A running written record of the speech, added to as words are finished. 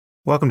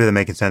Welcome to the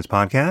Making Sense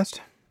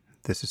podcast.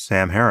 This is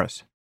Sam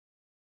Harris.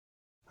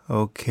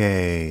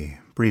 Okay,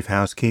 brief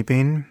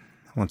housekeeping.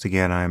 Once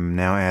again, I'm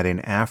now adding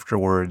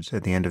afterwords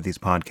at the end of these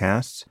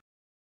podcasts,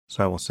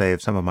 so I will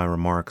save some of my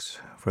remarks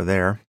for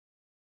there.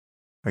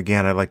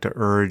 Again, I'd like to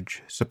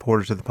urge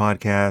supporters of the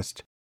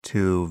podcast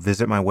to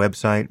visit my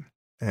website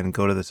and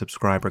go to the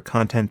subscriber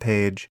content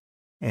page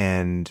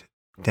and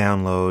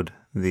download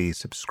the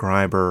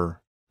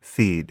subscriber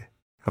feed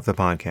of the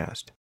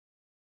podcast.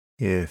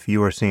 If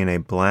you are seeing a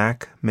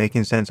black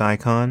Making Sense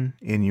icon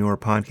in your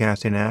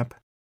podcasting app,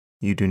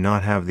 you do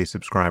not have the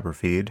subscriber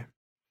feed.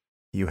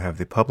 You have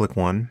the public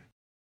one,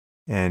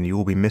 and you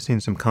will be missing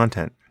some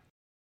content.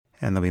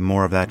 And there'll be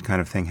more of that kind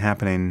of thing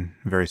happening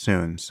very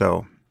soon,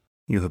 so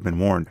you have been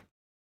warned.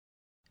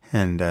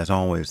 And as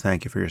always,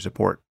 thank you for your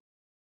support.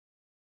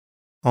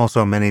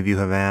 Also, many of you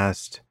have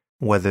asked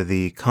whether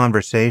the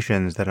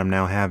conversations that I'm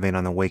now having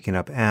on the Waking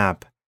Up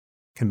app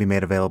can be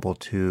made available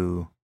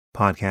to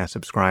podcast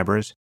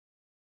subscribers.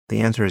 The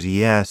answer is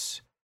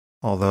yes,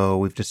 although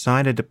we've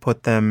decided to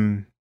put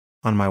them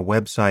on my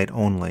website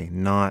only,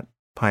 not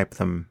pipe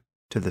them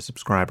to the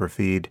subscriber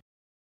feed.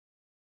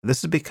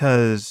 This is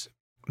because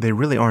they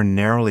really are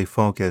narrowly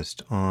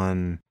focused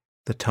on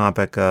the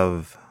topic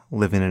of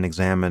living an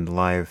examined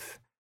life,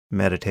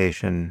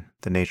 meditation,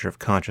 the nature of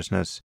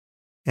consciousness,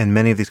 and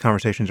many of these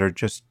conversations are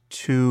just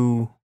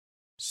too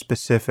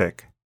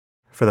specific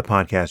for the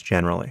podcast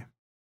generally.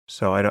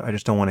 So I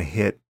just don't want to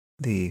hit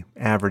the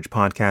average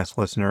podcast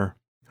listener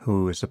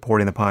who is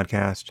supporting the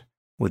podcast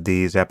with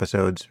these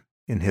episodes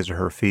in his or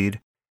her feed.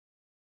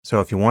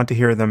 So if you want to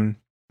hear them,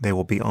 they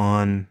will be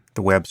on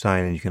the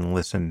website and you can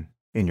listen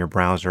in your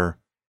browser,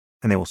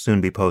 and they will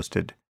soon be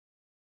posted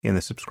in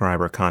the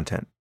subscriber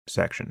content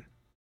section.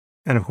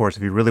 And of course,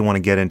 if you really want to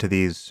get into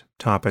these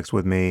topics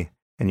with me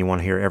and you want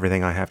to hear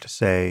everything I have to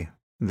say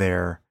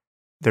there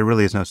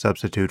really is no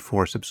substitute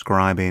for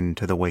subscribing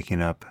to the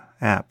Waking Up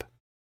app.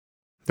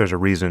 There's a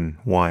reason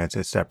why it's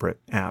a separate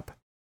app.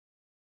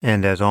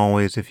 And as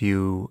always, if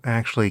you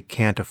actually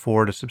can't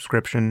afford a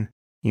subscription,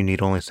 you need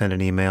only send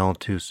an email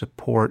to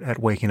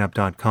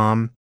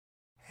support@wakingup.com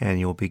and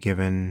you'll be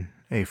given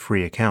a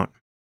free account.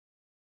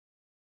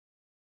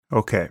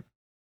 Okay.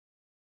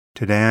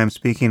 Today I'm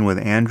speaking with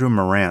Andrew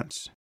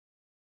Marantz.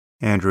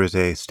 Andrew is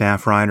a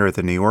staff writer at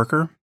The New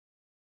Yorker.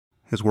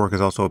 His work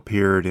has also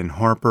appeared in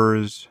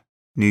Harper's,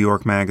 New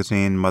York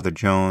Magazine, Mother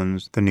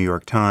Jones, The New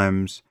York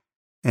Times,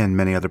 and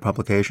many other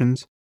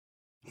publications.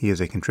 He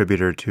is a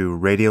contributor to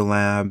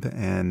Radiolab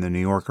and the New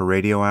Yorker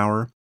Radio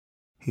Hour.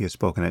 He has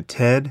spoken at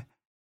TED,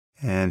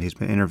 and he's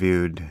been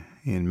interviewed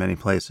in many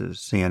places,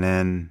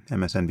 CNN,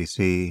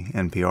 MSNBC,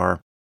 NPR.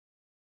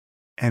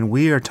 And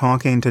we are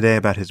talking today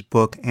about his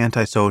book,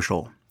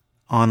 Antisocial: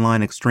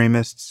 Online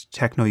Extremists,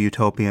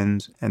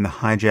 Techno-Utopians, and the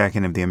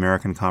Hijacking of the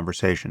American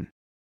Conversation.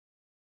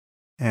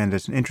 And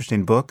it's an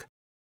interesting book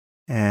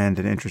and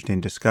an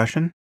interesting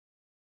discussion.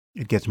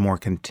 It gets more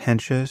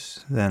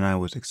contentious than I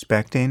was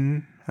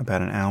expecting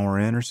about an hour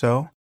in or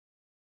so.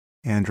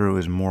 Andrew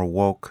is more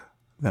woke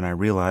than I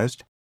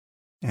realized,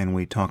 and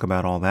we talk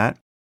about all that.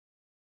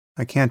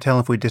 I can't tell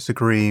if we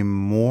disagree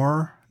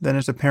more than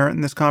is apparent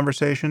in this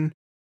conversation,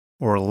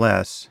 or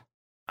less.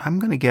 I'm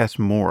going to guess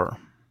more.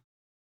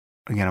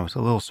 Again, I was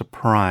a little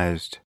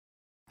surprised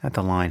at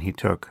the line he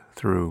took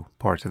through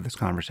parts of this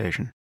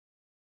conversation.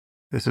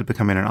 This is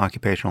becoming an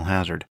occupational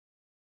hazard.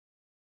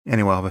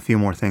 Anyway, I'll have a few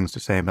more things to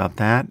say about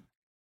that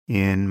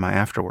in my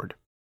afterword.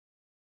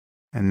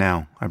 And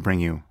now I bring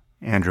you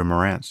Andrew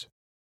Marantz.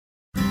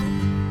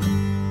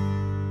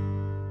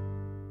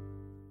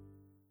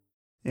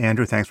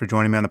 Andrew, thanks for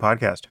joining me on the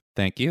podcast.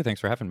 Thank you. Thanks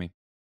for having me.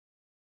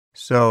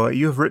 So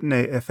you've written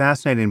a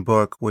fascinating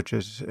book, which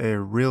is a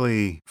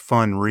really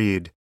fun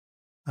read.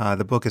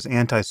 The book is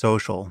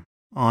Antisocial: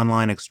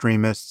 Online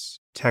Extremists,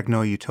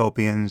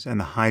 Techno-Utopians, and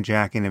the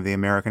Hijacking of the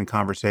American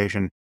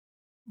Conversation.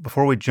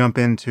 Before we jump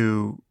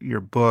into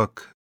your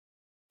book,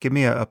 give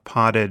me a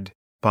potted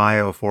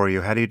bio for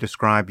you. How do you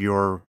describe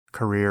your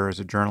career as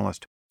a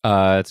journalist?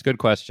 It's a good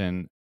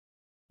question.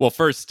 Well,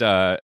 first,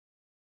 I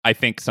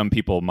think some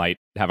people might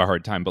have a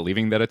hard time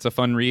believing that it's a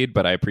fun read,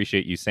 but I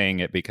appreciate you saying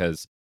it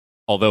because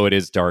although it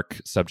is dark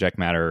subject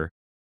matter,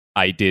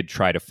 I did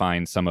try to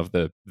find some of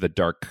the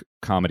dark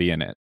comedy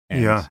in it.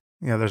 And yeah,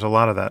 there's a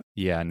lot of that.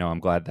 Yeah, no, I'm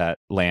glad that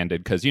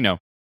landed because,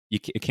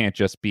 it can't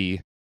just be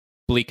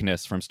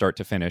bleakness from start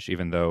to finish,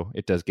 even though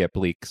it does get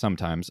bleak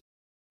sometimes.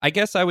 I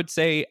guess I would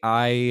say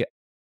I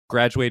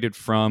graduated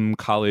from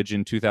college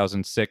in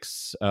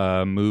 2006,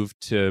 moved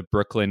to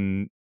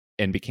Brooklyn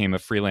and became a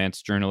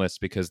freelance journalist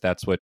because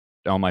that's what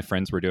all my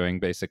friends were doing,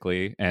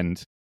 basically.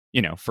 And,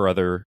 for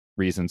other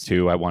reasons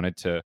too, I wanted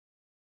to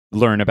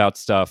learn about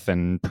stuff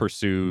and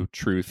pursue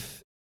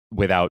truth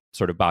without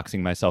sort of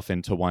boxing myself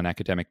into one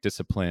academic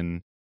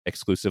discipline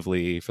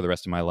exclusively for the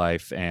rest of my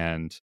life,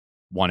 and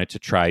wanted to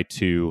try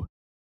to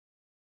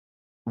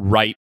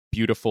write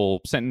beautiful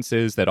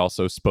sentences that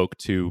also spoke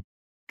to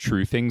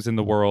true things in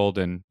the world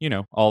and,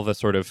 all the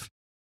sort of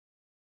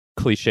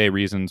cliche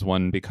reasons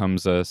one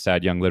becomes a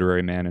sad young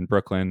literary man in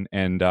Brooklyn.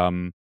 And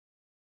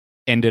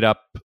ended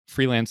up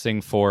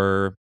freelancing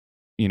for,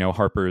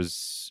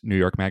 Harper's, New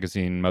York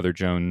Magazine, Mother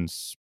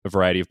Jones, a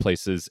variety of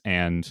places,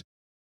 and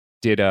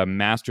did a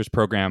master's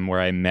program where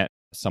I met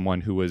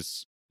someone who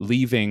was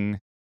leaving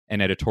an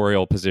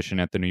editorial position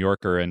at the New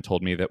Yorker and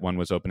told me that one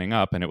was opening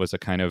up, and it was a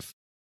kind of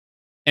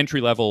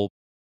entry level,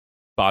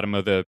 bottom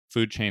of the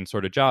food chain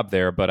sort of job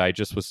there. But I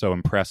just was so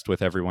impressed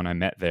with everyone I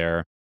met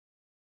there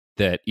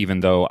that even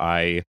though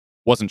I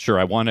wasn't sure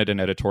I wanted an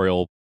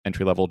editorial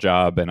entry level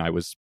job, and I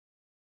was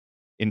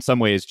in some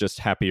ways just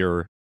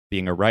happier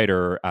being a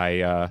writer,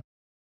 I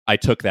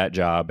took that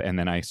job, and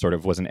then I sort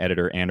of was an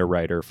editor and a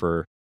writer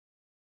for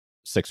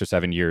 6 or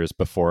 7 years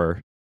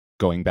before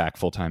going back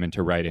full time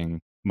into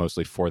writing,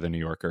 mostly for the New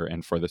Yorker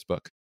and for this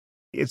book.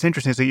 It's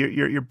interesting. So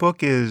your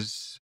book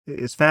is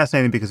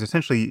fascinating because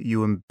essentially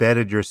you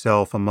embedded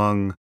yourself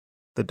among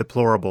the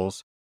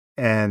deplorables,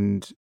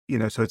 and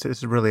so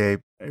it's really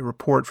a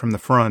report from the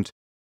front.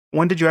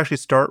 When did you actually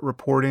start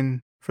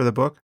reporting for the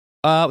book?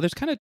 There's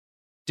kind of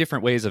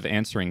different ways of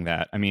answering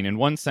that. I mean, in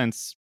one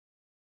sense,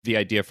 the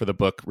idea for the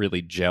book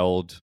really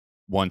gelled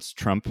once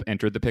Trump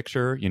entered the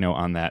picture,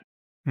 on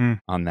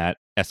that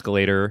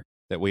escalator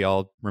that we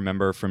all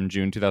remember from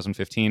June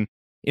 2015.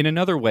 In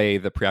another way,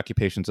 the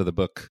preoccupations of the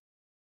book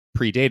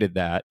predated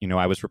that.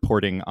 I was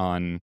reporting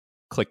on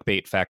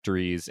clickbait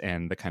factories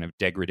and the kind of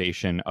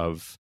degradation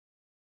of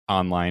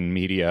online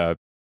media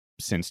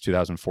since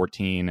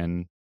 2014.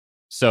 And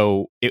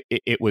so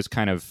it was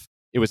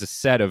it was a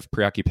set of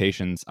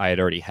preoccupations I had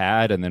already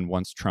had. And then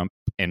once Trump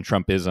and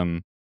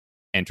Trumpism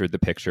entered the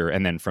picture,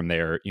 and then from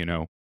there,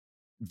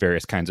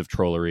 various kinds of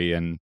trollery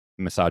and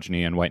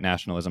misogyny and white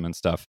nationalism and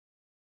stuff,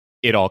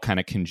 it all kind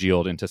of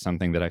congealed into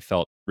something that I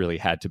felt really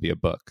had to be a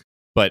book.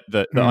 But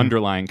the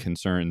underlying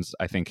concerns,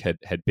 I think,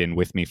 had been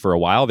with me for a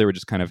while. They were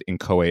just kind of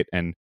inchoate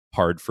and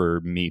hard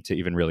for me to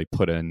even really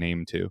put a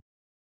name to.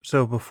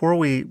 So before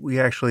we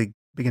actually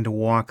begin to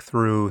walk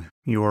through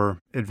your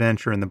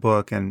adventure in the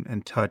book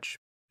and touch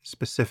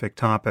specific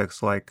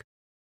topics like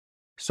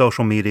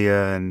social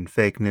media and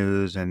fake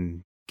news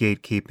and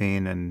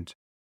gatekeeping and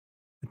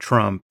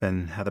Trump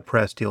and how the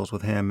press deals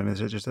with him, and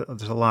there's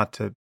a lot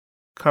to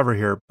cover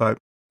here. But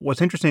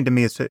what's interesting to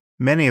me is that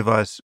many of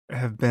us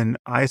have been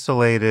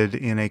isolated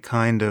in a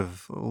kind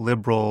of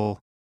liberal,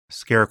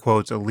 scare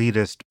quotes,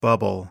 elitist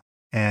bubble.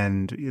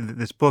 And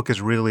this book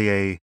is really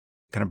a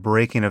kind of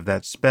breaking of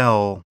that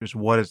spell, is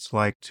what it's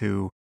like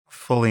to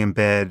fully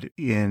embed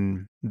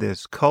in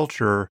this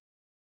culture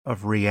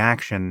of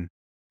reaction,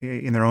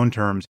 in their own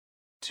terms,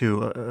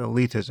 to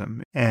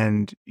elitism.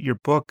 And your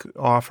book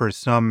offers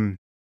some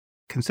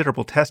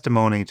considerable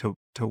testimony to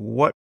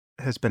what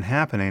has been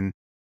happening.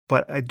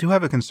 But I do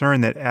have a concern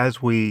that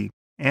as we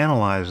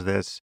analyze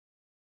this,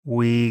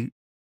 we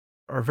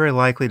are very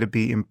likely to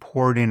be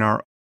importing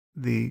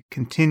the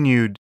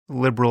continued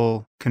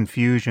liberal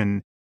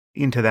confusion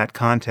into that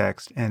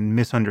context and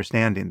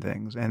misunderstanding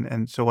things.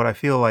 And so what I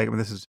feel like,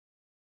 this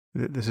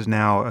is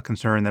now a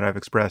concern that I've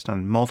expressed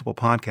on multiple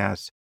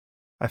podcasts.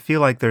 I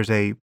feel like there's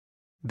the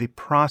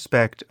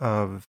prospect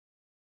of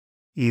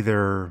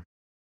either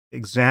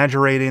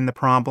exaggerating the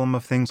problem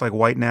of things like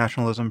white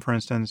nationalism, for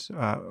instance,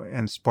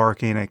 and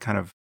sparking a kind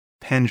of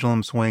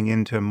pendulum swing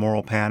into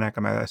moral panic.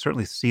 I mean, I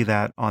certainly see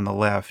that on the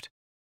left.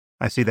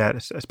 I see that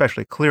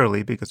especially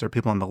clearly because there are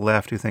people on the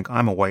left who think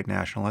I'm a white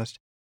nationalist,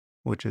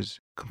 which is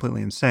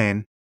completely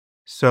insane.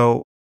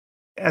 So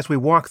as we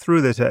walk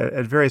through this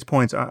at various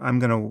points, I'm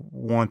going to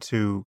want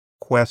to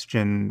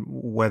question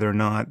whether or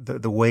not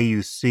the way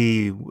you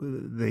see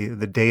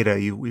the data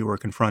you were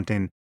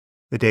confronting,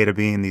 the data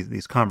being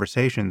these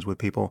conversations with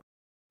people,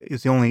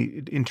 is the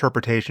only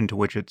interpretation to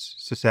which it's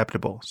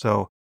susceptible.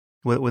 So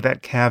with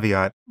that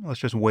caveat,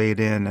 let's just wade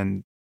in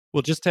and...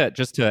 Well, just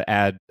to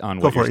add on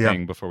what you're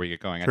saying before we get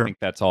going, sure. I think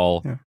that's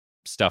all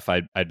stuff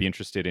I'd be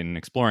interested in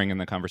exploring in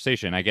the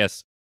conversation. I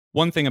guess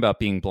one thing about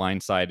being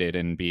blindsided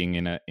and being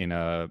in a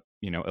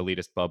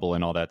elitist bubble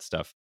and all that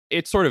stuff,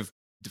 it's sort of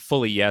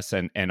fully yes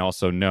and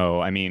also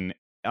no. I mean,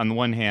 on the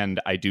one hand,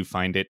 I do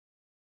find it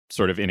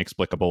sort of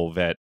inexplicable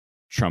that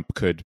Trump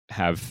could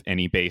have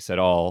any base at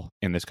all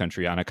in this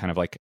country on a kind of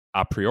like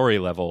a priori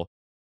level.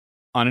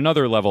 On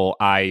another level,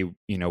 I,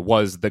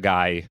 was the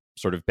guy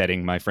sort of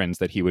betting my friends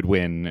that he would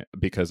win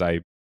because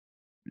I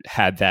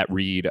had that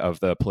read of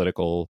the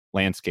political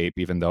landscape,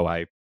 even though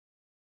I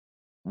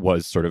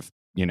was sort of,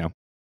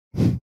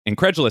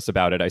 incredulous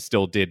about it. I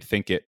still did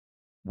think it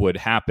would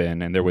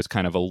happen. And there was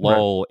kind of a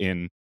lull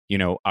in,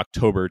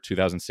 October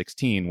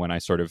 2016 when I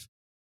sort of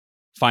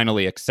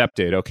finally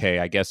accepted, okay,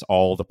 I guess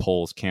all the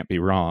polls can't be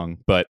wrong.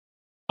 But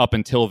up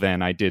until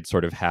then, I did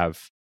sort of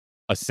have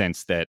a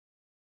sense that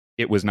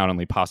it was not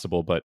only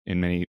possible, but at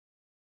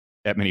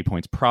many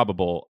points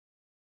probable.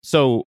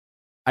 So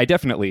I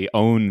definitely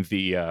own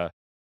the,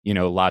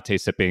 latte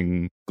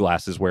sipping,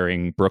 glasses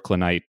wearing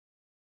Brooklynite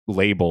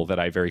label that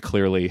I very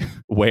clearly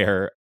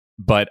wear.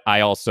 But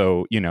I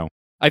also,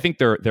 I think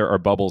there are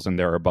bubbles and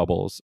there are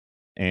bubbles.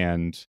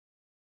 And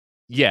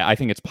yeah, I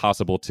think it's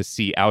possible to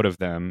see out of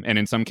them. And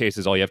in some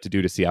cases, all you have to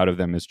do to see out of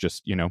them is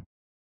just,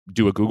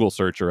 do a Google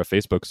search or a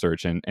Facebook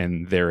search,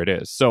 and there it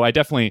is. So I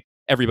definitely,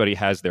 everybody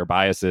has their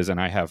biases, and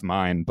I have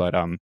mine, but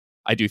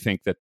I do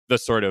think that the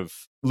sort of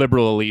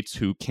liberal elites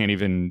who can't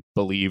even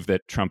believe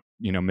that Trump,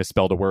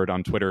 misspelled a word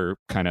on Twitter,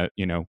 kind of,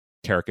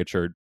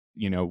 caricatured,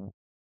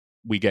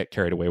 we get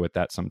carried away with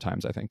that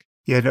sometimes, I think.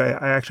 Yeah,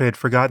 I actually had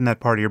forgotten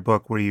that part of your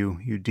book where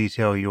you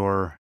detail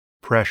your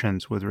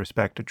impressions with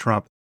respect to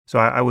Trump. So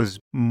I was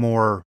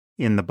more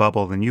in the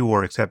bubble than you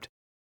were, except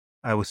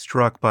I was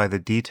struck by the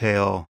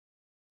detail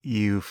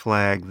you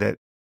flagged that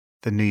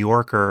the New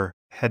Yorker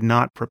had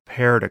not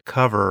prepared a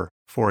cover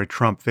for a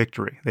Trump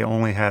victory. They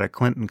only had a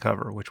Clinton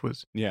cover, which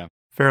was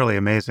fairly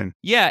amazing.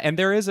 Yeah, and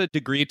there is a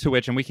degree to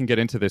which, and we can get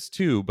into this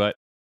too, but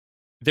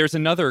there's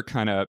another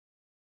kind of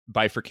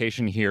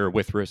bifurcation here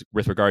with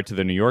regard to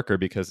the New Yorker,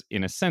 because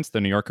in a sense, the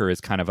New Yorker is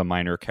kind of a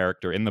minor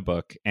character in the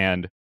book,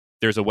 and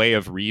there's a way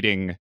of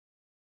reading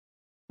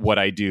what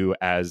I do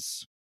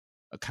as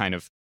a kind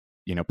of,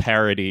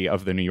 parody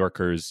of the New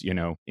Yorker's,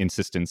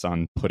 insistence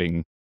on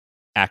putting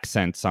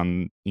accents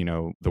on,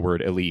 the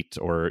word elite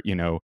or,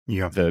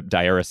 the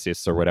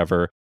diaresis or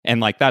whatever.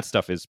 And like that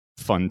stuff is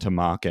fun to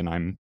mock, and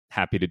I'm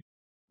happy to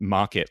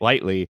mock it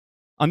lightly.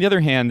 On the other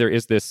hand, there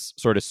is this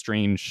sort of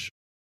strange,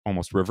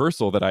 almost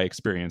reversal that I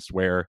experienced,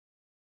 where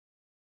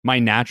my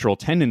natural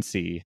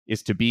tendency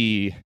is to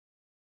be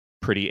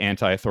pretty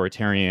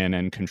anti-authoritarian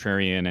and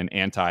contrarian and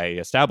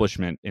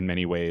anti-establishment in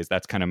many ways.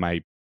 That's kind of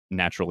my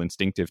natural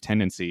instinctive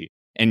tendency.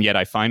 And yet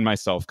I find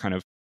myself kind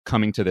of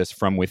coming to this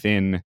from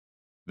within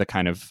the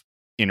kind of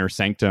inner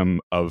sanctum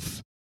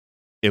of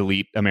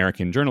elite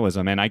American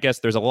journalism. And I guess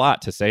there's a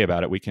lot to say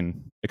about it. We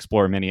can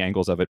explore many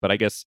angles of it, but I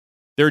guess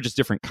there are just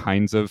different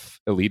kinds of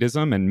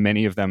elitism,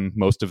 and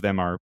most of them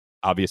are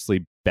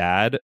obviously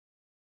bad.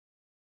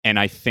 And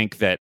I think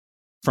that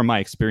from my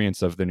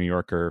experience of the New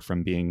Yorker,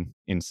 from being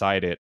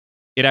inside it,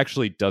 it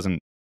actually doesn't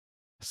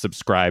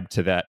subscribe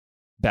to that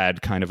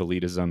bad kind of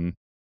elitism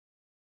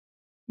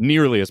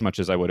nearly as much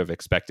as I would have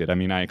expected. I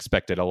mean, I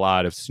expected a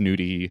lot of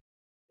snooty,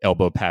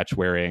 elbow patch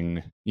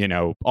wearing,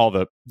 all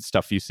the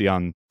stuff you see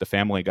on The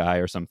Family Guy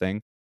or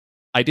something.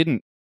 I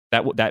didn't,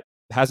 that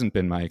hasn't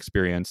been my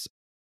experience.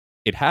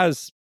 It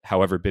has,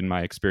 however, been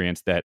my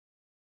experience that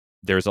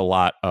there's a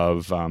lot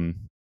of,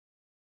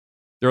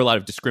 there are a lot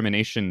of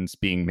discriminations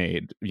being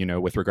made,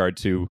 with regard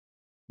to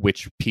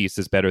which piece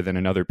is better than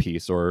another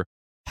piece, or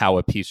how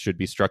a piece should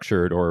be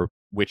structured, or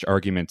which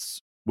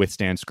arguments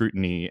withstand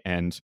scrutiny.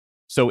 And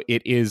so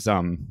it is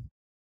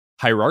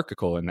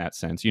hierarchical in that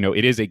sense.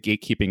 It is a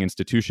gatekeeping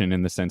institution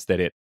in the sense that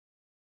it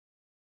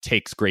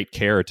takes great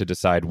care to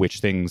decide which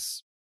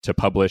things to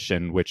publish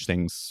and which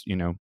things,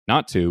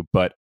 not to.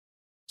 But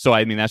so,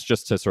 I mean, that's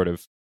just to sort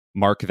of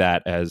mark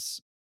that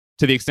as,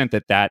 to the extent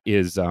that that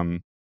is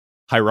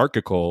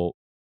hierarchical,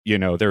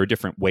 there are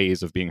different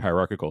ways of being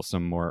hierarchical,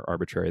 some more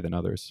arbitrary than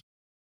others.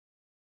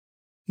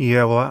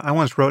 Yeah, well, I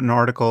once wrote an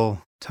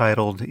article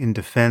titled "In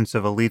Defense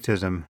of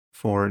Elitism"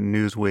 for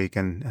Newsweek,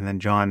 and then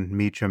John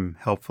Meacham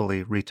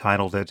helpfully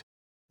retitled it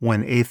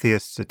 "When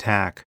Atheists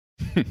Attack."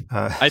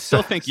 I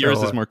still think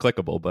yours is more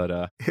clickable,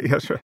 but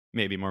yes, right.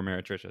 Maybe more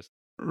meretricious.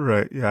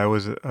 Right. Yeah, I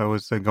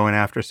was going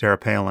after Sarah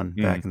Palin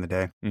back in the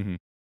day. Mm-hmm.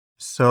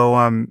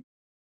 So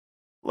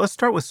let's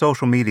start with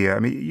social media. I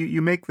mean,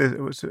 you make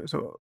this.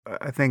 So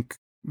I think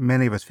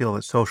many of us feel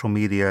that social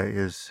media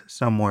is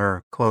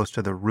somewhere close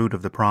to the root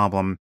of the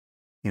problem.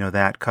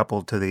 That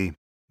coupled to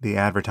the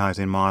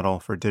advertising model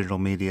for digital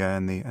media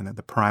and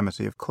the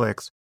primacy of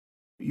clicks.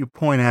 You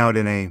point out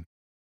in a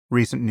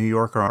recent New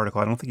Yorker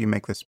article, I don't think you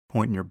make this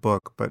point in your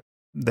book, but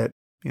that,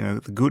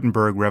 the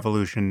Gutenberg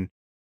revolution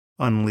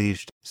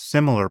unleashed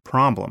similar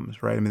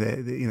problems, right? I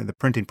mean, the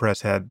printing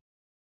press had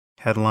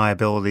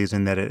liabilities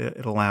in that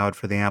it allowed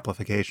for the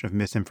amplification of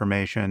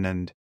misinformation,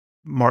 and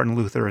Martin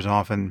Luther is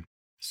often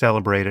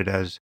celebrated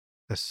as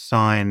a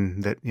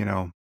sign that,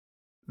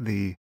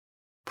 the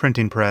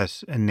printing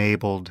press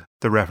enabled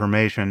the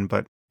Reformation,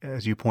 but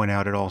as you point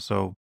out, it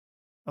also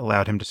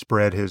allowed him to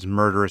spread his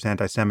murderous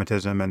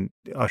anti-Semitism and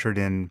ushered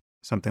in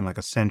something like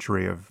a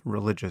century of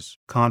religious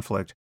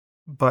conflict.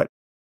 But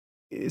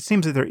it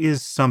seems that there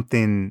is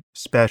something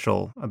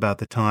special about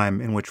the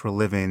time in which we're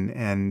living,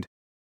 and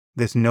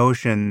this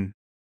notion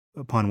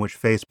upon which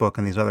Facebook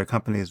and these other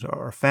companies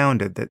are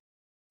founded, that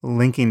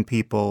linking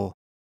people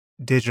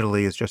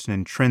digitally is just an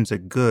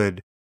intrinsic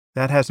good,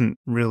 that hasn't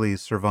really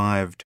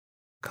survived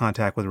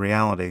contact with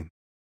reality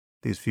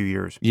these few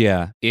years.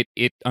 Yeah,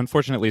 it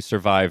unfortunately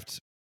survived,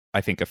 I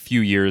think, a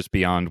few years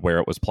beyond where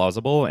it was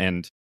plausible,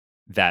 and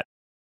that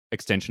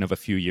extension of a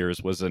few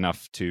years was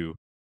enough to,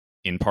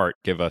 in part,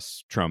 give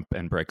us Trump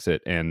and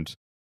Brexit and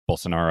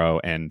Bolsonaro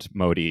and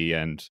Modi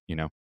and,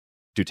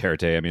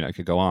 Duterte. I mean, I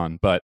could go on,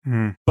 but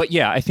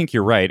yeah, I think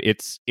you're right.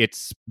 It's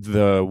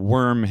the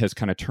worm has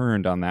kind of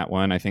turned on that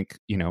one. I think,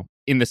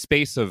 in the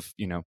space of,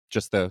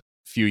 just the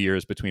few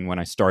years between when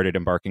I started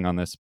embarking on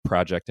this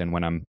project and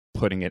when I'm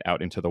putting it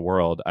out into the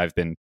world, I've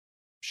been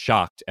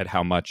shocked at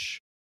how much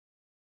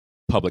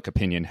public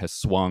opinion has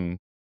swung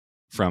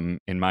from,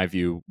 in my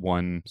view,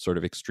 one sort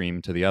of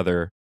extreme to the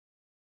other.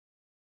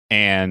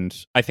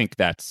 And I think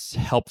that's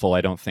helpful.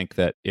 I don't think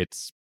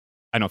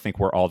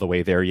we're all the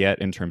way there yet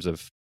in terms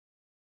of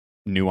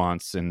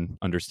nuance and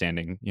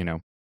understanding.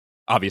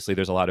 Obviously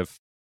there's a lot of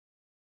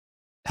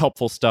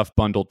helpful stuff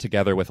bundled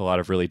together with a lot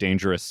of really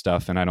dangerous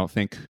stuff. And I don't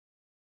think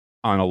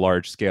on a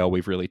large scale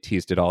we've really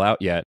teased it all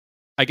out yet.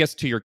 I guess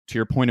to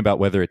your point about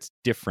whether it's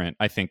different,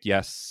 I think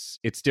yes,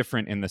 it's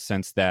different in the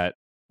sense that,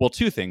 well,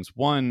 two things.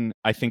 One,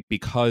 I think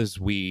because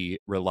we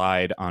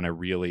relied on a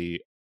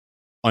really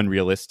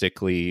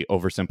unrealistically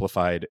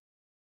oversimplified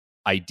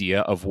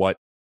idea of what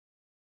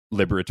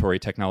liberatory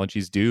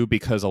technologies do,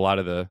 because a lot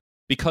of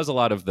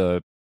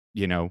the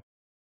you know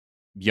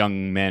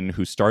young men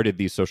who started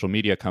these social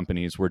media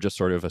companies were just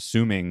sort of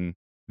assuming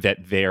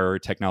that their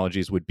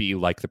technologies would be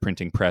like the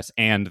printing press,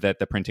 and that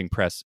the printing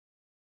press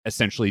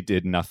essentially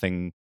did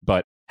nothing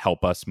but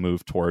help us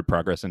move toward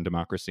progress and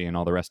democracy and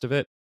all the rest of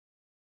it.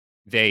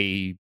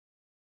 They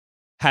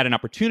had an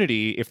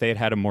opportunity, if they had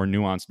had a more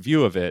nuanced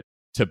view of it,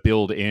 to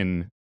build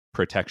in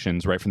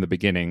protections right from the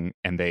beginning,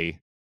 and they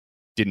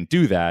didn't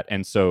do that.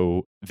 And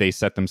so they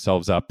set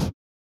themselves up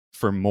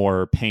for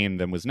more pain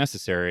than was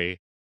necessary.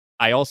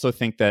 I also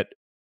think that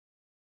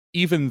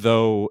even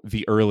though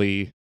the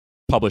early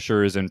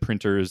publishers and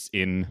printers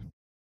in,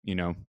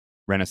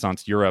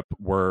 Renaissance Europe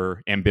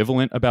were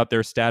ambivalent about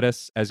their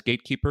status as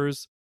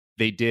gatekeepers,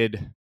 they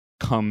did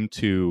come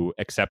to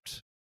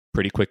accept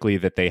pretty quickly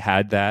that they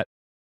had that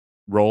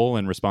role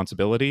and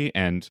responsibility.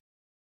 And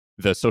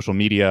the social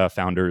media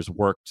founders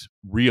worked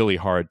really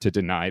hard to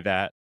deny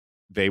that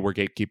they were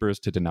gatekeepers,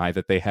 to deny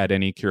that they had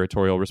any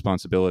curatorial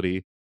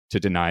responsibility, to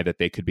deny that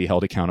they could be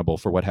held accountable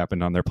for what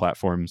happened on their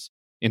platforms.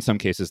 In some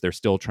cases, they're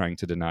still trying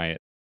to deny it,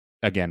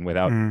 again,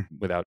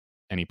 without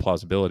any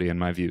plausibility, in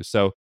my view.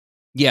 So,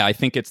 yeah, I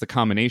think it's the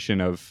combination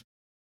of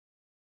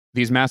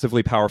these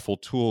massively powerful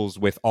tools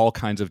with all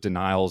kinds of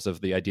denials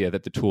of the idea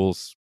that the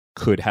tools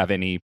could have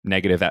any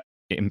negative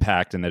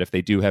impact, and that if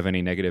they do have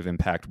any negative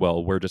impact,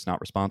 well, we're just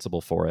not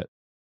responsible for it.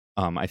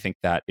 I think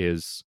that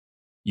is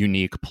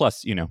unique.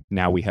 Plus,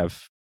 now we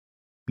have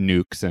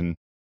nukes and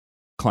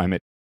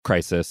climate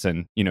crisis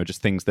and,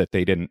 just things that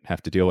they didn't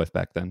have to deal with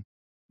back then.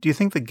 Do you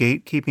think the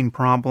gatekeeping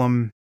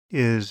problem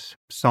is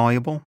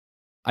soluble?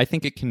 I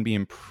think it can be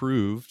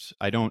improved.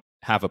 I don't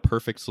have a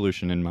perfect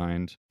solution in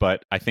mind,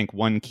 but I think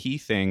one key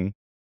thing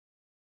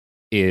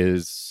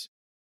is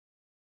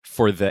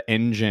for the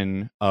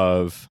engine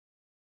of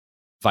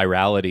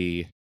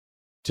virality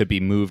to be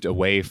moved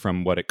away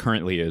from what it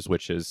currently is,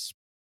 which is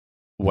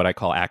what I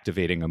call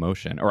activating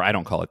emotion. Or I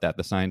don't call it that.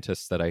 The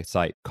scientists that I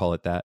cite call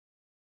it that.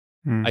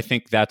 I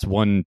think that's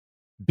one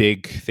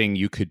big thing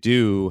you could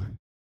do,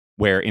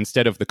 where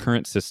instead of the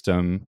current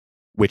system,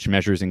 which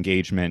measures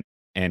engagement,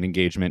 and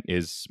engagement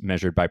is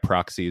measured by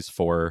proxies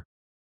for,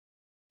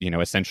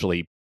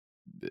 essentially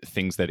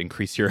things that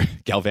increase your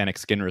galvanic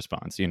skin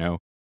response,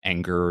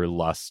 anger,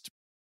 lust,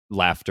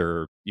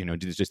 laughter,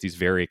 just these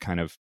very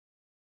kind of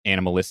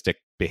animalistic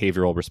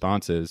behavioral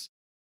responses.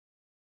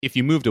 If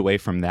you moved away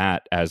from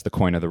that as the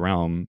coin of the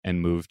realm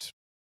and moved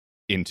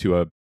into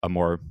a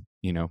more,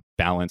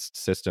 balanced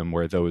system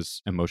where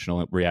those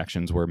emotional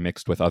reactions were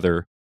mixed with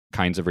other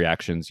kinds of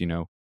reactions,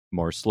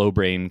 more slow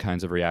brain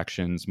kinds of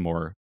reactions,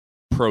 more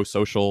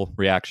pro-social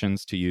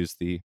reactions, to use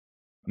the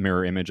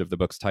mirror image of the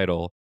book's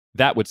title,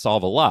 that would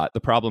solve a lot.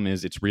 The problem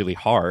is it's really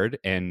hard,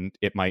 and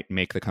it might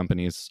make the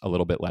companies a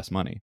little bit less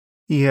money.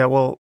 Yeah,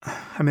 well,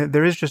 I mean,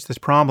 there is just this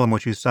problem,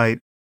 which you cite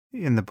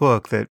in the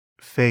book, that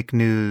fake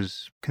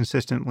news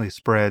consistently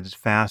spreads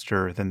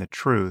faster than the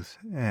truth.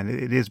 And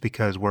it is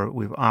because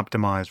we've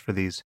optimized for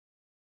these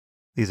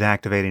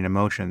activating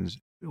emotions.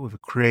 We've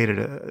created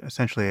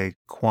essentially a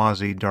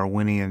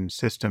quasi-Darwinian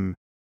system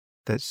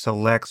that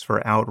selects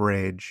for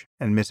outrage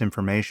and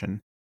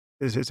misinformation.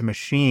 It's a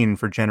machine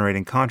for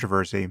generating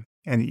controversy.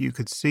 And you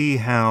could see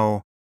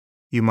how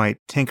you might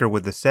tinker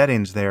with the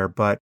settings there,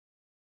 but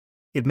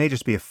it may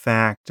just be a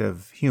fact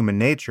of human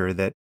nature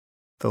that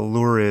the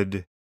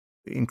lurid,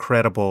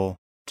 incredible,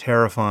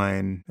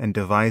 terrifying, and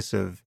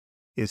divisive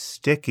is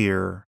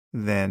stickier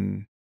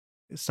than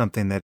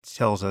something that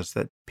tells us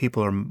that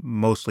people are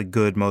mostly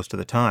good most of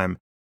the time,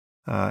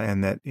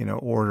 and that,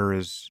 order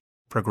is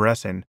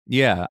progressing.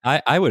 Yeah,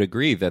 I would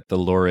agree that the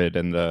lurid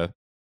and the,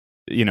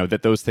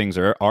 that those things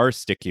are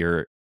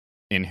stickier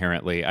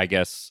inherently. I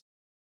guess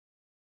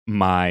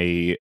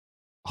my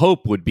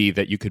hope would be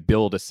that you could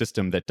build a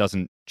system that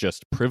doesn't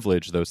just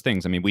privilege those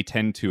things. I mean, we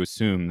tend to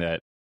assume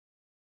that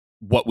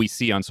what we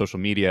see on social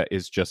media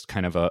is just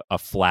kind of a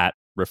flat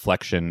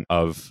reflection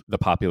of the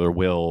popular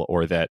will,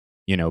 or that,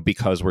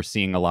 because we're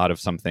seeing a lot of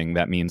something,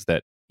 that means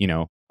that,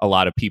 a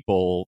lot of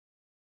people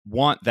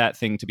want that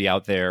thing to be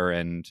out there,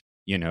 and,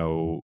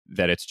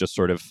 that it's just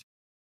sort of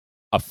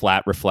a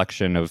flat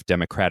reflection of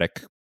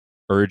democratic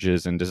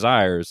urges and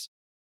desires.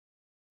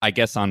 I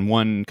guess on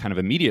one kind of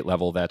immediate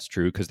level, that's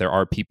true, because there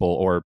are people,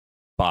 or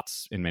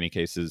bots in many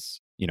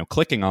cases,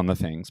 clicking on the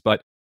things.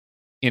 But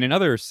in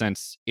another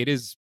sense, it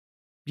is,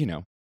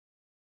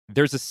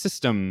 there's a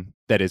system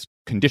that is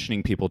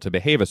conditioning people to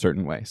behave a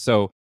certain way.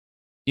 So,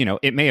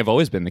 it may have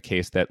always been the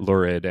case that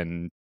lurid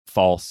and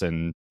false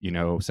and,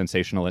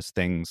 sensationalist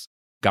things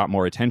got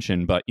more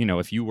attention. But,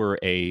 if you were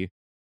a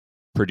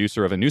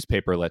producer of a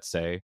newspaper, let's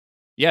say,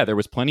 yeah, there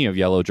was plenty of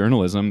yellow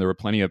journalism. There were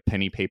plenty of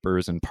penny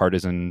papers and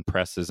partisan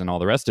presses and all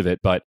the rest of it.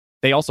 But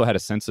they also had a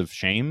sense of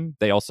shame.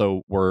 They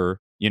also were,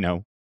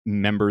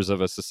 members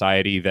of a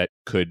society that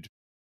could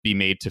be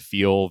made to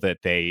feel that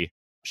they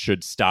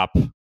should stop,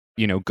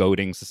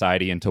 goading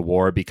society into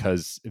war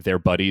because their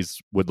buddies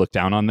would look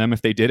down on them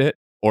if they did it,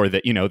 or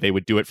that, they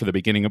would do it for the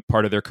beginning of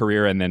part of their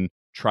career and then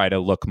try to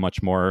look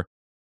much more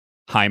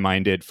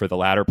high-minded for the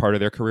latter part of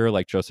their career,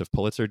 like Joseph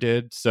Pulitzer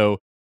did. So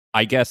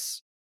I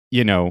guess,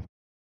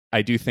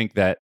 I do think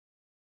that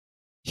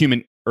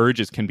human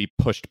urges can be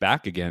pushed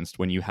back against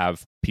when you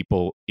have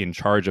people in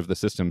charge of the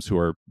systems who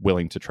are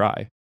willing to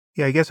try.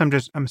 Yeah, I guess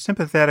I'm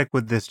sympathetic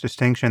with this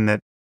distinction that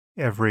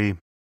every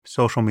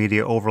social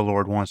media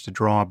overlord wants to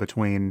draw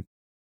between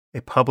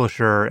a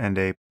publisher and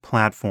a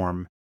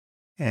platform.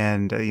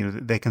 And,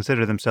 they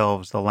consider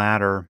themselves the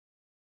latter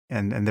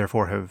and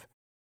therefore have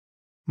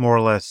more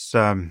or less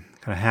kind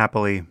of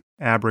happily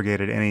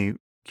abrogated any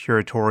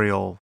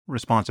curatorial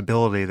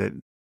responsibility that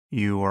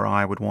you or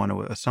I would want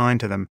to assign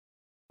to them.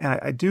 And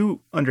I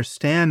do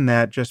understand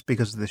that just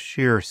because of the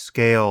sheer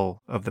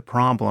scale of the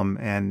problem,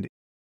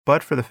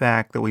 but for the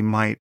fact that we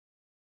might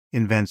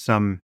invent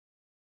some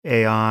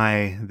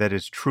AI that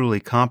is truly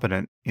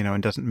competent,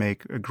 and doesn't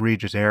make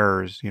egregious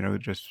errors,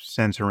 just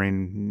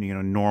censoring,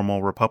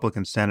 normal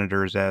Republican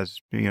senators as,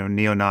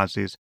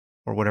 neo-Nazis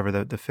or whatever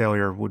the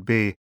failure would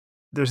be.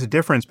 There's a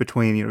difference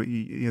between,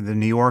 the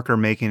New Yorker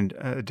making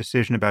a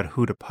decision about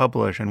who to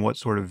publish and what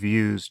sort of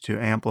views to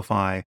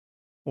amplify,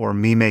 or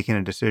me making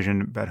a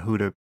decision about who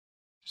to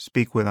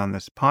speak with on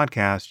this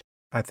podcast.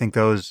 I think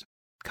those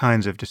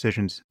kinds of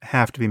decisions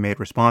have to be made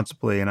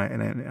responsibly, and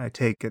I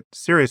take it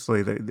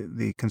seriously,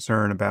 the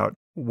concern about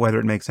whether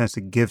it makes sense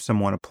to give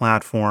someone a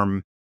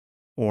platform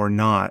or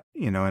not.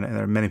 And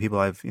there are many people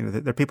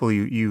there are people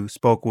you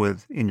spoke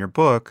with in your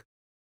book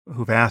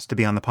who've asked to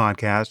be on the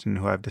podcast and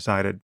who I've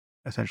decided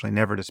essentially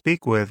never to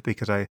speak with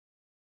because I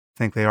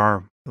think they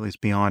are at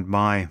least beyond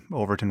my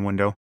Overton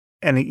window.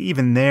 And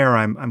even there,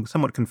 I'm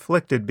somewhat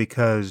conflicted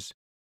because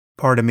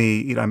part of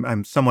me,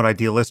 I'm somewhat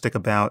idealistic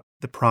about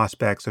the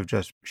prospects of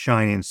just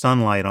shining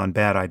sunlight on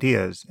bad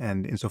ideas.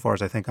 And insofar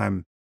as I think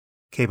I'm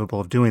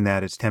capable of doing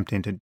that, it's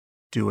tempting to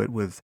do it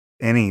with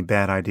any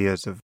bad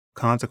ideas of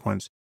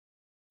consequence.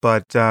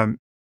 But I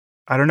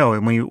don't know.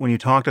 When you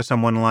talk to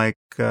someone like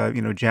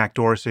Jack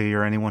Dorsey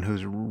or anyone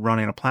who's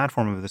running a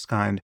platform of this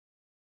kind,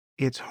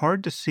 it's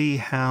hard to see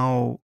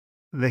how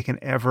they can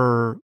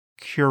ever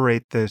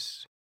curate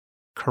this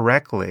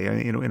correctly,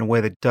 in a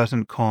way that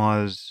doesn't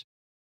cause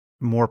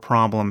more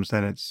problems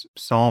than it's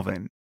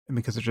solving,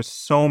 because there's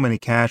just so many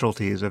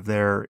casualties of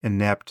their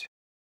inept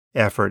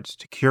efforts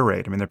to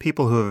curate. I mean, there are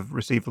people who have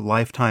received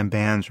lifetime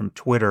bans from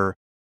Twitter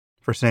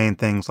for saying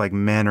things like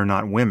men are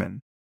not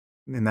women.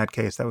 In that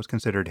case, that was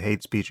considered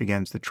hate speech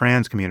against the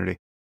trans community.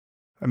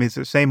 I mean,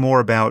 say more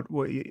about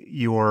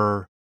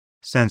your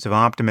sense of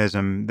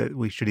optimism that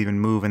we should even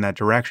move in that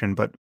direction.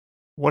 But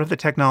what if the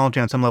technology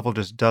on some level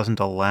just doesn't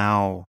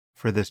allow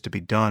for this to be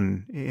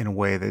done in a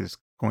way that is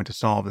going to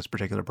solve this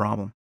particular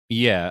problem?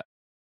 Yeah,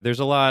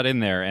 there's a lot in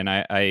there, and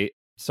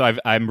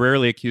I'm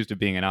rarely accused of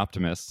being an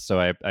optimist, so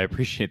I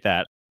appreciate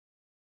that.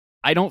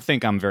 I don't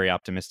think I'm very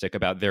optimistic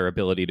about their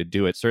ability to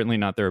do it, certainly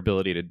not their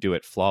ability to do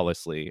it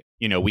flawlessly.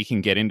 We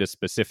can get into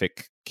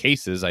specific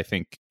cases. I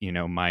think,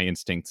 my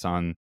instincts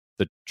on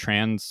the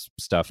trans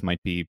stuff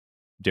might be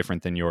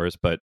different than yours,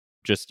 but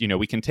just,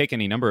 we can take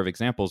any number of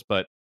examples,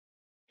 but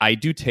I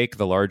do take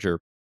the larger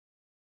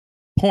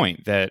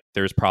point that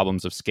there's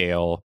problems of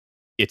scale.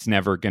 It's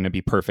never going to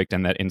be perfect,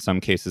 and that in some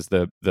cases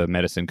the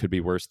medicine could be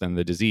worse than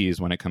the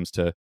disease when it comes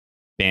to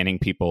banning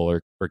people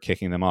or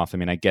kicking them off. I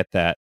mean, I get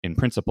that in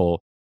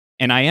principle,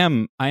 and I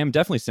am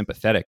definitely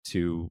sympathetic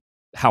to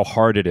how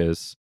hard it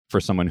is for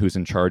someone who's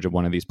in charge of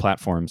one of these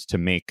platforms to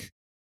make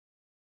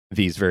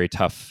these very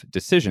tough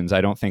decisions.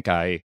 I don't think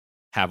I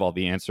have all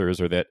the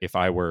answers, or that if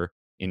I were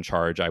in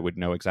charge, I would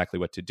know exactly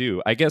what to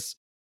do. I guess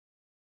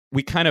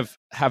we kind of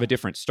have a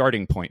different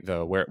starting point,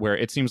 though, where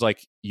it seems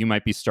like you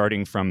might be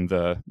starting from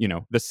the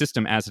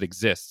system as it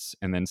exists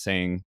and then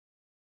saying,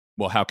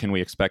 well, how can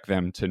we expect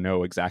them to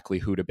know exactly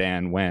who to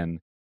ban when?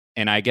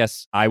 And I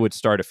guess I would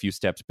start a few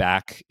steps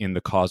back in the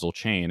causal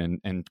chain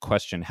and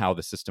question how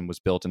the system was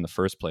built in the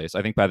first place.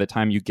 I think by the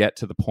time you get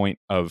to the point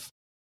of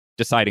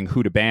deciding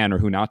who to ban or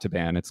who not to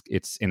ban,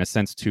 it's in a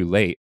sense too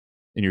late,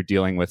 and you're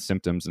dealing with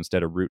symptoms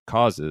instead of root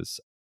causes.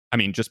 I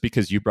mean, just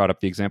because you brought up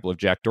the example of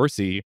Jack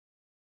Dorsey,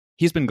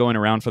 he's been going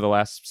around for the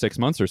last 6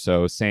 months or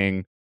so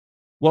saying,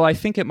 well, I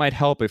think it might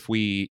help if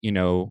we,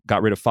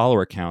 got rid of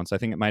follower accounts. I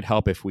think it might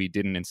help if we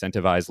didn't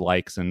incentivize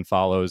likes and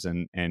follows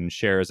and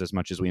shares as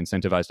much as we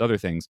incentivized other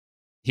things.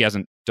 He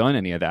hasn't done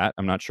any of that.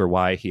 I'm not sure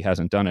why he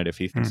hasn't done it if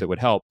he thinks it would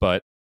help.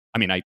 But I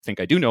mean, I think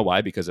I do know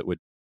why, because it would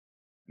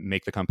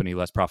make the company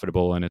less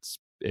profitable, and its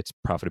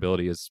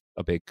profitability is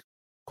a big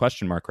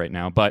question mark right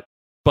now. But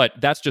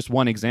that's just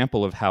one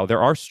example of how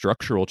there are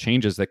structural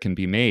changes that can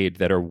be made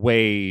that are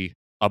way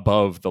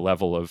above the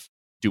level of,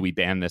 do we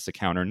ban this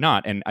account or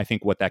not? And I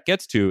think what that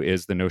gets to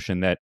is the notion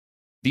that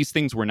these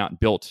things were not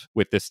built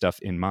with this stuff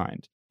in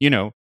mind.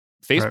 Right.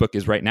 Facebook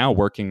is right now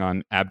working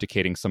on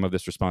abdicating some of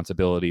this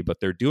responsibility,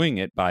 but they're doing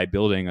it by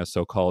building a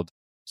so-called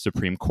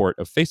Supreme Court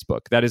of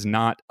Facebook. That is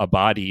not a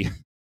body,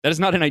 that is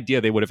not an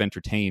idea they would have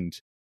entertained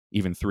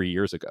even 3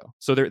 years ago.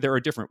 So there are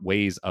different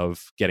ways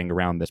of getting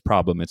around this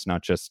problem. It's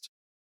not just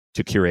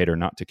to curate or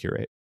not to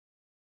curate.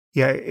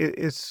 Yeah,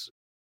 it's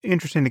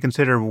interesting to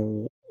consider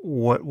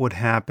what would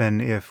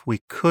happen if we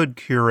could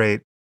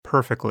curate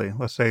perfectly.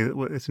 Let's say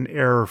it's an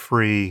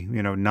error-free,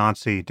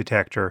 Nazi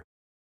detector.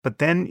 But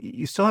then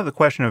you still have the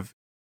question of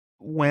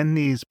when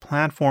these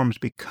platforms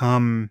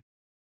become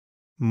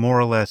more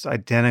or less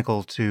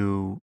identical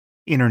to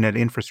internet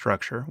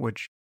infrastructure,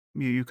 which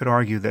you could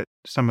argue that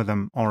some of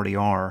them already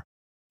are.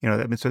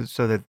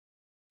 So that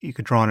you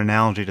could draw an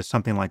analogy to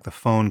something like the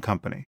phone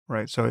company,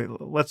 right? So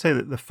let's say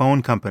that the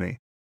phone company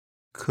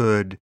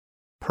could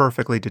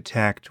perfectly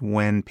detect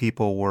when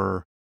people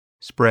were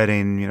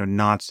spreading,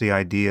 Nazi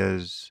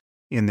ideas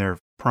in their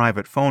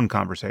private phone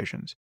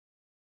conversations.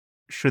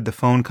 Should the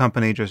phone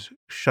company just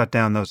shut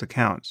down those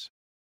accounts?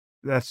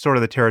 That's sort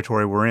of the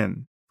territory we're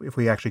in, if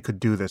we actually could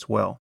do this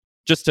well.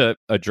 Just to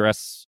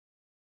address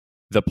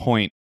the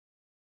point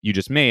you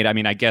just made, I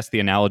mean, I guess the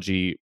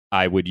analogy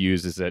I would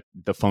use is that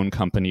the phone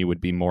company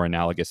would be more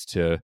analogous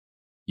to,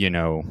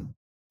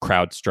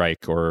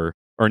 CrowdStrike or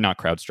not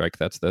CrowdStrike.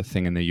 That's the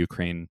thing in the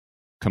Ukraine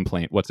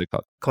complaint. What's it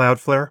called?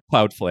 Cloudflare?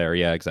 Cloudflare,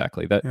 yeah,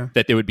 exactly.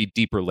 That there would be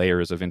deeper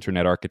layers of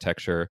internet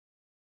architecture.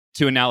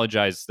 To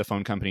analogize the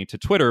phone company to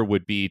Twitter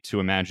would be to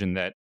imagine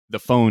that the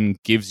phone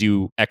gives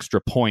you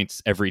extra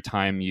points every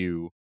time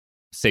you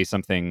say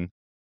something,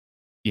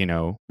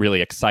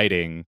 really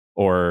exciting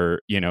or,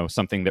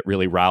 something that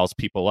really riles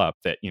people up.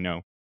 That,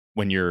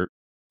 when you're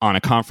on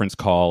a conference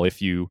call,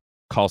 if you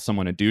call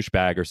someone a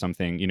douchebag or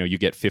something, you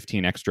get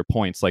 15 extra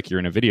points like you're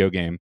in a video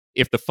game.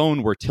 If the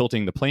phone were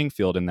tilting the playing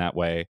field in that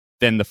way,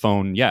 then the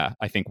phone,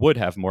 I think would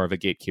have more of a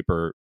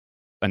gatekeeper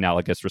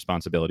analogous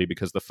responsibility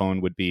because the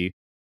phone would be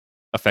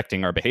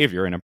affecting our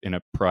behavior in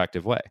a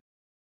proactive way.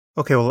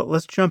 Okay, well,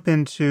 let's jump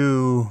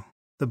into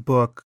the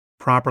book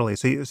properly.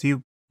 So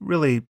you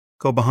really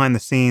go behind the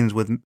scenes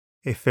with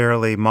a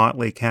fairly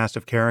motley cast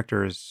of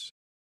characters,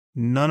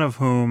 none of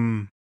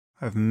whom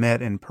I've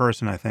met in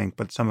person, I think,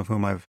 but some of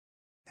whom I've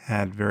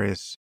had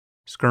various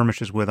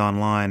skirmishes with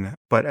online.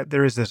 But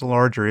there is this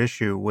larger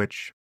issue,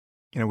 which,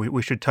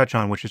 we should touch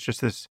on, which is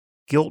just this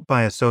guilt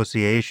by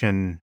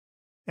association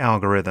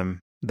algorithm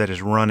that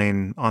is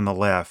running on the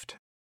left.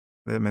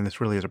 I mean, this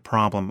really is a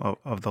problem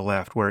of the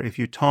left, where if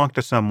you talk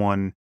to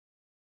someone,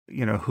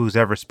 who's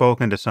ever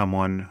spoken to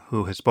someone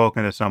who has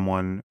spoken to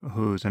someone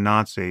who's a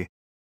Nazi,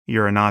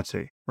 you're a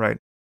Nazi, right?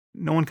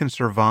 No one can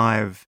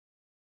survive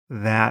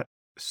that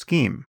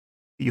scheme.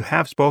 You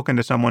have spoken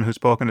to someone who's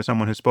spoken to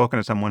someone who's spoken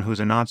to someone who's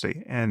a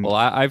Nazi. And well,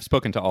 I've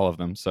spoken to all of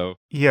them, so.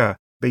 Yeah,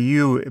 but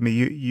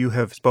you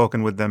have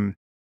spoken with them,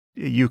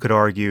 you could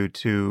argue,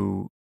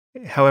 to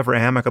however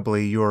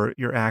amicably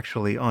you're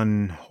actually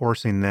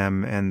unhorsing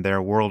them and their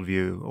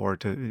worldview, or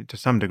to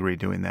some degree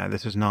doing that.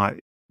 This is not,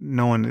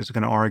 no one is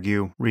going to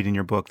argue reading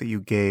your book that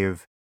you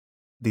gave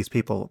these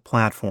people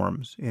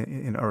platforms,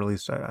 or at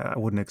least I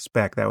wouldn't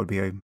expect that would be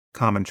a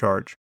common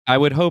charge. I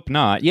would hope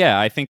not. Yeah,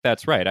 I think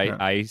that's right. Yeah.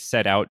 I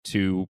set out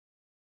to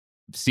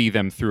see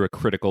them through a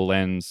critical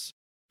lens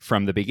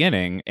from the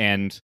beginning.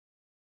 And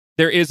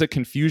there is a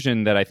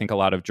confusion that I think a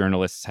lot of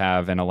journalists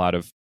have and a lot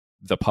of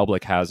the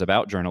public has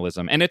about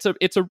journalism. And it's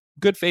a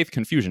good faith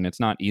confusion. It's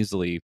not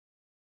easily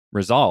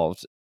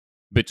resolved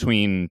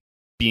between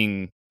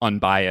being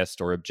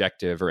unbiased or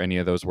objective or any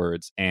of those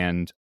words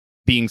and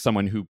being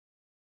someone who,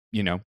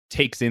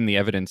 takes in the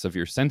evidence of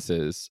your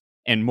senses.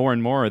 And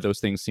more of those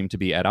things seem to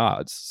be at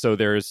odds. So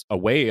there's a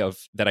way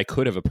that I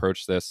could have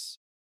approached this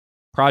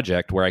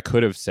project where I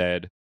could have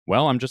said,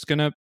 well, I'm just going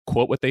to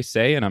quote what they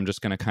say and I'm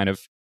just going to kind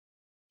of,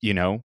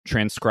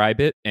 transcribe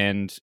it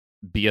and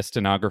be a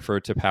stenographer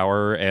to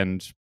power,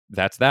 and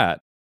that's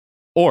that.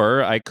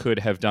 Or I could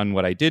have done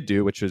what I did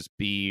do, which was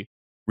be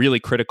really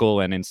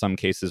critical and in some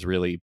cases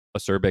really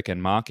acerbic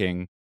and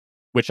mocking,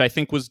 which I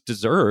think was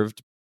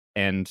deserved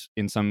and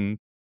in some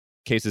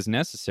cases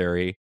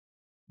necessary.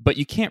 But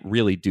you can't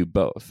really do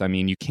both. I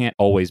mean, you can't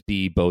always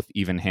be both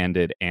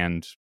even-handed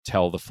and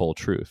tell the full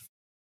truth.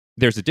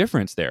 There's a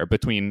difference there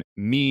between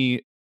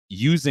me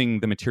using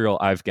the material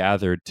I've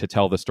gathered to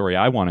tell the story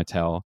I want to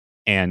tell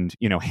and,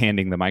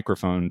 handing the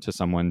microphone to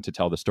someone to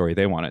tell the story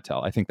they want to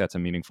tell. I think that's a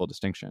meaningful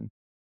distinction.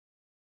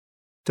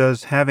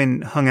 Does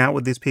having hung out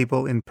with these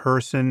people in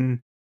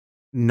person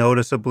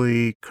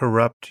noticeably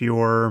corrupt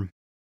your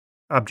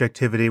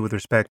objectivity with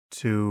respect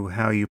to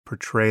how you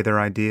portray their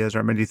ideas? Or,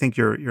 I mean, do you think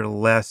you're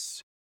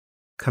less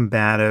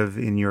combative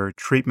in your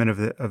treatment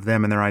of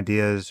them and their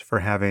ideas for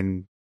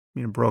having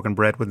broken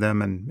bread with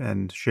them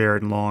and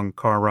shared long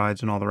car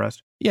rides and all the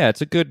rest? Yeah,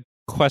 it's a good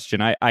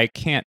question. I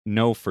can't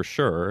know for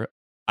sure.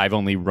 I've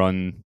only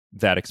run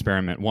that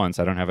experiment once.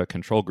 I don't have a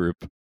control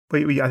group.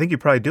 But I think you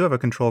probably do have a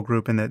control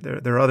group in that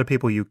there are other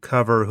people you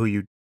cover who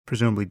you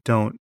presumably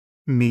don't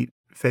meet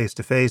face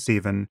to face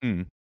even,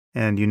 Mm.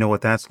 and you know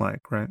what that's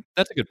like, right?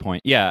 That's a good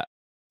point. Yeah.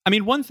 I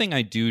mean, one thing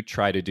I do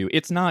try to do,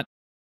 it's not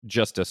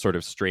just a sort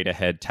of straight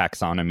ahead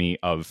taxonomy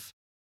of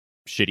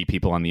shitty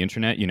people on the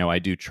internet. I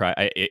do try,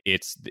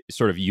 it's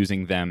sort of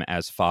using them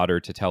as fodder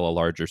to tell a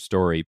larger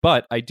story.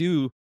 But I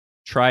do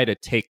try to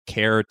take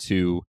care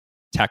to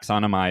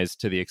taxonomize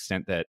to the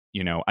extent that,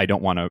 I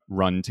don't want to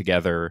run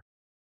together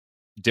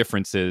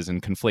differences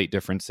and conflate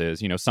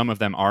differences. Some of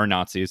them are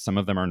Nazis, some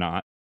of them are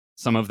not.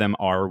 Some of them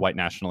are white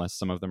nationalists,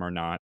 some of them are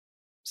not.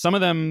 Some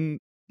of them,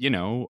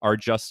 are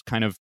just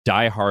kind of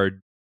diehard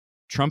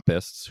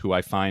Trumpists who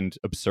I find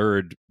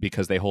absurd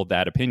because they hold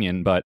that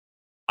opinion, but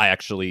I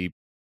actually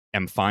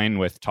am fine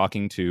with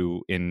talking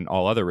to in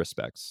all other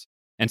respects.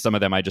 And some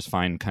of them I just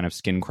find kind of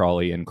skin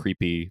crawly and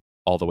creepy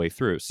all the way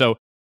through. So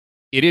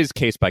it is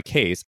case by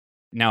case.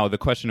 Now, the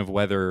question of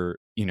whether,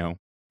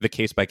 the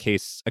case by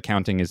case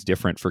accounting is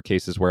different for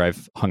cases where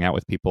I've hung out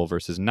with people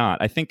versus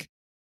not, I think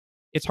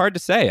it's hard to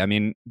say. I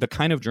mean, the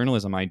kind of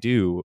journalism I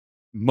do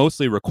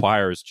mostly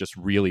requires just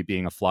really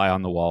being a fly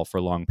on the wall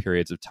for long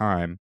periods of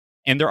time.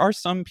 And there are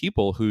some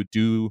people who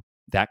do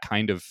that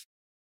kind of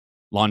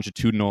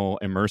longitudinal,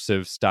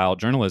 immersive style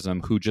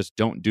journalism who just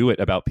don't do it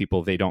about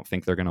people they don't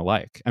think they're going to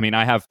like. I mean,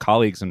 I have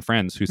colleagues and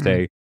friends who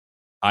say,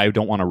 I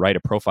don't want to write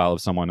a profile of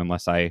someone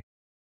unless I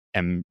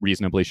am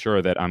reasonably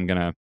sure that I'm going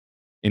to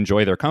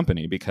enjoy their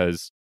company,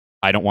 because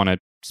I don't want to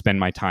spend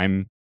my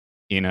time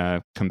in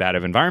a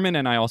combative environment.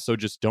 And I also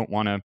just don't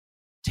want to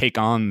take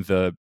on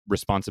the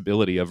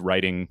responsibility of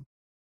writing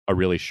a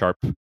really sharp,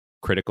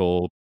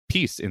 critical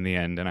piece in the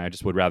end. And I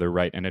just would rather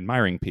write an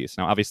admiring piece.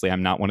 Now, obviously,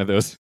 I'm not one of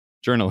those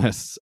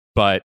journalists,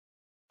 but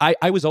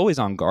I was always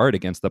on guard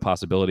against the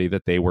possibility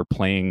that they were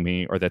playing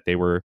me or that they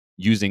were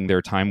using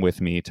their time with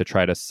me to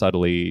try to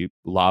subtly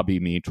lobby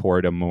me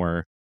toward a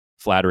more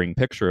flattering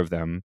picture of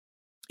them.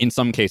 In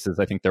some cases,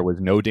 I think there was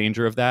no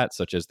danger of that,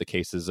 such as the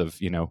cases of,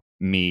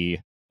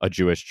 me, a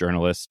Jewish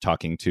journalist,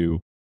 talking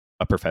to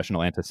a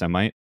professional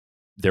anti-Semite.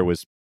 There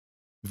was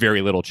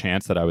very little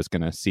chance that I was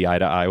going to see eye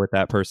to eye with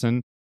that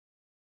person.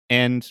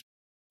 And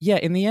yeah,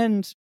 in the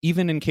end,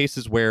 even in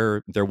cases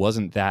where there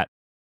wasn't that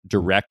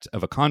direct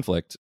of a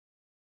conflict,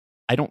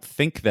 I don't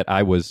think that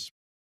I was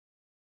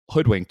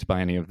hoodwinked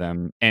by any of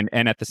them. And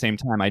at the same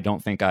time, I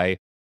don't think I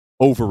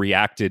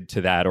overreacted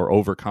to that or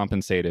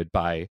overcompensated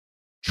by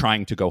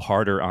trying to go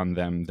harder on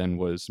them than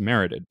was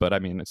merited. But I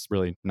mean, it's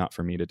really not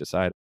for me to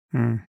decide.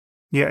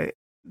 Yeah,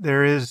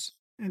 there is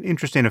an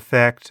interesting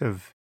effect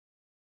of,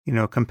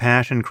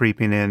 compassion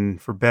creeping in,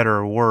 for better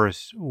or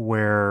worse,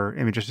 where,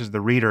 I mean, just as the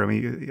reader, I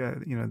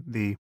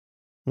mean,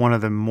 one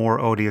of the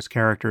more odious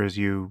characters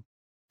you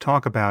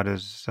talk about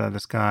is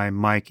this guy,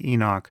 Mike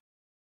Enoch,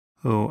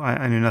 who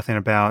I knew nothing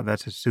about.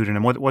 That's his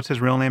pseudonym. What's his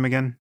real name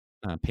again?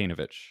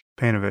 Painovich.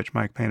 Painovich,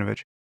 Mike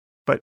Painovich.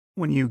 But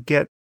when you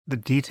get the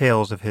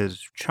details of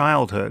his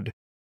childhood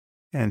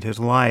and his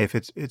life,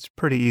 it's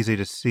pretty easy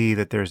to see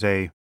that there's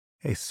a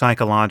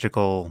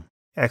psychological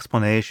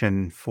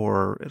explanation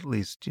for at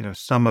least,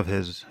 some of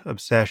his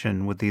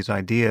obsession with these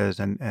ideas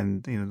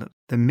and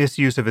the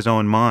misuse of his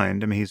own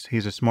mind. I mean,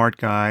 he's a smart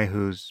guy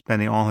who's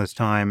spending all his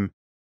time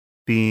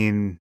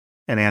being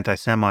an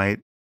anti-Semite,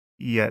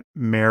 yet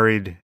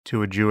married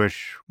to a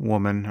Jewish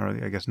woman, or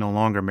I guess no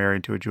longer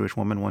married to a Jewish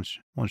woman once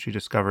she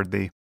discovered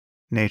the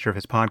nature of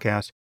his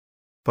podcast.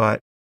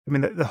 But I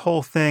mean, the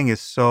whole thing is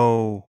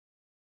so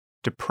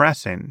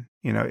depressing,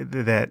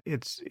 that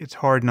it's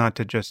hard not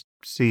to just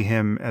see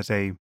him as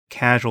a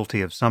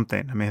casualty of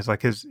something. I mean, it's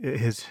like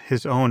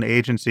his own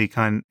agency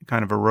kind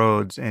of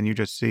erodes, and you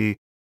just see,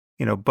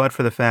 but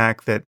for the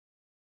fact that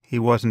he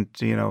wasn't,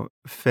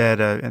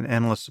 fed an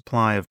endless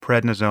supply of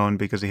prednisone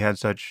because he had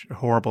such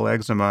horrible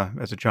eczema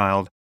as a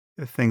child,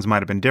 things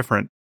might have been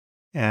different.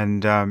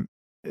 And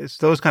it's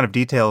those kind of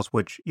details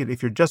which,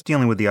 if you're just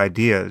dealing with the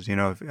ideas,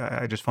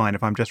 I just find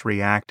if I'm just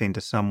reacting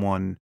to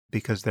someone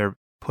because they're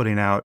putting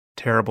out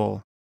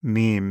terrible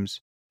memes,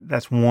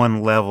 that's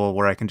one level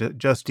where I can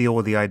just deal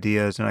with the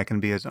ideas and I can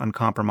be as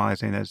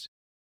uncompromising as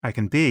I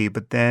can be.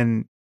 But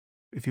then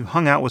if you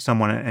hung out with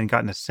someone and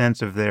gotten a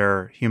sense of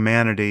their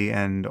humanity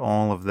and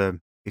all of the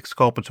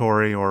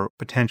exculpatory or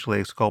potentially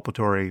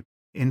exculpatory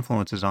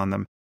influences on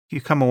them, you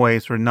come away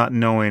sort of not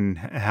knowing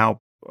how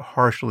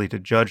harshly to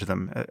judge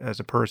them as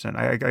a person.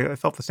 I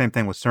felt the same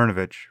thing with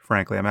Cernovich,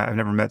 frankly. I've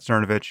never met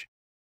Cernovich.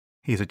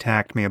 He's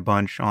attacked me a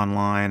bunch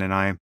online, and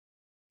I,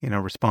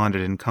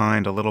 responded in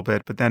kind a little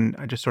bit. But then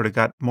I just sort of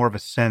got more of a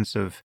sense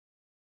of,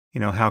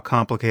 how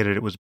complicated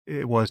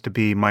it was to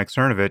be Mike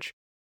Cernovich,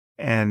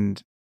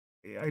 and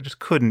I just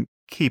couldn't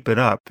keep it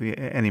up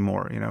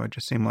anymore. It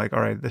just seemed like,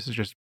 all right, this is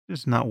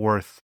just not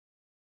worth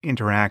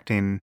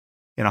interacting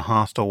in a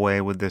hostile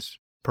way with this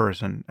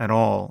person at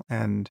all.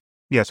 And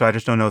yeah, so I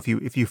just don't know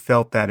if you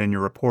felt that in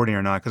your reporting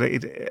or not.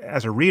 Because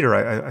as a reader,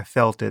 I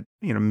felt it.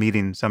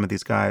 Meeting some of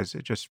these guys,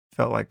 it just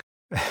felt like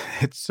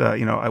it's.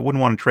 I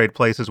wouldn't want to trade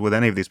places with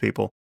any of these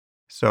people.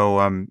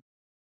 So,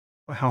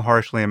 how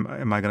harshly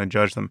am I going to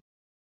judge them?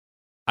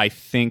 I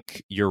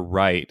think you're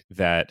right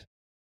that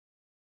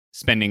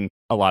spending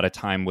a lot of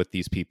time with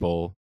these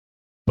people,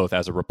 both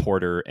as a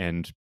reporter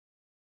and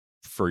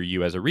for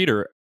you as a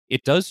reader,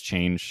 it does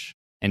change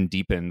and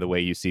deepen the way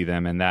you see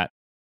them. And that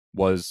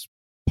was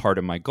part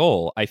of my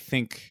goal. I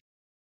think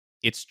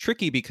it's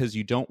tricky because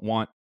you don't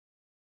want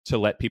to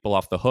let people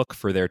off the hook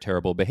for their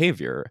terrible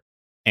behavior.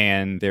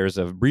 And there's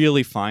a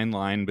really fine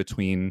line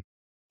between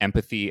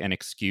empathy and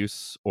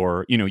excuse,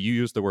 or, you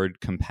use the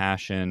word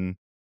compassion.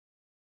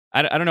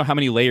 I don't know how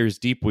many layers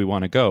deep we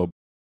want to go.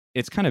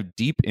 It's kind of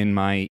deep in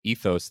my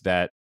ethos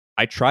that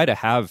I try to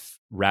have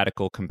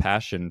radical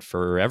compassion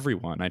for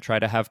everyone. I try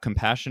to have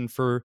compassion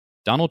for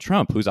Donald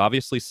Trump, who's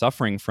obviously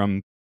suffering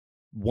from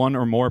one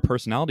or more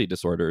personality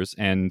disorders,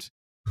 and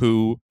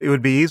who It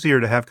would be easier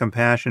to have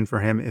compassion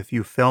for him if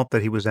you felt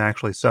that he was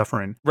actually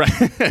suffering. right.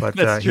 But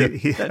That's true.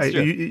 That's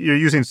true. you're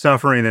using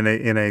suffering in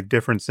a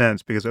different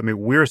sense, because I mean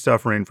we're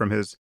suffering from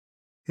his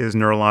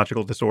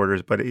neurological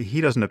disorders, but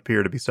he doesn't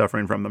appear to be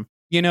suffering from them.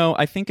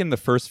 I think in the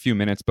first few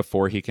minutes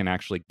before he can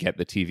actually get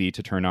the TV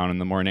to turn on in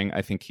the morning,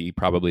 I think he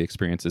probably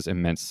experiences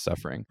immense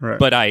suffering. Right.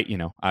 But I,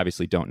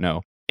 obviously don't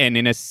know. And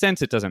in a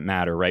sense, it doesn't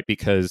matter, right?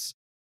 Because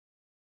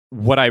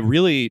what I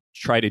really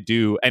try to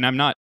do, and I'm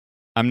not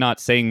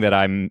saying that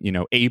I'm,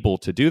 able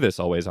to do this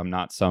always. I'm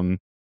not some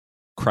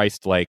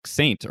Christ-like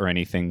saint or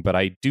anything, but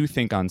I do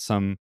think on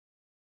some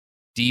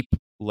deep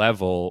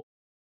level,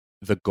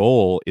 the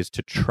goal is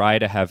to try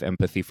to have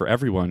empathy for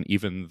everyone,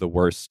 even the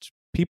worst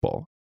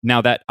people.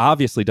 Now, that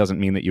obviously doesn't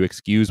mean that you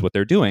excuse what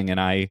they're doing.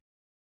 And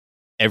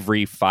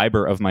every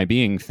fiber of my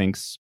being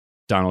thinks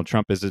Donald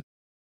Trump is a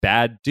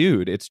bad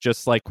dude. It's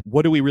just like,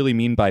 what do we really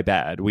mean by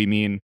bad? We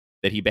mean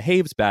that he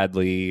behaves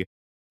badly.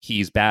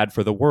 He's bad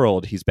for the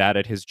world. He's bad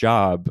at his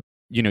job.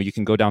 You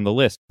can go down the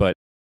list, but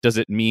does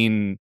it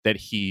mean that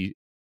he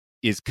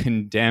is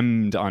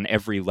condemned on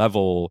every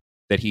level,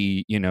 that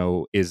he,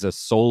 is a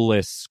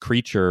soulless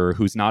creature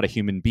who's not a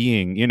human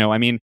being? I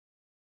mean,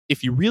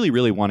 if you really,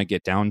 really want to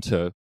get down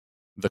to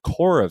the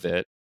core of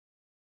it,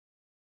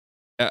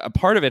 a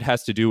part of it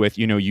has to do with,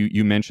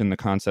 you mentioned the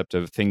concept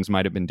of things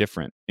might have been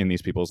different in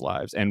these people's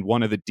lives. And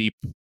one of the deep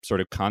sort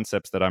of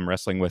concepts that I'm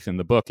wrestling with in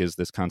the book is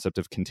this concept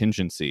of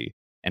contingency,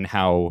 and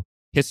how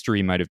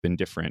history might have been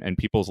different and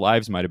people's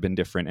lives might have been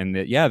different. And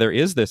that, yeah, there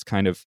is this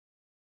kind of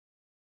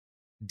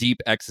deep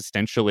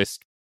existentialist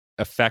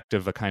effect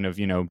of a kind of,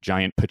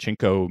 giant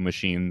pachinko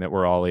machine that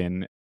we're all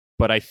in.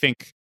 But I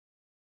think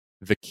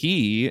the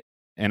key,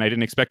 and I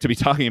didn't expect to be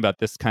talking about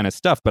this kind of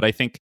stuff, but I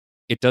think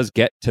it does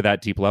get to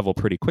that deep level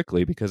pretty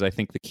quickly, because I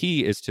think the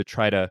key is to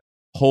try to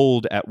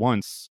hold at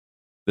once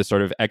the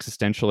sort of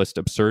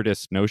existentialist,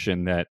 absurdist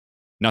notion that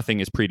nothing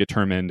is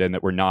predetermined and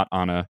that we're not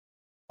on a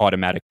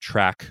automatic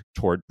track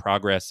toward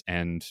progress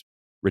and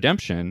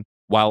redemption,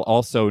 while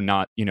also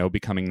not,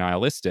 becoming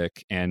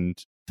nihilistic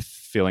and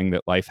feeling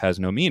that life has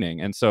no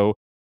meaning. And so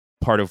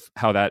part of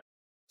how that,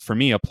 for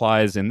me,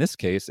 applies in this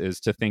case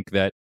is to think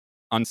that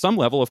on some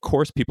level, of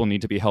course, people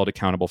need to be held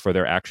accountable for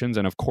their actions.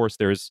 And of course,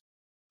 there's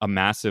a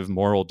massive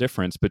moral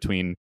difference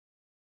between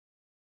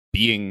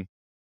being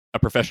a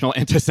professional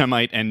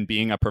anti-Semite and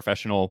being a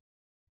professional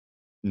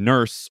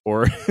nurse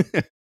or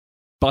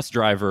bus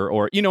driver,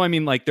 or, I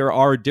mean, like, there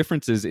are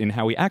differences in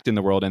how we act in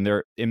the world, and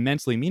they're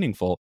immensely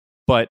meaningful.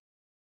 But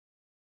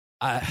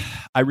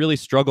I really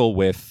struggle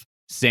with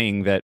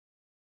saying that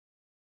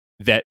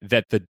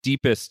the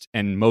deepest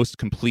and most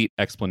complete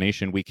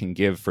explanation we can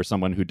give for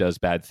someone who does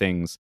bad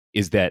things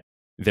is that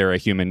they're a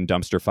human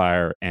dumpster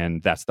fire,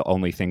 and that's the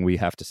only thing we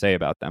have to say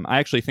about them. I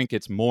actually think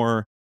it's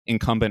more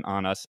incumbent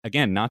on us,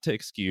 again, not to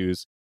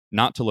excuse,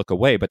 not to look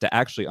away, but to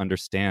actually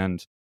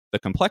understand the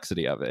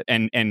complexity of it.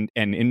 And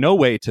in no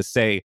way to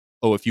say,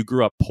 oh, if you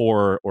grew up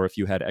poor or if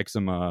you had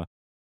eczema,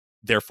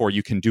 therefore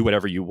you can do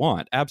whatever you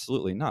want.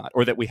 Absolutely not.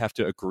 Or that we have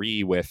to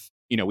agree with,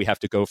 we have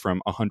to go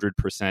from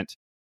 100%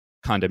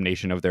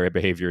 condemnation of their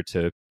behavior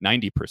to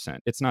 90%.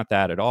 It's not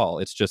that at all.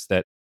 It's just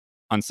that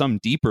on some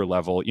deeper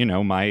level,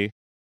 my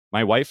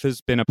wife has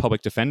been a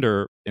public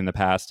defender in the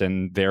past,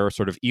 and their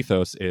sort of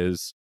ethos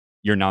is,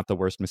 you're not the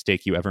worst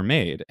mistake you ever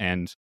made.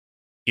 And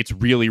it's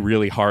really,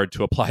 really hard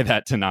to apply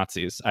that to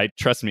Nazis.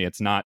 Trust me, it's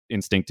not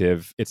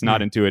instinctive. It's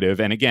not intuitive.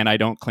 And again, I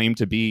don't claim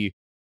to be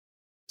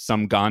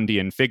some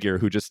Gandhian figure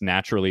who just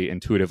naturally,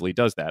 intuitively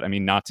does that. I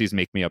mean, Nazis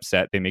make me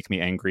upset. They make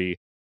me angry.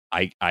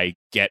 I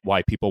get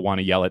why people want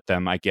to yell at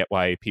them. I get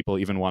why people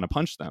even want to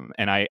punch them.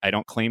 And I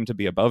don't claim to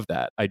be above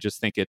that. I just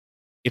think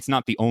it's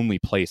not the only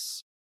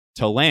place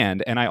to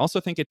land. And I also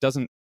think it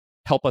doesn't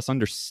help us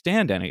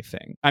understand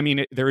anything. I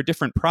mean, there are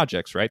different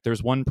projects, right?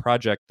 There's one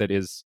project that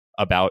is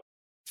about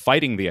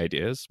fighting the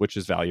ideas, which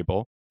is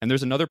valuable. And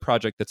there's another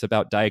project that's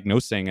about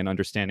diagnosing and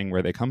understanding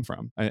where they come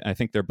from. I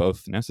think they're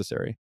both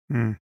necessary.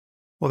 Mm.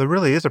 Well, there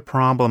really is a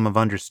problem of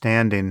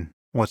understanding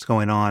what's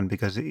going on,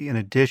 because in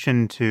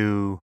addition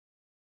to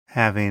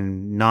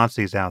having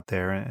Nazis out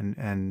there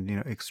and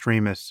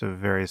extremists of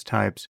various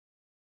types,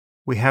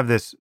 we have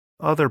this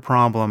other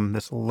problem,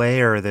 this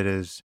layer that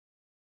is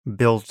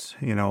built,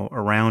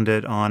 around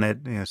it, on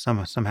it,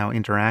 somehow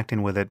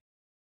interacting with it,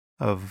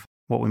 of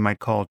what we might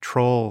call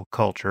troll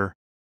culture,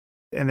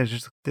 And there's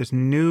just this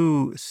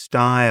new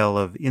style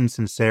of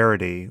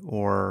insincerity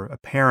or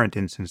apparent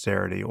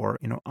insincerity or,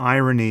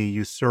 irony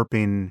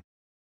usurping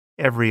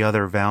every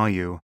other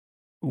value,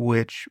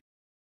 which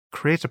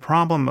creates a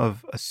problem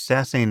of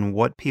assessing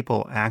what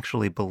people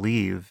actually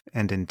believe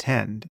and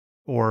intend.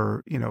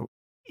 Or,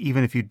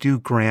 even if you do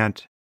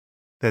grant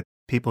that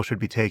people should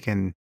be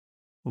taken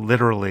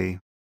literally,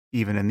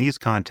 even in these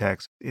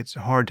contexts, it's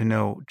hard to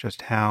know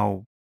just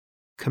how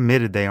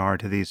committed they are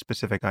to these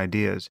specific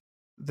ideas.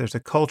 There's a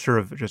culture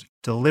of just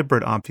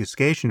deliberate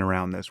obfuscation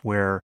around this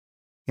where,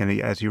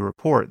 as you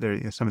report,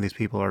 there some of these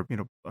people are,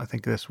 I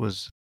think this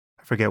was,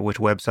 I forget which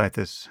website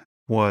this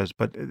was,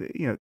 but,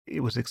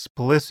 it was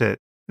explicit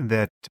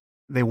that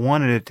they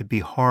wanted it to be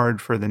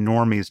hard for the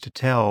normies to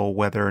tell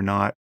whether or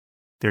not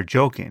they're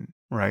joking,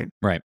 right?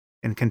 Right.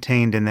 And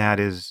contained in that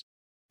is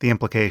the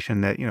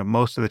implication that,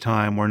 most of the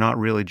time we're not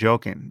really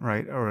joking,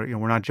 right? Or,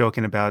 we're not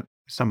joking about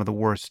some of the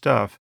worst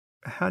stuff.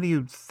 How do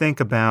you think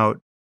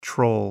about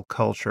troll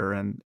culture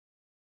and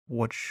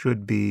what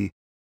should be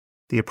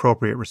the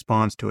appropriate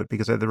response to it?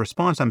 Because the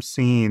response I'm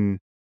seeing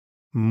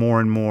more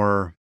and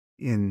more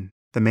in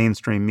the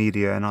mainstream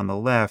media and on the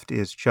left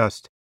is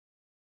just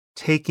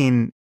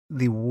taking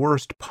the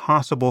worst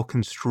possible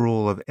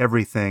construal of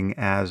everything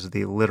as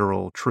the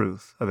literal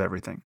truth of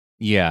everything.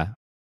 Yeah.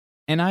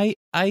 And I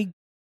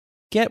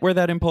get where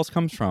that impulse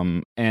comes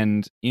from.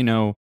 And,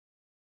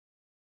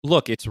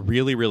 look, it's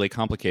really, really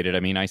complicated. I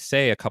mean, I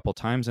say a couple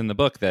times in the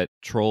book that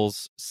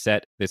trolls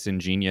set this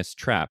ingenious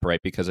trap, right?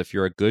 Because if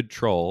you're a good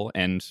troll,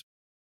 and,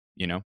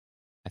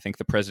 I think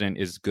the president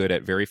is good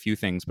at very few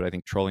things, but I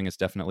think trolling is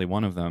definitely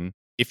one of them.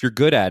 If you're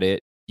good at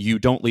it, you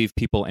don't leave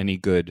people any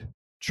good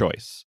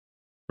choice,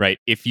 right?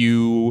 If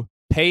you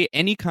pay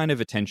any kind of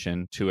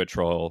attention to a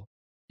troll,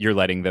 you're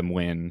letting them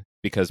win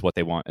because what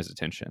they want is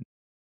attention.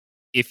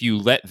 If you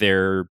let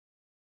their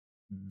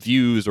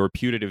views or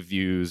putative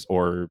views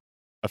or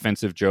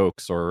offensive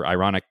jokes or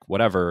ironic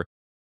whatever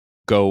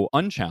go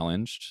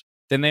unchallenged,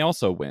 then they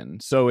also win.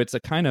 So it's a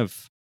kind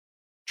of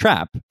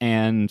trap,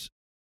 and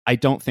I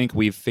don't think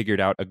we've figured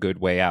out a good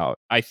way out.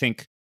 I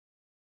think,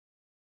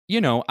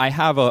 I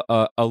have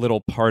a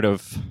little part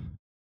of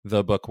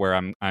the book where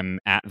I'm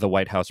at the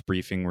White House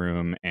briefing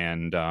room,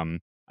 and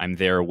I'm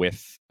there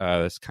with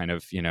this kind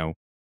of,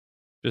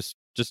 just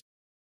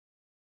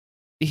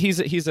he's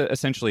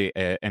essentially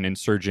an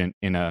insurgent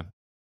in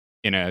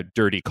a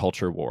dirty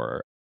culture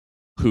war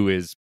who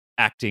is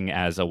acting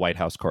as a White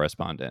House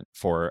correspondent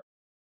for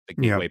the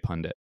Gateway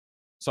Pundit.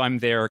 So I'm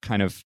there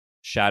kind of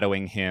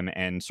shadowing him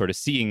and sort of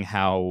seeing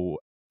how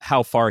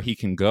far he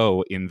can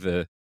go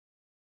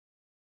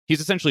he's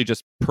essentially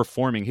just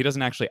performing. He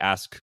doesn't actually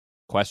ask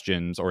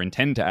questions or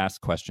intend to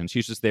ask questions.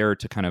 He's just there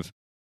to kind of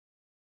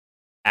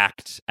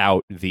act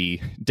out the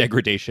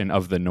degradation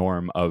of the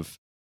norm of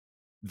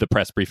the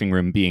press briefing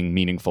room being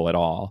meaningful at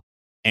all.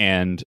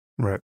 And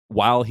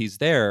while he's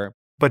there...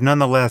 But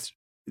nonetheless,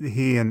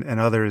 he and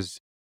others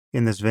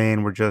in this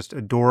vein were just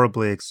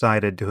adorably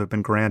excited to have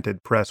been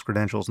granted press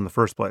credentials in the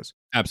first place.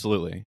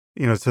 Absolutely.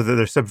 So that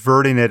they're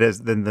subverting it as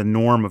the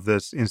norm of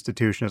this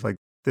institution. Is like,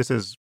 this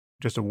is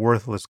just a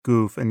worthless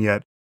goof, and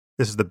yet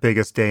this is the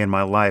biggest day in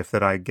my life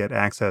that I get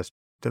access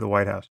to the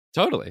White House.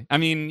 Totally. I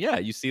mean, yeah,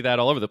 you see that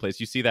all over the place.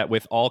 You see that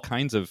with all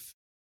kinds of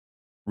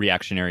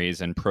reactionaries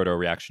and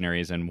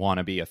proto-reactionaries and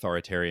wannabe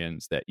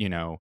authoritarians that,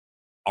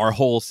 our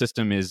whole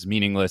system is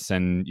meaningless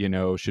and,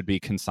 should be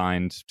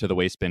consigned to the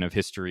waste bin of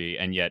history.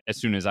 And yet, as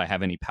soon as I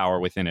have any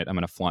power within it, I'm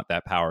going to flaunt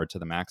that power to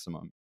the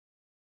maximum.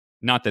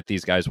 Not that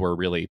these guys were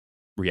really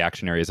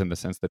reactionaries in the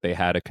sense that they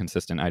had a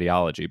consistent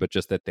ideology, but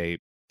just that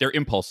their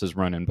impulses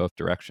run in both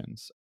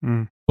directions.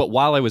 But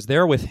while I was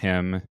there with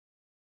him,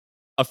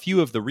 a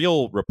few of the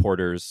real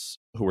reporters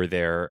who were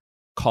there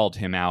called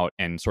him out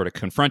and sort of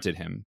confronted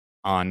him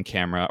on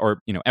camera, or,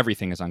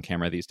 everything is on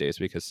camera these days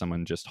because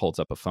someone just holds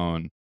up a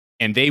phone.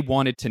 And they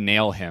wanted to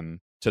nail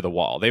him to the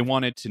wall. They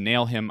wanted to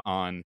nail him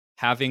on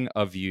having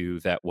a view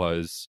that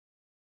was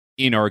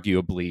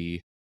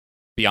inarguably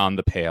beyond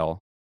the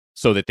pale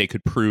so that they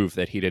could prove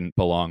that he didn't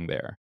belong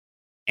there.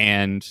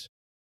 And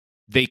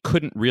they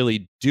couldn't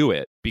really do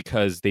it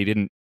because they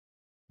just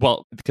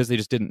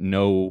didn't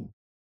know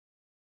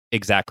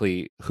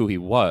exactly who he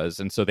was.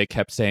 And so they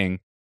kept saying,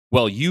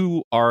 well,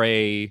 you are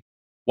a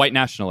white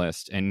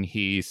nationalist. And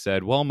he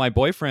said, well, my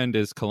boyfriend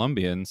is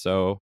Colombian,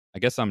 so I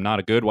guess I'm not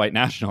a good white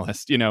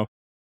nationalist,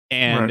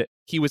 and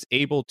he was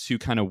able to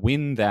kind of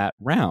win that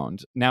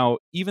round. Now,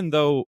 even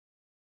though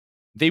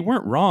they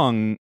weren't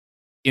wrong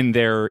in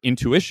their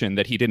intuition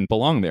that he didn't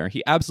belong there,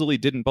 he absolutely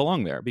didn't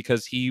belong there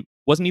because he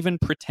wasn't even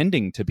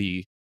pretending to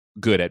be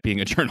good at being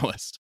a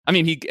journalist. I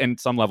mean, he, in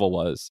some level,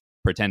 was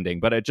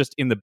pretending, but just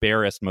in the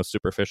barest, most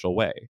superficial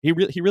way. He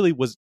really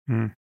was,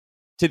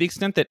 to the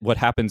extent that what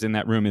happens in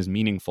that room is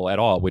meaningful at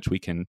all, which we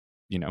can,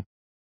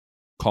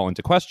 call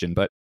into question,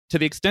 but to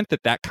the extent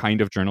that that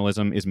kind of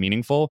journalism is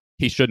meaningful,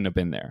 he shouldn't have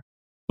been there.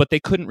 But they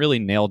couldn't really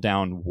nail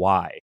down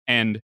why.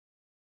 And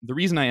the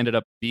reason I ended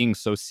up being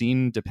so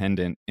scene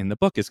dependent in the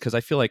book is because I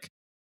feel like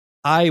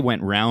I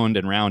went round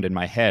and round in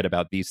my head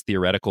about these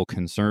theoretical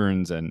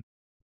concerns and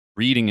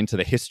reading into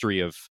the history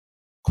of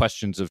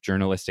questions of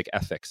journalistic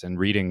ethics and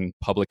reading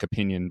Public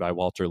Opinion by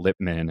Walter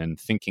Lippmann and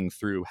thinking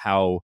through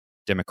how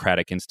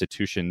democratic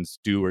institutions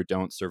do or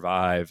don't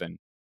survive, and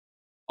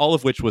all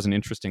of which was an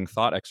interesting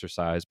thought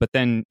exercise. But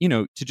then,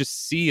 to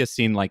just see a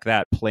scene like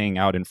that playing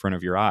out in front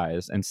of your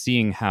eyes and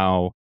seeing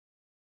how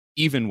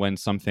even when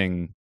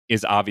something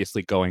is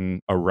obviously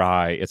going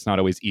awry, it's not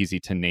always easy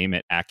to name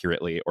it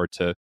accurately or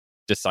to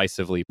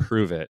decisively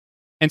prove it.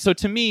 And so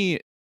to me,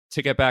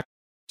 to get back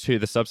to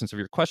the substance of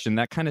your question,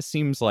 that kind of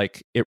seems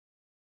like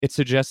it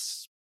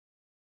suggests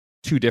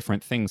two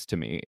different things to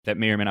me that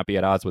may or may not be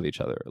at odds with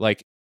each other.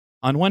 Like,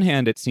 on one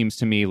hand, it seems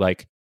to me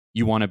like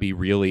you want to be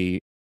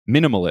really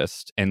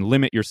minimalist and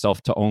limit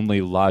yourself to only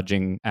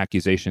lodging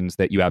accusations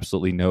that you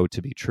absolutely know to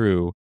be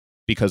true,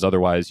 because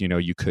otherwise,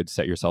 you could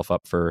set yourself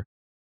up for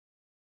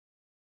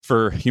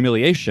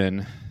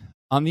humiliation.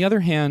 On the other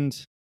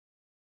hand,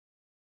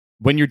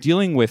 when you're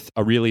dealing with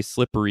a really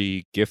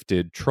slippery,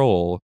 gifted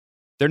troll,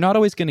 they're not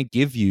always going to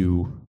give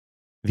you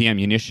the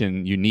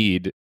ammunition you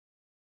need.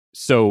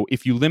 So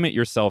if you limit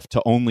yourself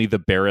to only the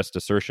barest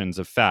assertions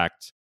of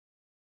fact,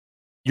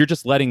 you're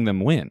just letting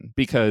them win,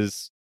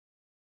 because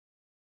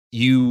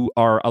you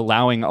are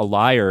allowing a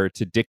liar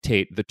to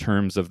dictate the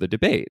terms of the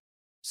debate.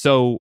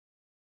 So,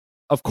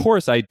 of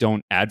course, I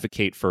don't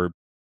advocate for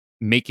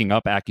making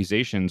up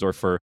accusations or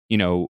for,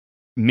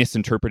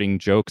 misinterpreting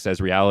jokes as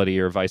reality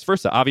or vice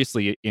versa.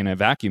 Obviously, in a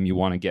vacuum, you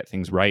want to get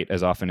things right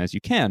as often as you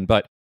can.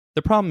 But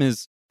the problem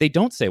is they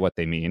don't say what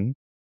they mean.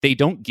 They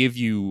don't give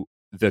you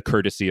the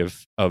courtesy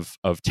of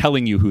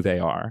telling you who they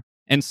are.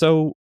 And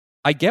so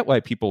I get why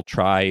people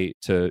try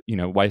to,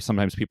 why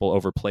sometimes people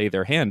overplay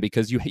their hand,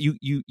 because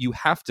you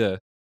have to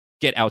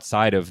get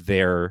outside of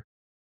their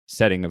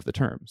setting of the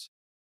terms.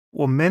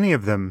 Well, many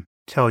of them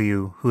tell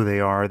you who they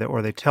are,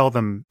 or they tell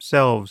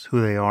themselves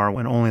who they are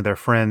when only their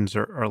friends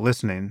are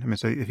listening. I mean,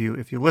 so if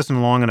you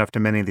listen long enough to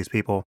many of these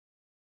people,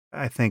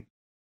 I think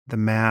the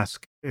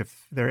mask,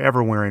 if they're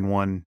ever wearing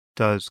one,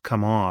 does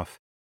come off.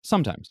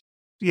 Sometimes.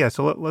 Yeah,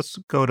 so let's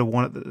go to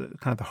one of the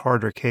kind of the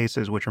harder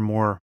cases, which are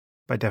more,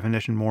 by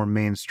definition, more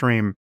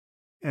mainstream.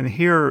 And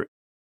here,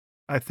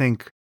 I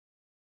think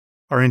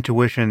our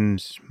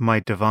intuitions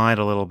might divide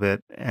a little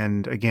bit.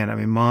 And again, I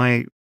mean,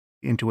 my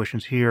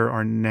intuitions here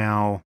are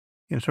now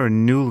sort of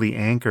newly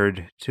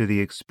anchored to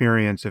the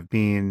experience of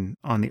being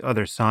on the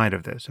other side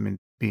of this. I mean,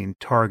 being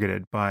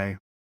targeted by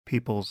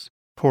people's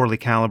poorly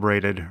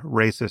calibrated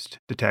racist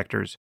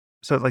detectors.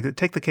 So, like,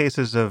 take the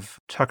cases of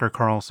Tucker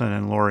Carlson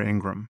and Laura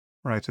Ingraham,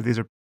 right? So these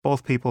are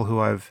both people who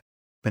I've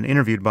been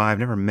interviewed by. I've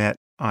never met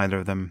either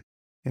of them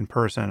in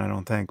person, I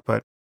don't think,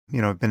 but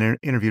I've been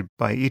interviewed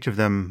by each of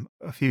them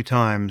a few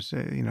times,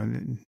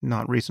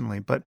 not recently,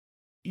 but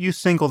you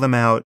single them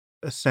out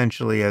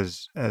essentially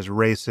as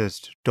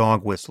racist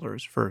dog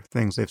whistlers for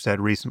things they've said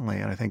recently.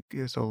 And I think,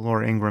 so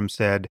Laura Ingraham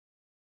said,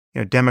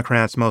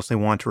 Democrats mostly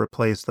want to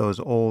replace those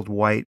old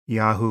white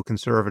Yahoo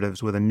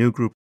conservatives with a new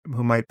group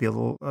who might be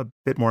a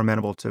bit more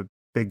amenable to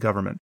big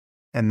government.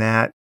 And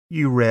that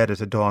you read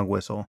as a dog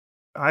whistle.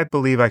 I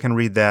believe I can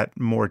read that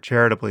more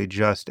charitably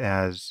just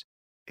as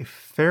a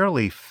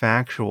fairly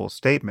factual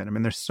statement. I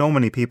mean, there's so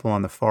many people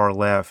on the far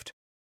left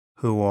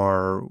who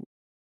are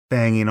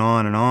banging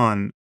on and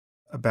on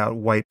about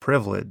white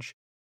privilege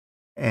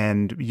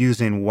and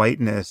using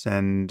whiteness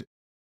and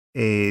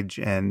age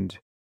and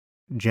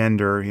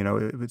gender,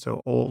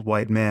 so old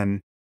white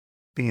men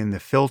being the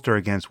filter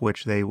against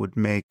which they would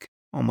make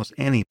almost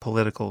any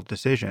political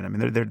decision. I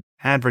mean, they're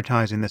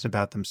advertising this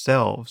about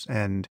themselves,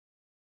 and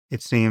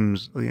it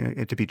seems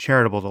it to be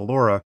charitable to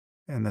Laura,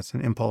 and that's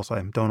an impulse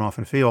I don't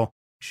often feel.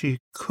 She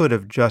could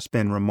have just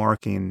been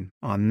remarking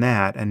on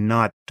that and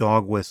not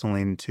dog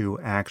whistling to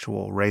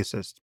actual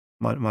racists,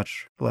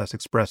 much less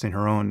expressing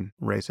her own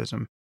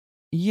racism.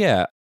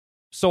 Yeah.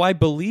 So I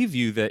believe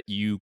you that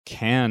you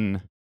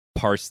can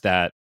parse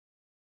that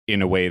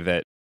in a way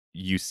that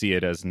you see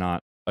it as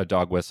not a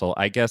dog whistle.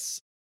 I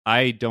guess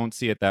I don't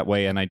see it that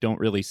way, and I don't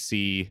really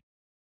see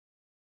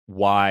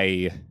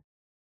why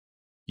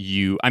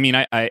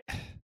I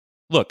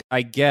look,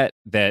 I get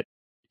that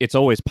it's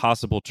always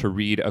possible to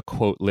read a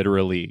quote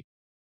literally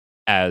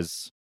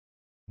as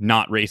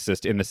not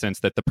racist, in the sense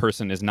that the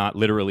person is not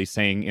literally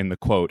saying in the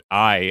quote,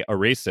 I, a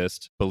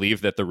racist,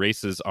 believe that the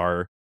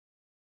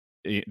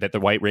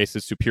white race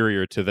is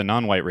superior to the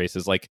non-white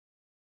races. Like,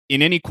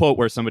 in any quote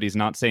where somebody's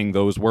not saying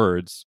those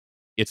words,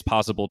 it's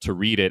possible to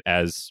read it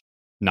as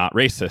not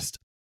racist.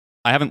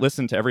 I haven't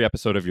listened to every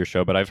episode of your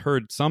show, but I've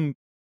heard some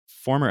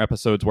former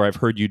episodes where I've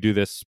heard you do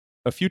this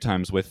a few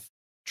times with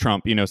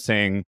Trump,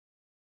 saying,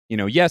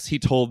 yes, he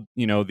told,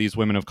 these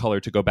women of color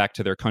to go back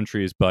to their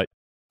countries, but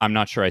I'm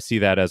not sure I see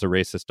that as a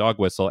racist dog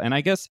whistle. And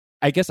I guess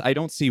I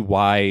don't see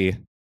why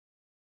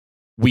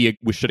we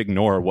should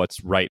ignore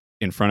what's right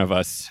in front of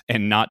us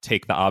and not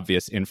take the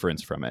obvious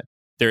inference from it.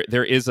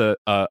 There is a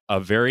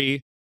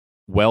very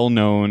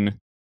well-known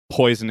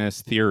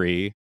poisonous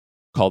theory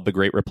called the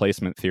Great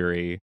Replacement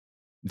Theory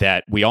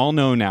that we all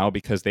know now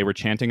because they were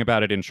chanting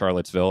about it in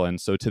Charlottesville.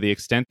 And so to the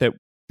extent that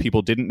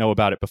people didn't know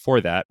about it before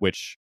that,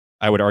 which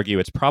I would argue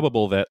it's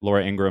probable that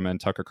Laura Ingraham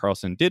and Tucker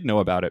Carlson did know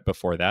about it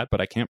before that,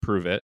 but I can't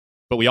prove it.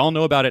 But we all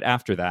know about it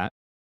after that.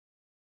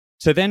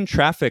 To then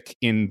traffic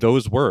in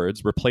those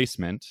words,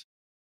 replacement,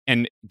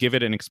 and give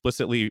it an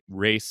explicitly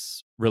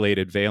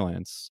race-related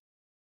valence,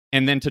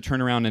 and then to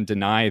turn around and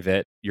deny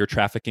that you're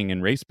trafficking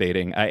in race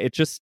baiting, it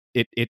just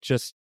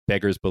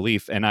beggars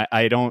belief. And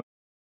I don't,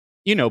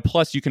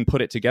 plus you can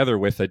put it together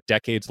with a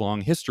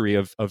decades-long history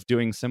of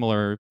doing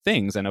similar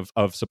things and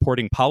of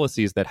supporting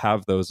policies that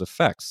have those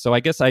effects. So I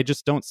guess I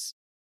just don't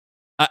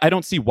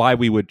see why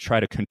we would try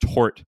to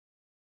contort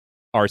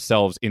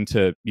ourselves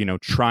into,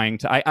 trying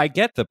to, I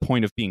get the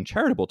point of being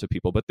charitable to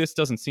people, but this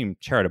doesn't seem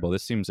charitable.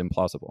 This seems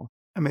implausible.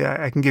 I mean,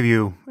 I can give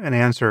you an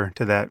answer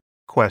to that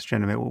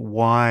question. I mean,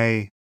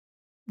 why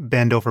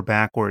bend over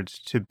backwards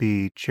to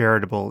be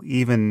charitable,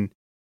 even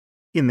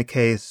in the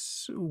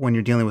case when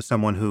you're dealing with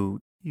someone who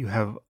you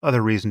have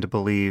other reason to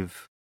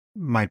believe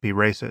might be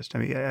racist? I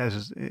mean,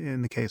 as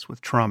in the case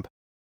with Trump,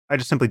 I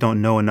just simply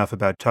don't know enough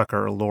about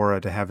Tucker or Laura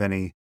to have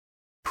any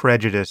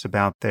prejudice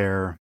about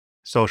their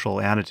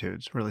social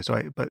attitudes, really.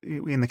 But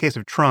in the case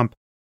of Trump,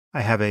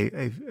 I have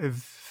a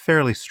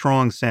fairly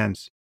strong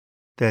sense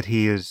that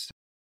he is,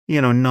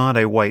 not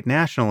a white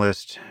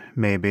nationalist,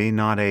 maybe,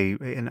 not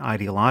an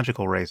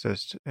ideological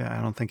racist.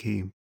 I don't think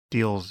he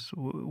deals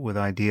with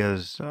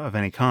ideas of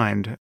any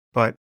kind,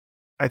 but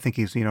I think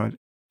he's,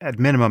 at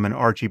minimum, an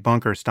Archie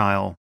Bunker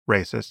style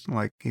racist.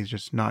 Like, he's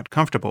just not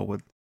comfortable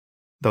with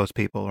those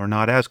people, or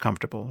not as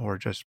comfortable, or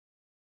just,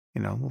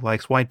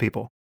 likes white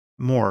people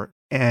more.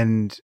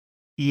 And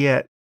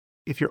yet,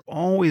 if you're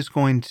always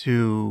going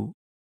to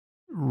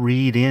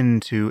read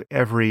into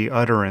every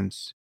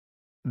utterance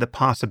the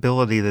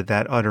possibility that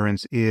that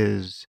utterance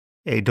is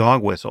a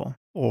dog whistle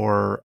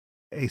or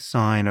a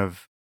sign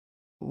of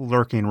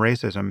lurking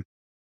racism,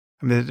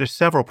 I mean, there's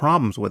several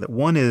problems with it.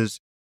 One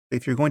is,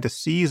 if you're going to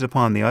seize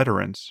upon the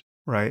utterance,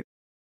 right,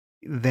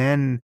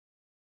 then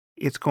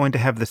it's going to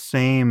have the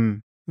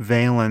same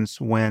valence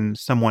when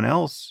someone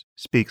else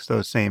speaks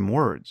those same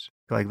words.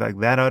 Like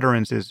that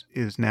utterance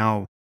is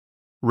now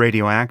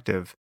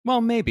radioactive.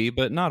 Well, maybe,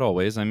 but not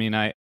always. I mean,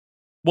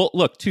 well,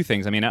 look, two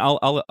things. I mean,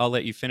 I'll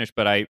let you finish,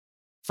 but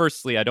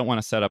firstly, I don't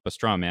want to set up a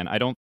straw man.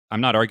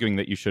 I'm not arguing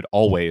that you should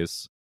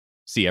always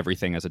see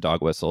everything as a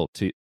dog whistle.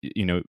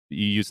 You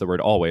use the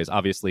word always.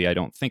 Obviously, I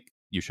don't think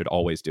you should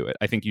always do it.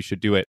 I think you should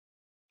do it.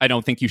 I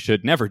don't think you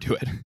should never do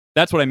it.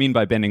 That's what I mean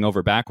by bending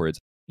over backwards.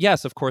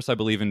 Yes, of course, I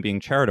believe in being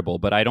charitable,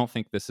 but I don't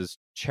think this is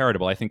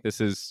charitable. I think this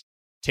is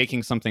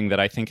taking something that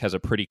I think has a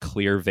pretty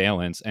clear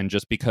valence, and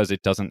just because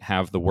it doesn't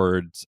have the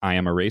words "I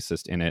am a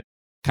racist" in it,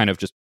 kind of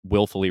just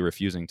willfully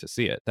refusing to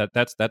see it.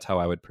 That's how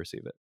I would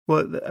perceive it.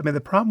 Well, I mean,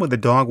 the problem with the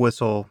dog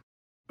whistle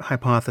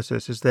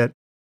hypothesis is that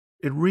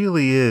it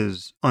really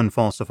is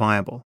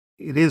unfalsifiable.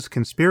 It is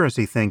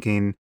conspiracy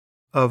thinking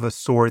of a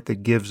sort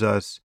that gives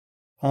us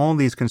all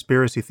these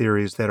conspiracy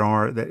theories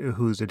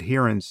whose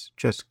adherents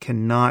just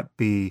cannot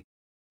be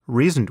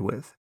reasoned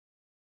with.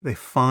 They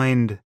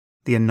find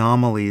the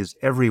anomalies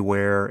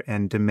everywhere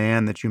and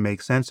demand that you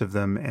make sense of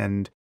them,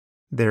 and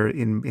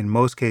in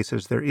most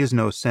cases there is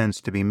no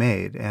sense to be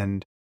made.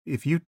 And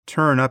if you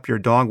turn up your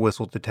dog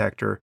whistle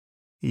detector,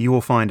 you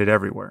will find it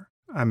everywhere.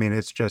 I mean,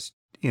 it's just,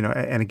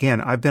 and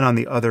again, I've been on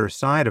the other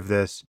side of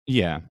this.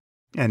 Yeah.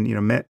 And,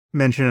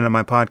 mention it on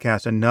my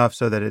podcast enough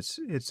so that it's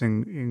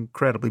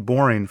incredibly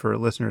boring for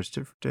listeners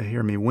to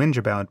hear me whinge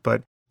about.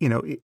 But,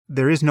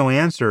 there is no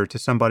answer to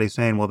somebody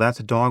saying, well, that's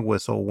a dog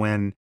whistle,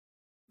 when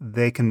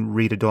they can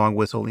read a dog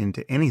whistle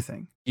into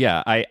anything.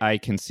 Yeah, I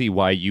can see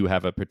why you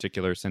have a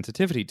particular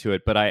sensitivity to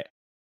it. But I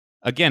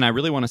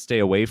really want to stay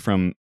away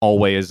from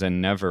always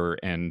and never.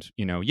 And,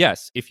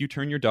 yes, if you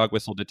turn your dog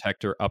whistle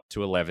detector up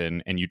to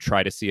 11 and you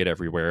try to see it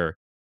everywhere,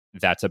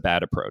 that's a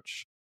bad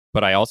approach.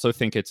 But I also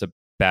think it's a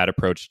bad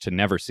approach to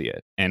never see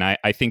it. And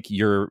I think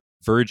you're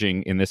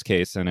verging in this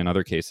case and in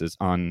other cases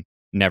on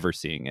never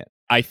seeing it.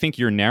 I think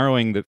you're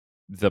narrowing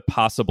the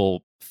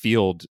possible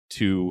field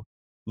to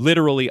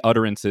literally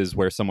utterances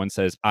where someone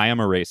says, "I am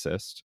a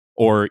racist,"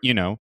 or,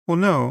 Well,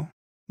 no.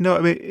 I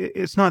mean,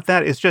 it's not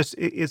that. It's just,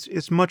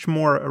 it's much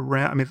more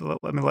around.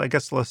 I mean, I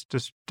guess let's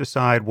just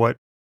decide what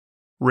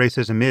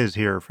racism is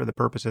here for the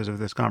purposes of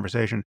this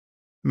conversation.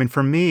 I mean,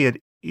 for me, it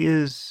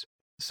is,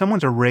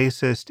 someone's a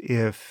racist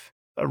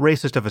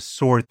of a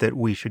sort that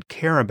we should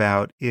care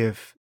about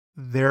if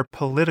their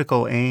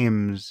political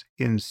aims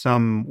in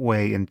some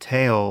way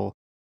entail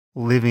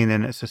living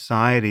in a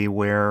society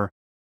where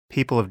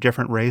people of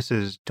different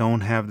races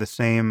don't have the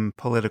same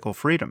political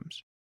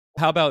freedoms.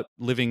 How about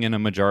living in a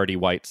majority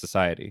white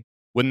society?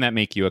 Wouldn't that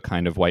make you a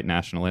kind of white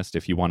nationalist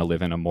if you want to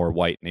live in a more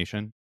white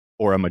nation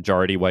or a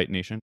majority white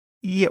nation?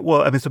 Yeah,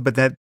 well, I mean, but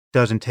that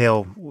does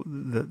entail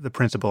the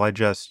principle I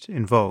just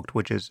invoked,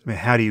 which is, I mean,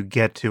 how do you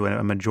get to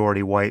a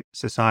majority white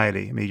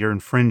society? I mean, you're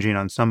infringing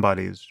on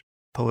somebody's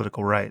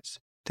political rights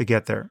to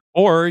get there.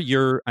 Or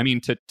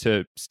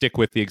to stick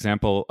with the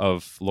example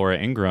of Laura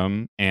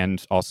Ingraham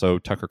and also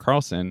Tucker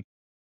Carlson,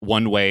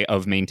 one way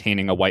of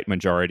maintaining a white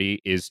majority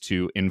is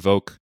to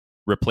invoke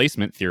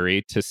replacement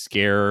theory to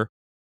scare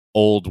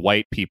old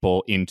white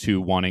people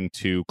into wanting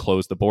to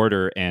close the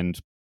border and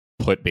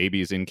put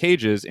babies in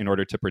cages in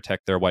order to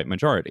protect their white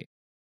majority.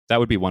 That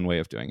would be one way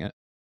of doing it.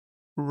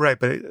 Right.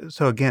 But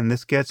so again,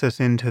 this gets us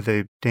into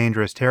the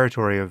dangerous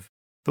territory of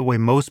the way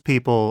most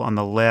people on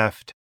the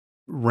left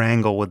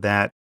wrangle with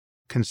that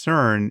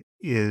concern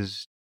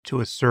is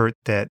to assert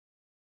that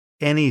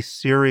any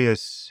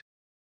serious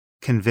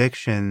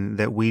conviction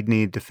that we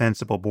need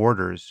defensible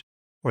borders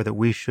or that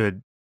we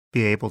should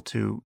be able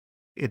to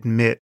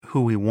admit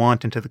who we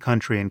want into the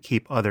country and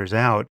keep others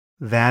out,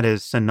 that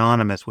is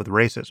synonymous with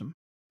racism.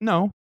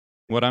 No.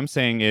 What I'm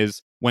saying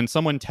is when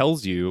someone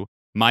tells you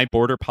my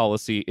border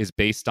policy is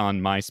based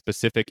on my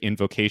specific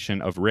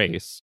invocation of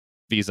race,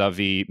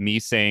 vis-a-vis me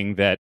saying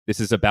that this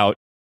is about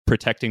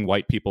protecting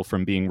white people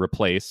from being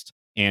replaced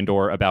and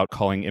or about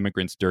calling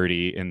immigrants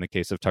dirty in the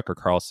case of Tucker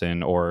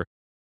Carlson, or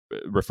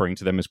referring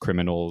to them as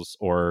criminals,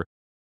 or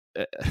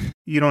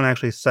You don't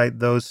actually cite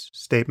those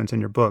statements in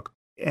your book.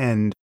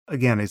 And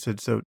again, I said,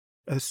 so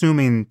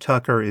assuming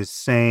Tucker is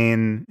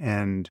sane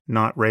and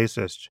not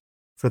racist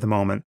for the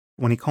moment,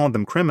 when he called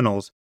them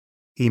criminals,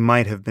 he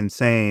might have been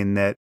saying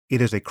that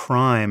it is a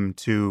crime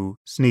to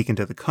sneak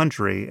into the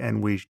country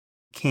and we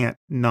can't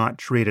not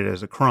treat it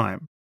as a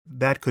crime.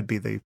 That could be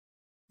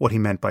what he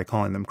meant by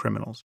calling them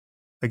criminals.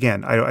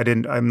 Again, I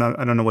don't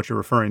know what you're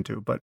referring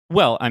to, but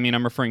well, I mean,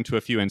 I'm referring to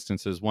a few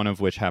instances, one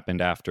of which happened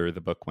after the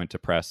book went to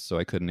press, so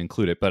I couldn't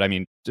include it. But I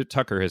mean,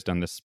 Tucker has done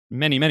this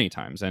many, many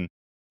times, and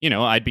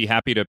I'd be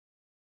happy to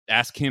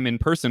ask him in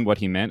person what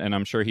he meant, and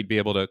I'm sure he'd be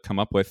able to come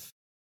up with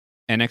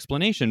an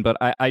explanation. But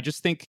I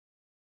just think,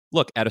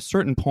 look, at a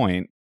certain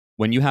point,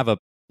 when you have a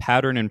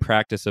pattern and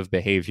practice of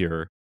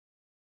behavior,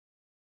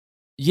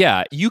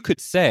 yeah, you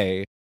could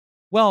say,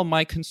 well,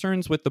 my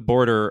concerns with the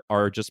border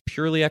are just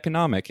purely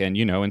economic. And,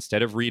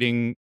 instead of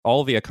reading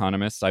all the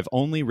economists, I've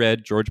only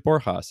read George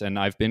Borjas. And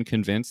I've been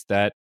convinced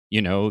that,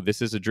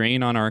 this is a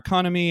drain on our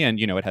economy and,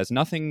 it has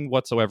nothing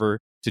whatsoever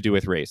to do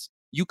with race.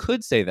 You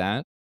could say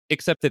that,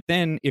 except that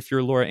then if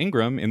you're Laura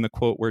Ingraham in the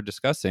quote we're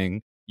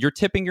discussing, you're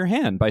tipping your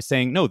hand by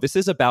saying, no, this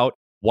is about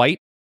white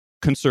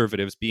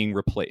conservatives being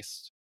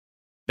replaced.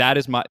 That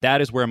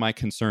is where my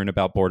concern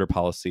about border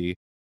policy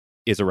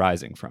is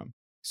arising from.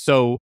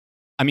 So,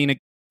 I mean,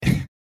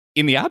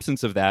 in the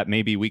absence of that,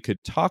 maybe we could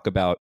talk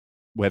about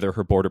whether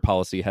her border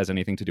policy has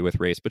anything to do with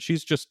race, but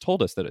she's just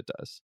told us that it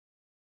does.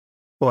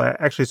 Well,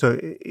 actually, so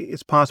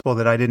it's possible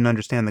that I didn't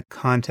understand the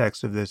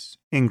context of this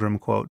Ingram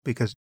quote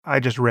because I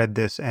just read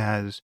this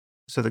as,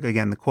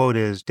 again, the quote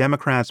is,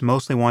 Democrats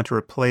mostly want to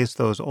replace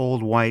those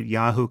old white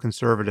Yahoo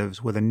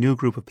conservatives with a new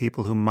group of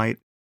people who might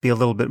be a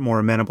little bit more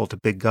amenable to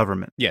big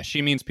government. Yeah,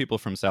 she means people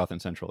from South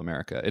and Central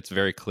America. It's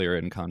very clear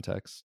in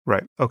context.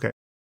 Right. Okay.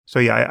 So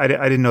yeah, I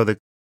didn't know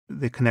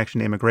the connection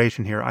to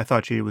immigration here. I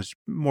thought she was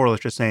more or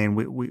less just saying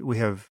we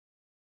have,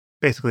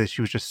 basically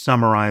she was just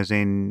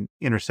summarizing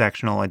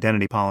intersectional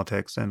identity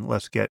politics and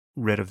let's get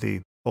rid of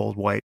the old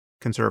white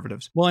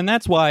conservatives. Well, and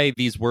that's why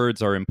these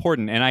words are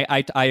important. And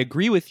I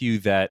agree with you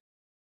that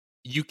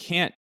you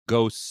can't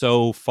go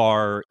so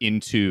far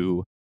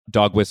into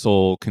dog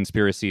whistle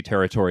conspiracy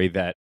territory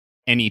that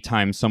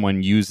anytime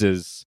someone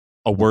uses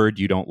a word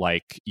you don't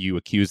like, you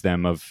accuse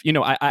them of,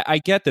 I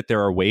get that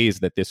there are ways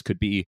that this could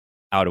be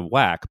out of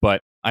whack,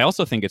 but I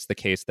also think it's the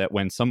case that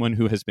when someone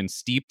who has been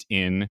steeped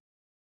in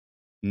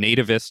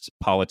nativist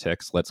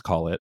politics, let's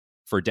call it,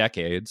 for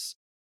decades,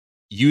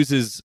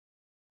 uses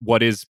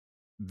what is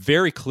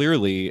very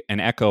clearly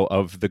an echo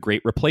of the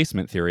Great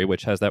Replacement theory,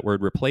 which has that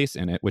word replace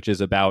in it, which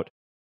is about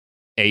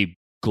a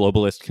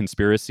globalist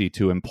conspiracy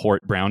to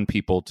import brown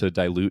people to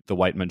dilute the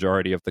white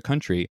majority of the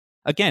country.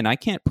 Again, I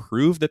can't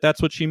prove that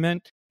that's what she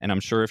meant, and I'm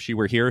sure if she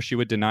were here, she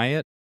would deny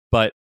it.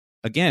 But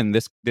again,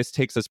 this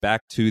takes us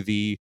back to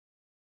the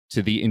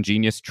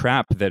ingenious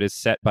trap that is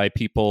set by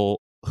people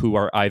who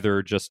are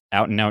either just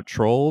out and out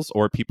trolls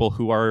or people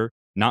who are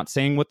not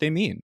saying what they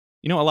mean.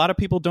 A lot of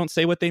people don't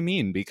say what they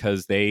mean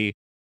because they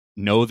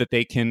know that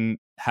they can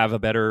have a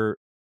better,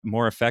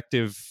 more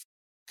effective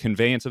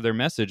conveyance of their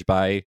message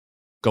by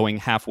going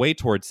halfway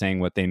towards saying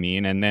what they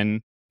mean and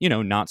then,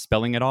 not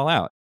spelling it all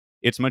out.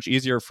 It's much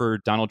easier for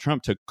Donald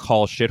Trump to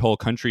call shithole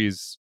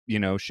countries,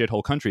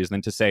 shithole countries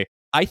than to say,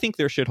 I think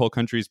they're shithole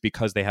countries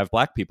because they have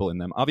black people in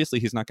them. Obviously,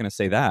 he's not going to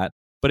say that,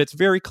 but it's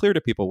very clear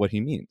to people what he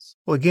means.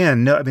 Well,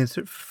 again, no, I mean,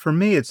 for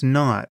me, it's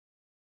not.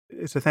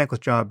 It's a thankless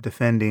job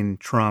defending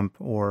Trump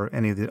or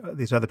any of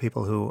these other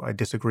people who I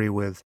disagree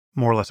with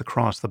more or less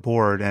across the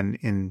board. And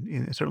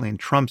certainly in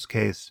Trump's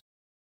case,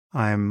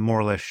 I'm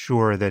more or less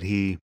sure that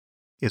he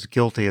is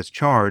guilty as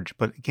charged.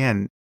 But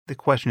again, the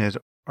question is,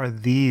 are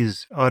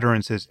these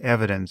utterances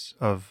evidence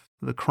of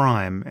the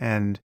crime?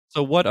 And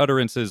so what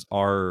utterances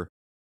are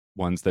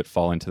ones that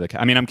fall into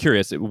the... I mean, I'm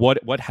curious,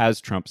 what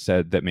has Trump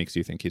said that makes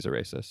you think he's a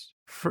racist?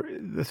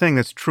 The thing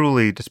that's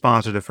truly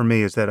dispositive for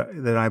me is that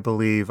I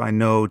believe I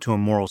know to a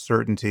moral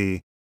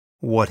certainty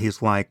what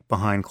he's like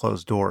behind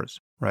closed doors,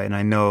 right? And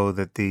I know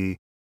that the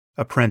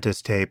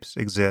Apprentice tapes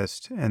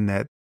exist and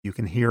that you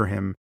can hear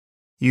him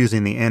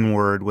using the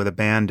N-word with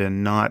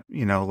abandon, not,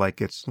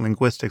 like it's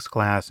linguistics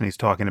class and he's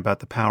talking about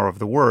the power of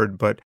the word,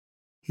 but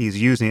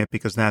he's using it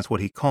because that's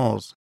what he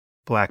calls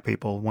black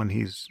people when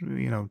he's,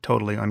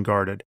 totally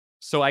unguarded.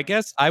 So I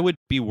guess I would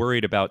be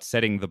worried about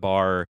setting the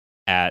bar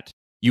at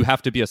you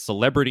have to be a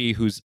celebrity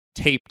who's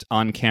taped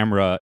on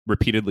camera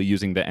repeatedly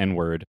using the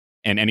N-word,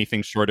 and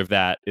anything short of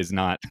that is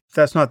not.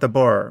 That's not the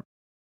bar.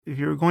 If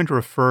you're going to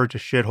refer to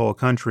shithole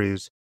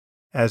countries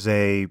as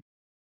a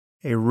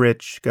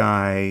rich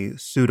guy,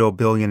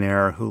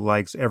 pseudo-billionaire who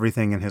likes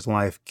everything in his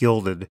life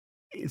gilded,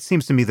 it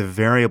seems to me the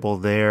variable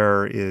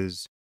there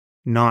is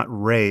not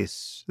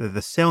race.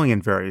 The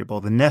salient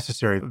variable, the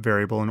necessary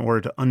variable in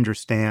order to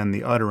understand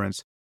the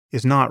utterance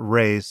is not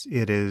race.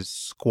 It is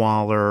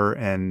squalor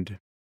and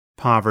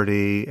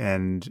poverty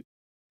and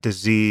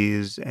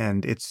disease.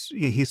 And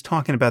he's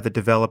talking about the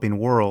developing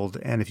world.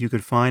 And if you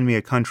could find me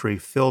a country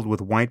filled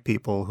with white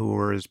people who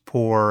are as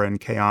poor and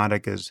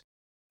chaotic as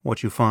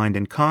what you find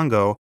in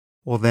Congo,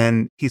 well,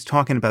 then he's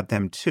talking about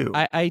them too,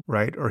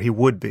 right? Or he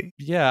would be.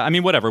 Yeah, I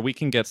mean, whatever. We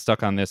can get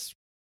stuck on this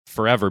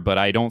forever, but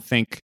I don't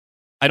think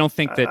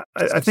that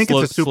I think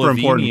it's a super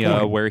important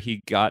point. Where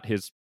he got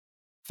his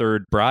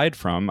third bride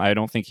from, I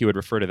don't think he would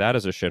refer to that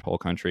as a shithole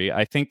country.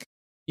 I think,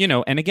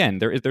 and again,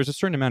 there's a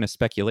certain amount of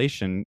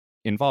speculation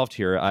involved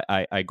here.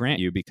 I grant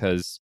you,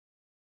 because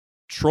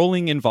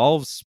trolling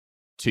involves,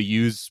 to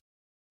use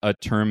a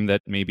term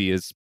that maybe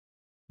is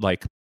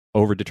like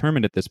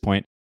overdetermined at this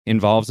point,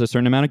 involves a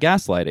certain amount of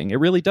gaslighting. It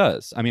really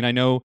does. I mean, I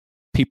know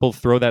people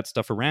throw that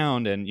stuff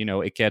around and,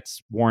 it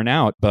gets worn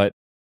out, but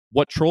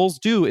what trolls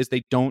do is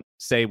they don't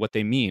say what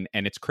they mean,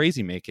 and it's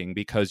crazy making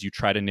because you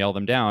try to nail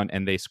them down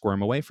and they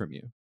squirm away from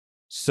you.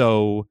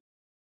 So,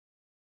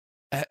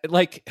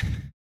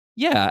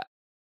 yeah,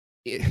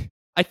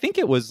 I think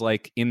it was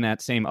like in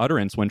that same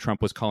utterance when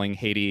Trump was calling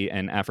Haiti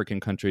and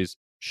African countries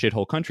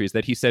shithole countries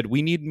that he said,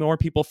 we need more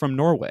people from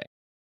Norway.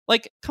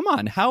 Like, come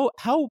on, how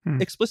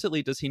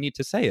explicitly does he need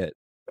to say it?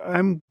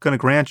 I'm going to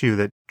grant you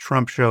that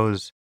Trump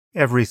shows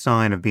every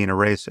sign of being a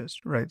racist,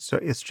 right? So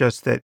it's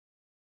just that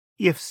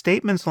if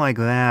statements like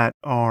that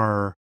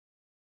are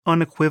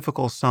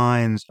unequivocal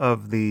signs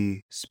of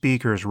the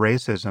speaker's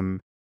racism,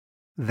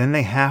 then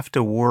they have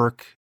to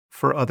work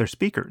for other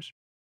speakers.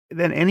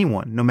 Then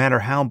anyone, no matter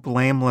how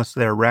blameless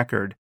their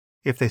record,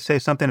 if they say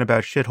something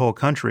about shithole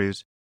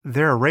countries,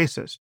 they're a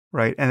racist,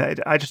 right?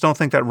 And I just don't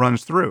think that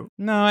runs through.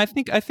 No, I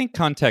think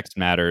context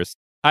matters.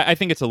 I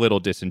think it's a little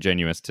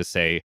disingenuous to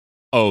say,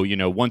 oh,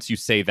 once you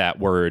say that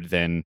word,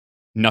 then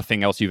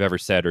nothing else you've ever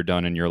said or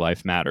done in your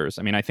life matters.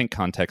 I mean, I think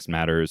context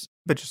matters.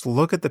 But just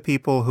look at the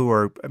people who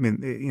are, I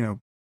mean,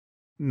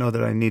 know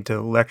that I need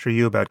to lecture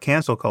you about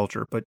cancel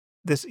culture, but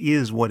this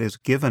is what has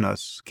given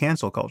us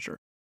cancel culture.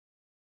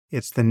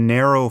 It's the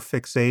narrow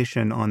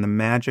fixation on the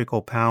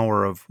magical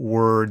power of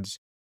words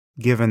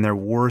given their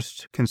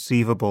worst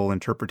conceivable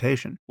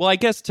interpretation. Well, I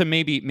guess to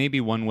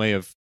maybe one way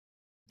of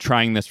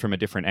trying this from a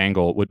different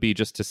angle would be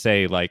just to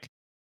say, like,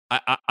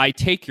 I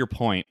take your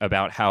point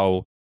about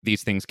how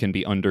these things can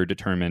be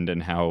underdetermined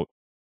and how,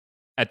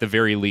 at the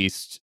very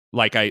least,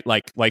 like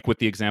with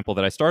the example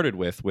that I started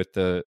with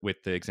the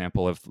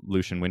example of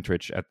Lucian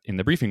Wintrich in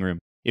the briefing room,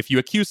 if you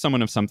accuse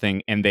someone of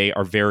something and they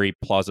are very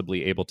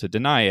plausibly able to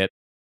deny it,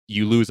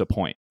 you lose a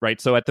point,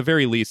 right? So at the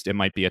very least, it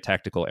might be a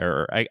tactical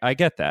error. I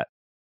get that.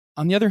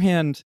 On the other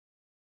hand,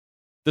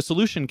 the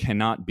solution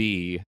cannot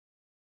be,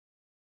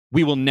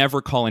 we will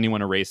never call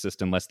anyone a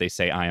racist unless they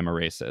say I am a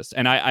racist.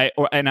 And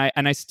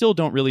I still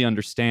don't really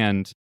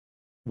understand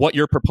what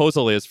your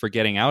proposal is for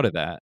getting out of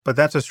that. But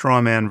that's a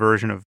straw man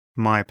version of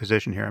my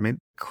position here. I mean,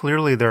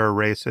 clearly there are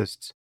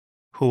racists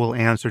who will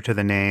answer to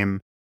the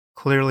name.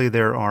 Clearly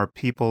there are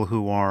people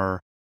who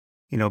are,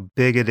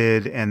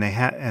 bigoted,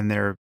 and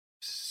they're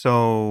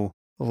so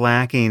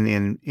lacking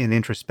in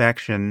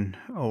introspection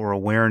or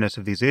awareness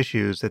of these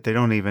issues that they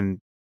don't even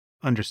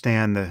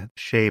understand the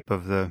shape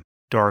of the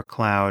dark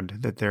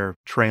cloud that they're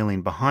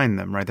trailing behind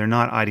them, right? They're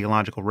not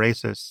ideological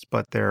racists,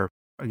 but they're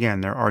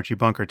Archie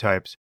Bunker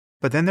types.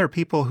 But then there are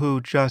people who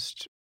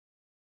just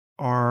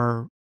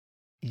are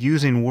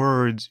using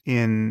words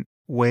in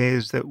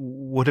ways that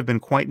would have been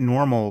quite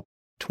normal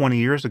 20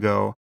 years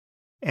ago,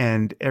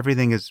 and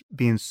everything is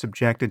being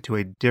subjected to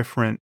a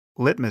different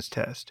litmus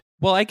test.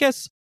 Well, I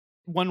guess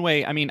one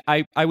way, I mean,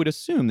 I would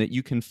assume that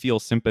you can feel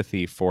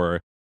sympathy for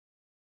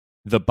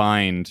the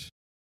bind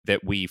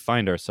that we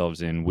find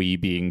ourselves in, we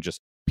being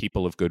just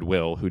people of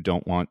goodwill who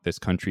don't want this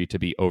country to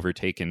be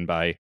overtaken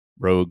by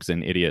rogues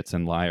and idiots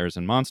and liars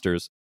and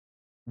monsters,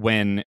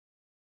 when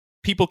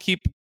people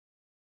keep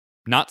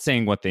not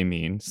saying what they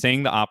mean,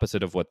 saying the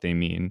opposite of what they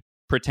mean,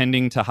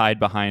 pretending to hide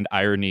behind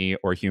irony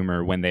or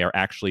humor when they are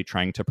actually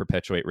trying to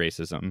perpetuate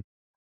racism.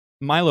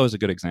 Milo is a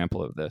good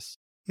example of this.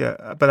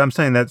 Yeah, but I'm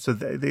saying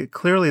that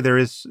clearly there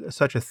is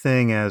such a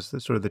thing as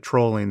sort of the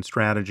trolling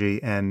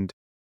strategy, and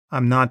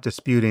I'm not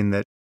disputing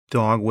that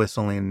dog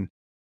whistling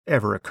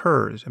ever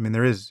occurs. I mean,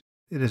 it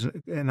is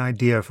an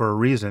idea for a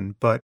reason,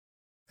 but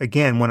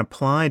again, when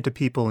applied to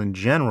people in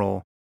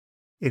general,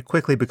 it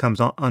quickly becomes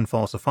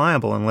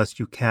unfalsifiable unless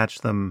you catch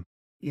them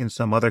in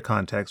some other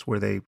context where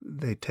they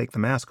take the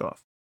mask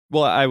off.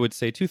 Well, I would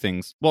say three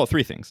things.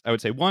 I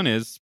would say one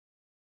is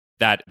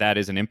that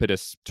is an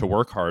impetus to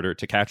work harder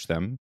to catch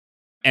them.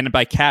 And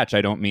by catch,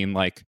 I don't mean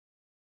like,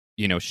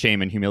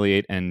 shame and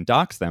humiliate and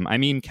dox them. I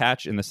mean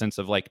catch in the sense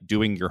of like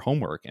doing your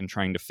homework and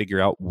trying to figure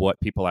out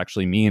what people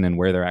actually mean and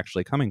where they're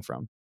actually coming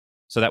from.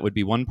 So that would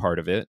be one part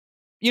of it.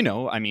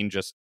 I mean,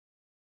 just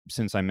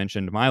since I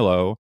mentioned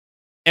Milo,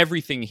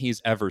 everything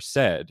he's ever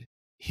said,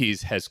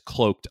 has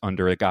cloaked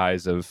under a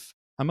guise of,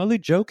 I'm only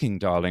joking,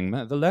 darling.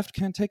 The left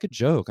can't take a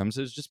joke.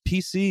 It's just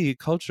PC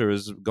culture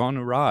has gone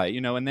awry,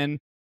 and then,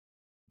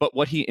 but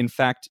what he in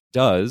fact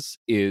does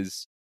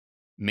is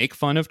make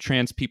fun of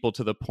trans people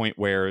to the point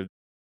where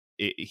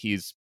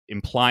he's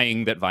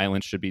implying that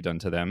violence should be done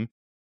to them,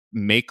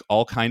 make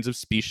all kinds of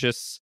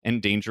specious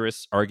and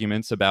dangerous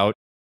arguments about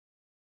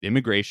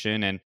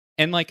immigration,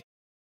 and like,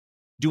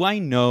 do I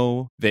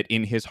know that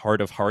in his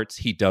heart of hearts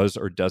he does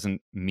or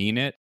doesn't mean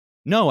it?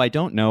 No, I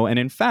don't know. And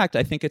in fact,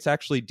 I think it's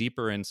actually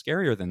deeper and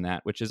scarier than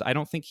that, which is I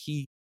don't think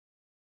he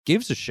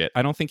gives a shit.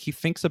 I don't think he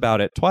thinks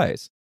about it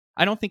twice.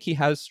 I don't think he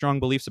has strong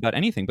beliefs about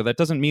anything, but that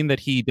doesn't mean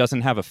that he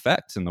doesn't have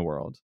effects in the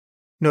world.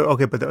 No,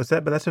 okay, but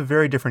that's a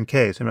very different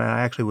case. I mean,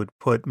 I actually would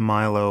put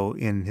Milo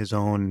in his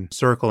own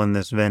circle in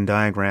this Venn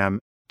diagram,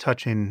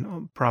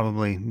 touching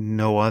probably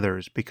no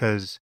others,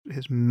 because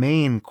his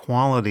main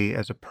quality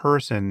as a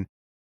person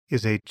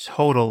is a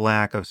total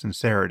lack of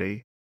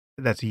sincerity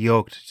that's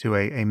yoked to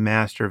a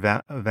master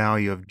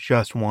value of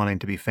just wanting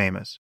to be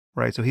famous,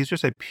 right? So he's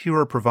just a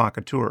pure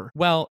provocateur.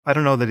 Well, I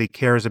don't know that he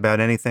cares about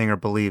anything or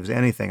believes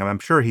anything. I'm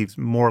sure he's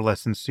more or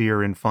less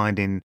sincere in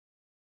finding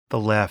the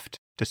left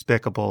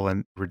despicable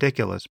and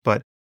ridiculous,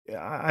 but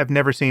I've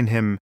never seen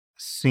him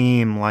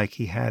seem like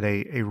he had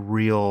a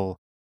real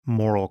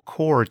moral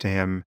core to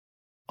him,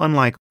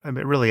 unlike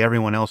really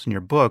everyone else in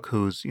your book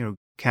who's,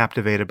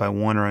 captivated by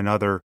one or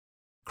another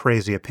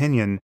crazy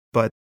opinion,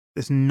 but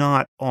it's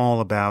not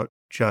all about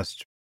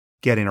just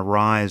getting a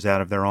rise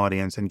out of their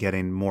audience and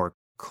getting more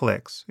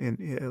clicks.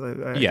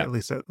 Yeah. At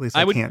least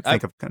I can't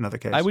think of another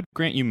case. I would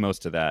grant you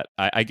most of that.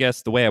 I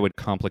guess the way I would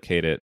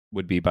complicate it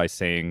would be by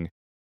saying,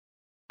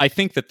 I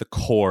think that the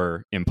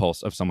core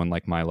impulse of someone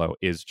like Milo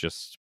is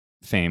just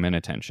fame and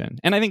attention.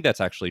 And I think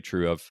that's actually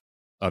true of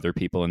other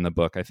people in the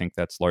book. I think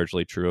that's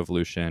largely true of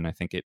Lucian. I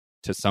think it,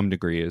 to some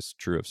degree, is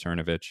true of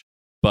Cernovich.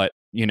 But,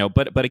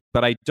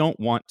 but I don't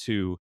want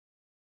to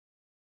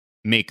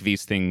make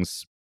these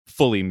things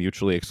fully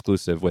mutually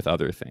exclusive with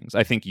other things.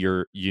 I think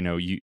your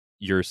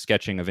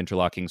sketching of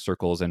interlocking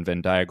circles and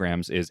Venn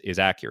diagrams is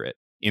accurate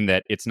in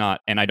that it's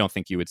not, and I don't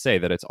think you would say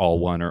that it's all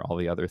one or all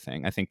the other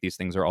thing. I think these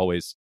things are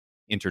always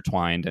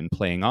intertwined and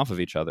playing off of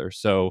each other.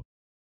 So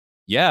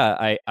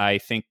yeah, I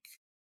think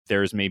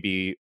there's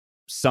maybe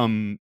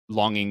some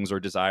longings or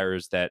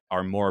desires that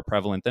are more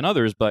prevalent than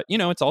others, but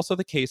it's also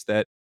the case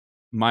that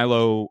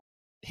Milo,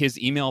 his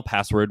email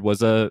password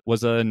was a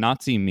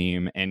Nazi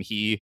meme, and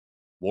he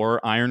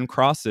wore iron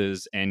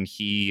crosses, and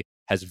he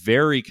has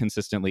very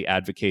consistently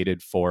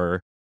advocated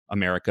for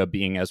America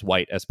being as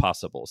white as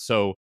possible.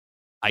 So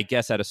I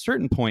guess at a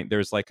certain point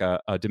there's like a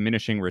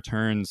diminishing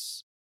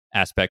returns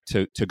aspect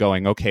to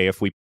going, okay,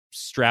 if we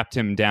strapped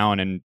him down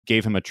and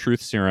gave him a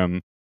truth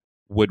serum,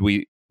 would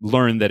we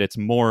learn that it's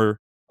more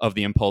of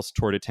the impulse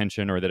toward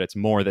attention, or that it's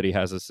more that he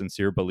has a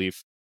sincere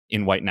belief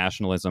in white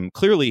nationalism?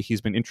 Clearly,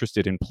 he's been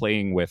interested in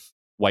playing with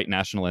white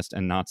nationalist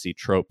and Nazi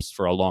tropes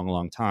for a long,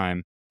 long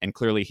time. And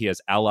clearly he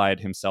has allied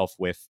himself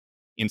with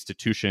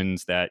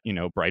institutions that,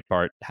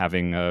 Breitbart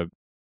having a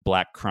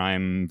black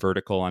crime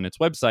vertical on its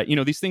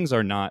website, these things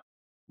are not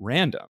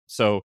random.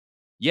 So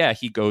yeah,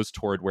 he goes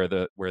toward where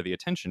the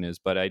attention is,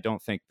 but I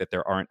don't think that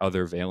there aren't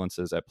other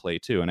valences at play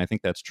too. And I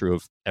think that's true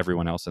of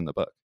everyone else in the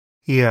book.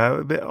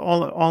 Yeah, but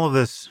all of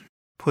this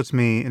puts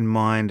me in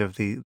mind of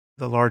the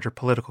larger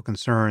political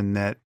concern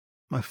that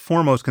my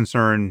foremost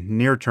concern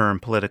near term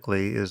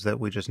politically is that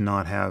we just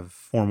not have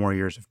 4 more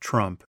years of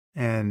Trump.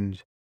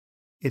 And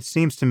it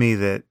seems to me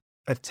that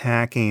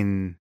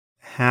attacking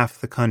half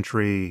the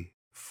country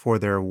for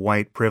their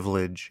white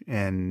privilege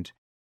and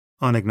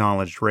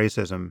unacknowledged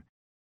racism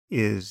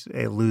is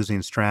a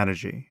losing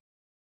strategy.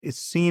 It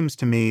seems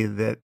to me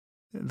that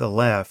the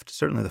left,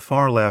 certainly the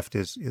far left,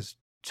 is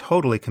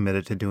totally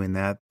committed to doing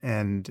that,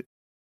 and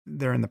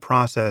they're in the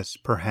process,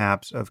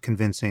 perhaps, of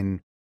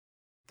convincing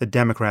the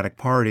Democratic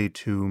Party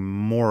to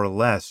more or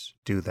less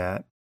do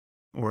that,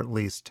 or at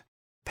least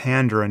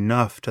pander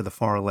enough to the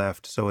far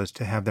left so as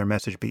to have their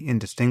message be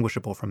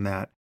indistinguishable from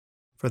that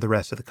for the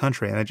rest of the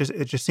country. And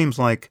it just seems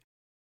like,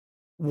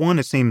 one,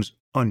 it seems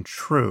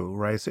untrue,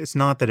 right? It's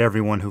not that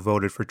everyone who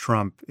voted for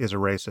Trump is a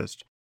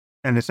racist.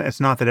 And it's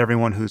not that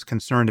everyone who's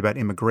concerned about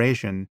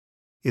immigration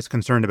is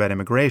concerned about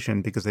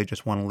immigration because they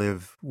just want to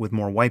live with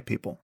more white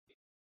people.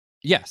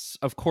 Yes,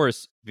 of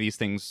course, these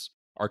things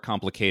are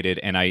complicated,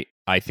 and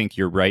I think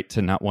you're right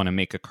to not want to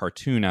make a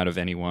cartoon out of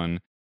anyone.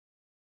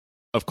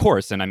 Of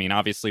course, and I mean,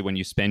 obviously, when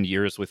you spend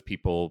years with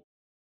people,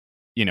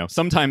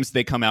 sometimes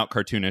they come out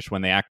cartoonish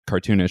when they act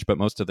cartoonish, but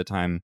most of the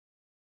time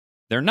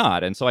they're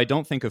not. And so I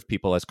don't think of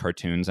people as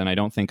cartoons, and I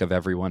don't think of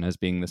everyone as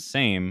being the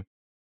same.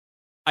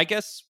 I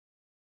guess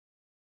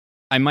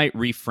I might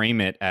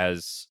reframe it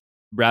as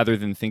rather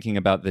than thinking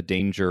about the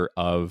danger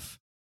of,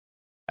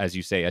 as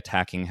you say,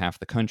 attacking half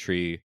the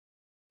country,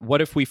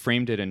 what if we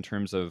framed it in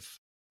terms of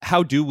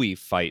how do we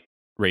fight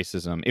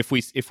racism? If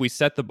we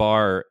set the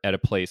bar at a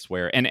place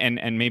where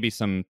and maybe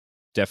some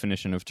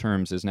definition of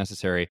terms is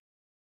necessary.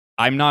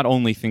 I'm not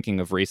only thinking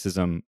of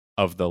racism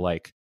of the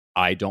like,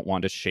 I don't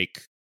want to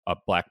shake a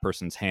black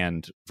person's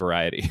hand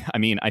variety. I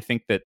mean, I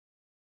think that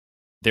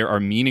there are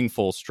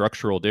meaningful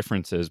structural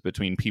differences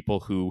between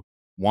people who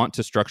want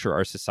to structure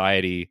our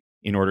society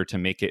in order to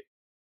make it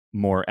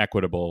more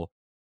equitable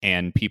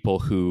and people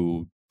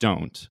who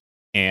don't.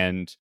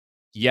 And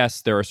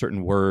yes, there are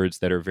certain words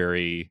that are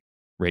very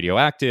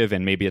radioactive,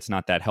 and maybe it's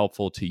not that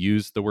helpful to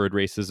use the word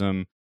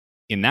racism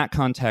in that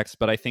context.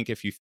 But I think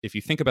if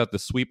you think about the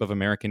sweep of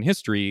American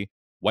history,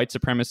 white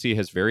supremacy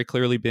has very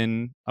clearly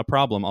been a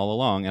problem all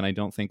along, and I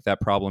don't think that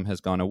problem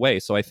has gone away.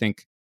 So I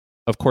think,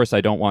 of course,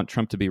 I don't want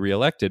Trump to be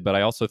reelected, but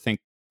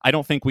I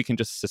don't think we can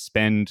just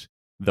suspend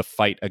the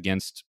fight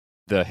against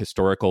the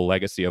historical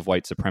legacy of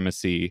white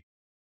supremacy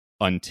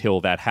until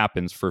that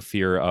happens for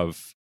fear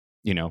of,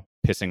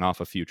 pissing off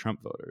a few Trump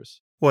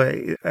voters. Well,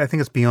 I think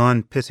it's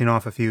beyond pissing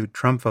off a few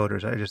Trump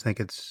voters. I just think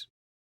it's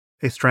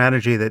a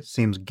strategy that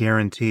seems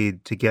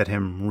guaranteed to get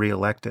him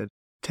reelected.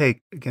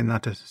 Take, again,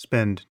 not to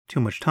spend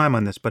too much time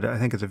on this, but I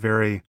think it's a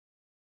very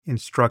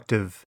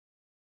instructive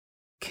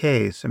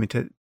case. I mean,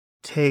 to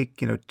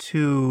take,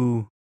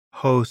 two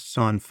hosts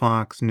on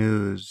Fox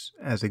News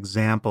as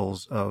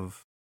examples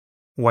of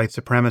white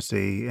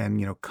supremacy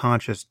and,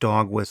 conscious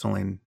dog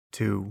whistling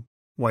to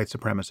white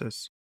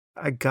supremacists.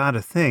 I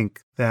gotta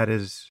think that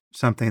is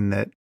something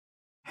that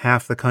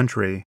half the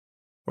country,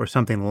 or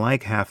something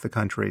like half the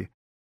country,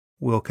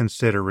 will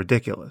consider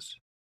ridiculous.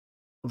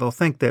 They'll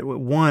think that,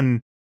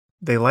 one,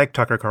 they like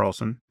Tucker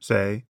Carlson,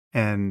 say,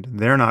 and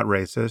they're not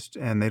racist,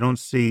 and they don't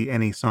see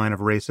any sign of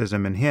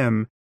racism in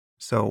him.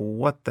 So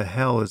what the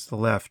hell is the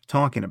left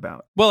talking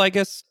about? Well, I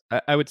guess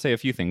I would say a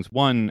few things.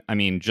 One, I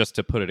mean, just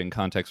to put it in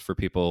context for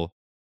people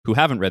who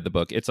haven't read the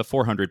book, it's a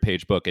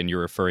 400-page book, and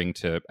you're referring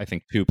to, I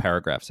think, 2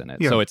 paragraphs in it.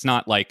 Yeah. So it's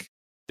not like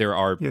there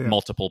are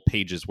multiple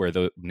pages where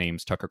the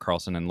names Tucker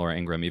Carlson and Laura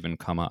Ingraham even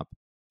come up.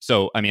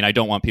 So, I mean, I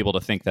don't want people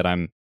to think that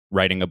I'm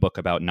writing a book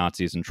about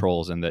Nazis and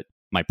trolls and that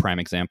my prime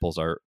examples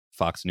are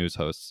Fox News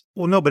hosts.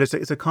 Well, no, but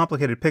it's a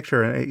complicated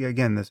picture. And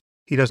again,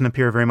 he doesn't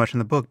appear very much in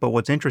the book. But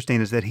what's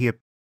interesting is that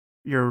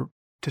you're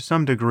to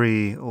some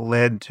degree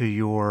led to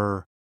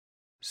your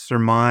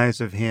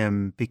surmise of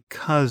him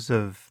because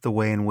of the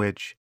way in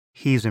which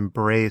he's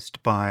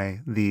embraced by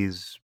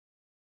these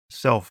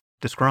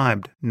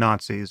self-described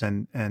Nazis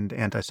and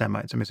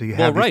anti-Semites. I mean, so you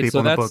have these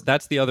people in the book.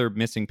 That's the other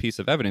missing piece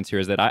of evidence here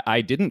is that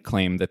I didn't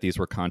claim that these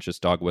were conscious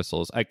dog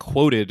whistles. I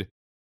quoted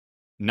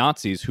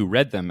Nazis who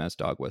read them as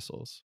dog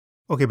whistles.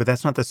 Okay, but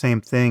that's not the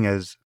same thing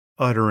as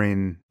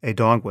uttering a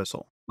dog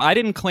whistle. I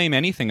didn't claim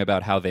anything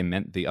about how they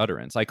meant the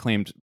utterance. I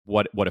claimed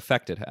what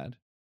effect it had.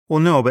 Well,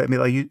 no, but I mean,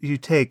 like you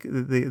take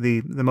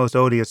the most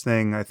odious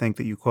thing I think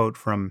that you quote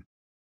from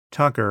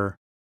Tucker,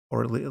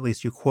 or at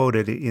least you quote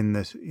it in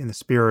the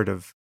spirit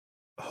of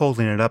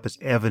holding it up as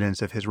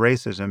evidence of his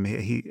racism.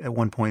 He at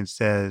one point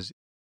says,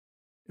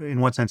 "In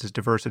what sense is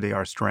diversity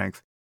our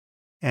strength?"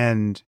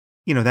 And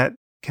that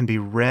can be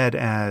read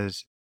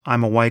as,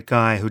 "I'm a white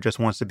guy who just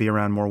wants to be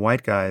around more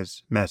white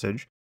guys"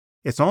 message.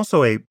 It's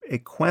also a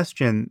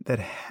question that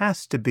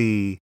has to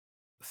be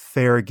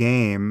fair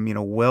game,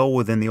 well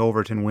within the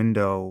Overton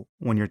window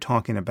when you're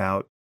talking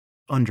about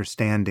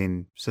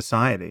understanding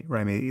society,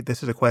 right? I mean,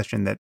 this is a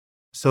question that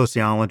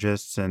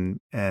sociologists and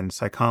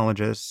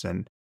psychologists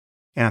and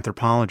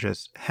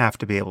anthropologists have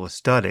to be able to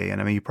study.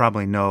 And I mean, you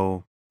probably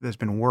know there's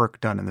been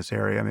work done in this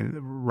area. I mean,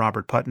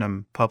 Robert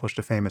Putnam published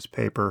a famous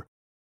paper,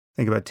 I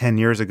think about 10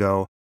 years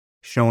ago,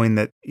 showing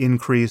that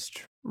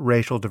increased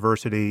racial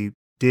diversity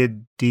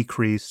did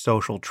decrease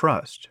social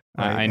trust.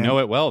 Right? I know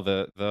it well.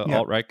 The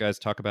alt-right guys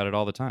talk about it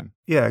all the time.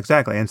 Yeah,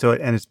 exactly. And so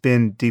it's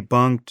been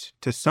debunked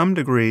to some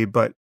degree,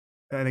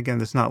 and again,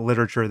 this is not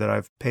literature that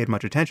I've paid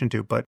much attention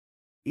to, but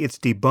its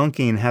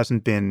debunking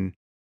hasn't been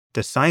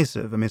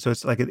decisive. I mean, so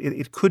it's like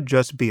it could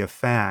just be a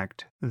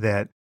fact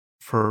that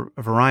for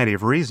a variety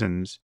of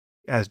reasons,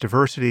 as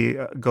diversity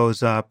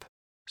goes up,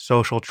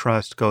 social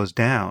trust goes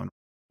down.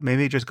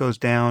 Maybe it just goes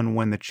down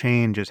when the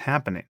change is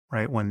happening,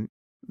 right? When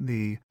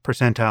the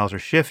percentiles are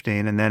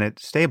shifting and then it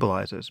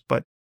stabilizes.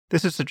 But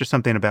this is just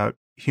something about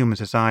human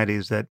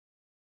societies that,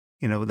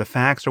 the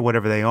facts are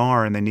whatever they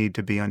are and they need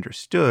to be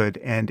understood.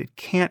 And it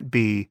can't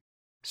be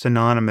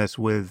synonymous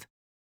with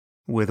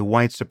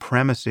white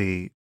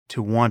supremacy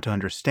to want to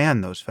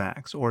understand those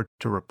facts or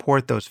to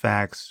report those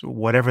facts,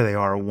 whatever they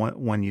are,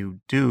 when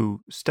you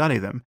do study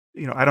them.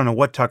 I don't know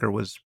what Tucker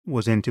was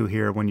into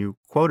here when you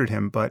quoted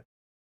him, but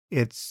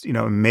it's,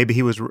 maybe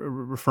he was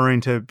referring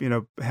to,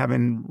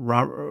 having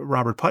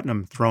Robert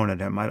Putnam thrown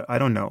at him. I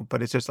don't know.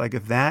 But it's just like,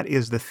 if that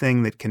is the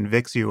thing that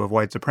convicts you of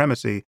white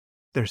supremacy,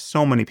 there's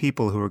so many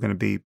people who are going to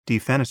be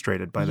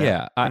defenestrated by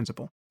that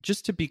principle.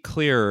 Just to be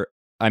clear,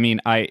 I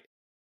mean,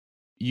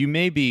 you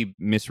may be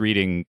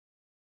misreading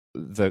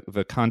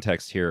the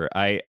context here.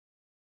 I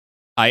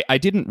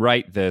didn't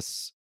write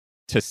this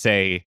to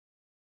say,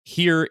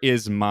 here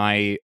is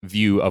my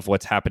view of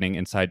what's happening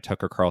inside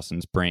Tucker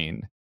Carlson's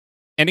brain.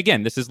 And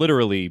again, this is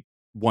literally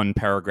one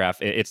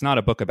paragraph. It's not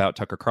a book about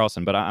Tucker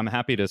Carlson, but I'm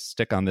happy to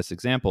stick on this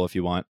example if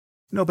you want.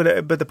 No,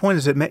 but the point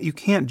is that you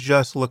can't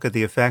just look at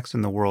the effects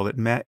in the world. It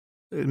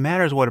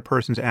matters what a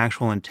person's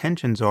actual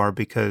intentions are,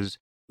 because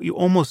you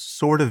almost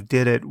sort of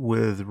did it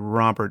with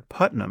Robert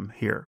Putnam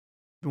here.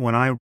 When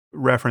I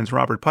referenced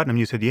Robert Putnam,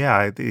 you said,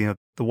 yeah, the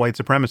white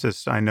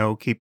supremacists I know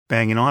keep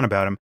banging on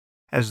about him,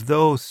 as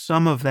though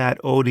some of that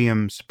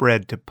odium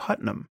spread to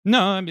Putnam.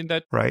 No, I mean,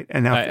 that... Right.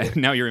 And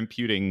now you're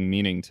imputing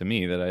meaning to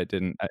me that I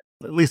didn't... At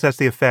least that's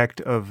the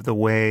effect of the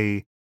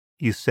way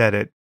you said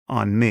it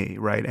on me,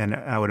 right? And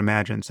I would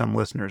imagine some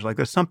listeners, like,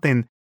 there's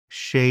something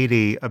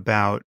shady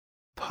about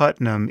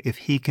Putnam if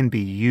he can be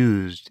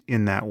used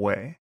in that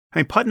way. I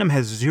mean, Putnam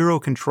has zero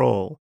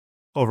control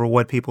over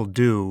what people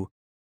do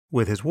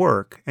with his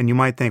work. And you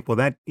might think, well,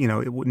 that,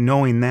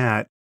 knowing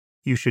that,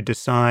 you should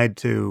decide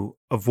to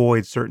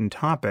avoid certain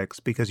topics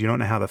because you don't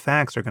know how the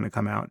facts are going to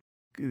come out.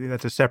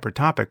 That's a separate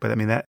topic. But I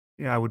mean,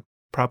 I would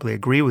probably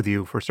agree with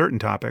you for certain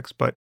topics.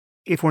 But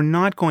if we're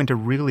not going to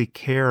really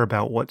care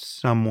about what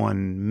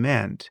someone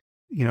meant,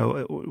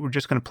 we're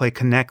just going to play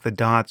connect the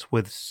dots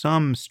with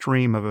some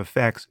stream of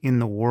effects in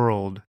the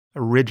world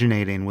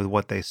originating with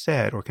what they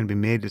said, or can be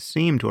made to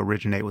seem to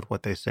originate with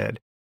what they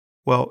said.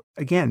 Well,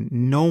 again,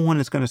 no one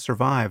is going to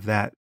survive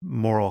that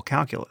moral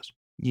calculus.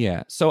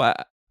 Yeah. So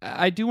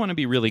I do want to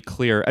be really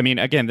clear. I mean,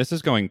 again, this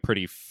is going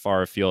pretty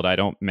far afield. I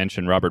don't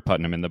mention Robert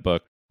Putnam in the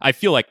book. I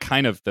feel like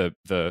kind of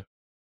the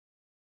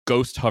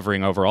ghost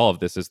hovering over all of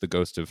this is the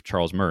ghost of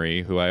Charles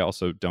Murray, who I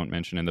also don't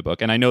mention in the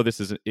book. And I know this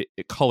is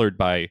colored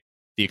by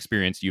the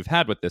experience you've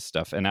had with this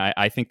stuff. And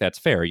I think that's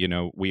fair.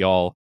 We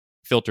all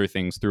filter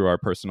things through our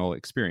personal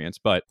experience.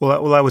 But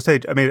well, I would say,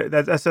 I mean,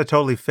 that's a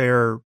totally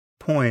fair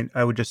point.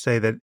 I would just say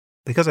that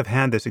because I've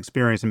had this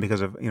experience, and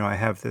because of, I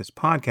have this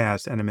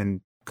podcast and I'm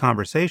in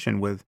conversation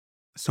with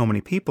so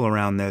many people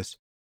around this,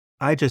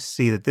 I just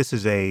see that this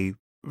is a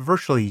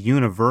virtually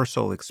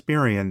universal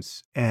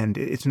experience, and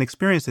it's an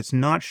experience that's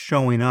not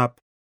showing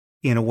up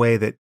in a way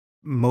that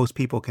most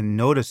people can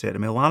notice it. I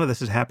mean, a lot of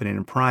this is happening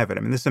in private.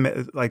 I mean, this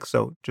is like,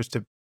 so just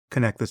to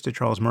connect this to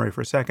Charles Murray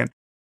for a second,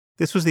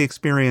 this was the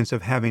experience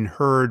of having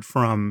heard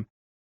from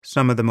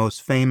some of the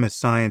most famous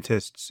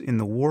scientists in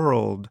the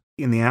world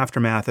in the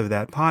aftermath of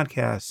that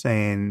podcast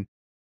saying,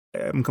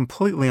 I'm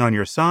completely on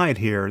your side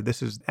here.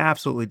 This is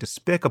absolutely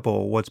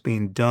despicable what's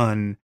being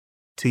done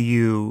to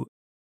you,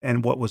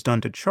 and what was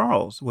done to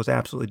Charles was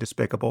absolutely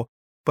despicable.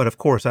 But of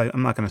course,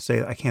 I'm not going to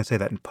say, I can't say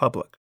that in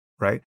public,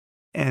 right?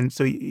 And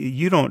so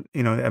you don't,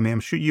 I mean, I'm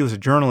sure you as a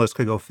journalist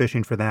could go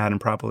fishing for that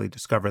and probably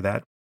discover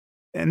that.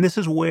 And this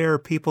is where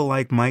people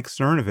like Mike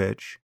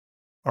Cernovich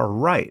are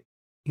right.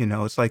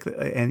 It's like,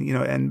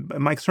 and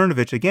Mike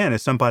Cernovich, again,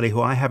 is somebody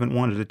who I haven't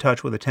wanted to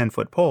touch with a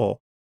 10-foot pole,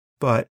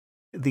 but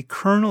the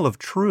kernel of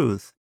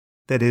truth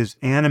that is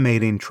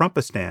animating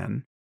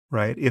Trumpistan,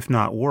 right, if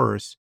not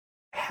worse,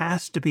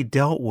 has to be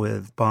dealt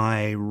with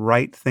by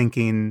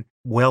right-thinking,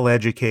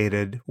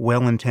 well-educated,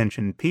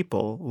 well-intentioned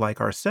people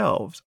like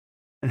ourselves,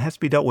 and has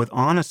to be dealt with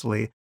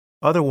honestly.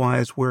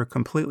 Otherwise, we're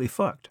completely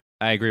fucked.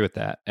 I agree with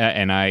that.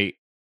 And I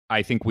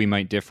think we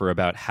might differ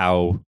about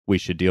how we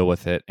should deal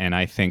with it. And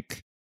I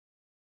think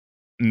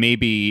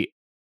maybe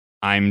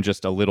I'm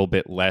just a little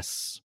bit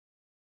less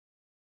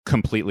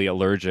completely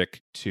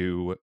allergic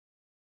to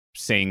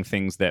saying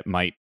things that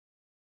might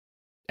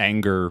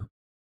anger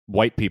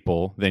white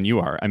people than you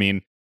are. I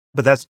mean,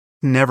 but that's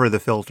never the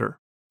filter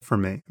for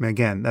me. I mean,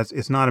 again,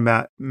 it's not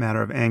a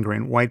matter of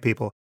angering white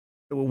people.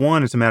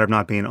 One, it's a matter of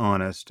not being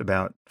honest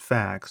about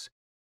facts.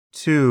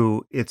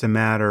 Two, it's a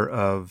matter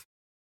of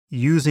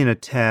using a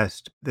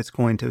test that's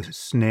going to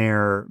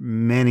snare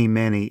many,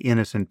 many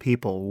innocent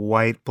people,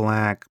 white,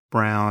 black,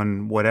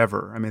 brown,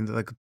 whatever. I mean,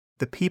 like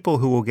the people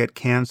who will get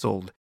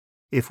canceled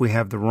if we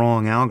have the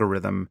wrong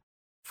algorithm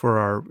for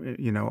our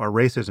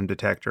racism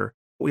detector.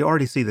 We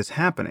already see this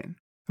happening.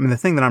 I mean, the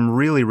thing that I'm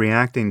really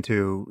reacting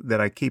to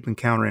that I keep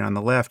encountering on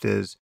the left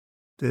is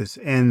this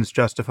ends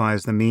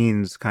justifies the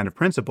means kind of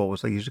principle.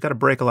 It's like you just got to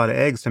break a lot of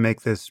eggs to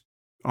make this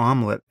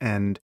omelet,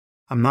 and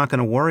I'm not going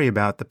to worry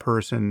about the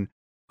person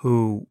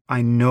who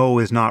I know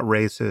is not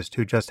racist,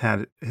 who just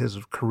had his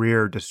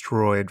career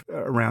destroyed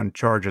around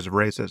charges of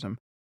racism,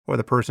 or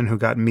the person who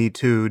got Me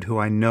Too'd, who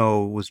I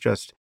know was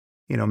just,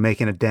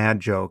 making a dad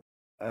joke.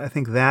 I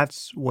think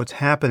that's what's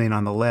happening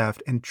on the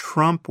left, and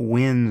Trump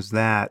wins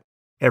that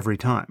every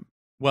time.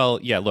 Well,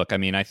 yeah, look, I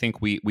mean, I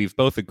think we've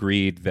both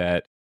agreed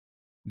that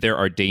there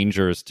are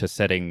dangers to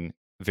setting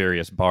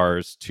various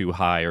bars too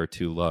high or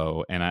too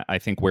low. And I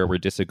think where we're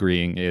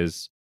disagreeing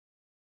is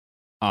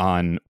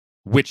on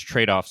which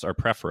trade-offs are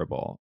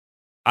preferable.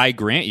 I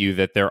grant you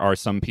that there are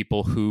some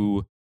people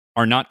who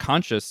are not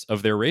conscious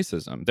of their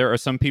racism. There are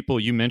some people,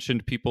 you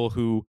mentioned people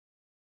who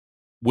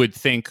would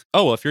think,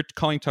 oh, if you're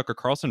calling Tucker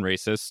Carlson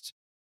racist,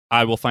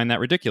 I will find that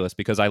ridiculous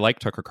because I like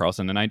Tucker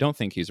Carlson and I don't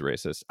think he's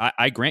racist.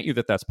 I grant you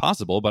that that's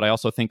possible, but I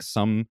also think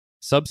some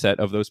subset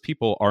of those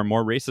people are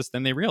more racist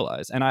than they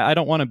realize. And I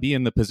don't want to be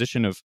in the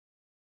position of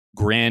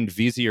grand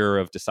vizier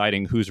of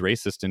deciding who's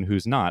racist and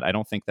who's not. I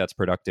don't think that's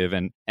productive.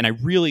 And I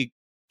really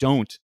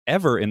don't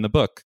ever in the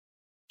book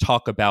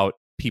talk about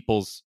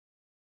people's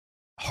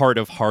heart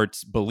of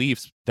hearts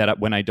beliefs that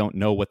when I don't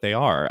know what they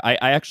are. I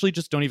actually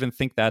just don't even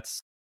think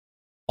that's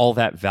all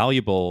that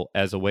valuable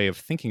as a way of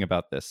thinking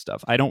about this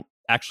stuff. I don't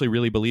actually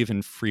really believe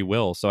in free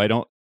will, so I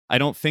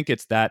don't think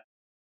it's that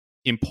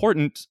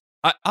important.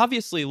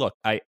 Obviously, look,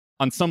 I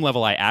on some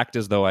level I act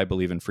as though I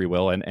believe in free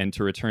will, and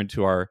to return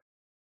to our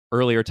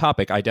earlier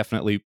topic, I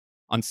definitely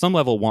on some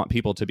level want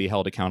people to be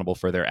held accountable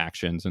for their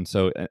actions, and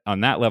so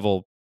on that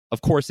level, of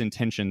course,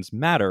 intentions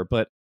matter,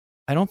 but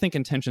I don't think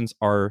intentions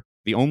are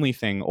the only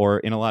thing, or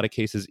in a lot of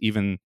cases,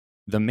 even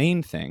the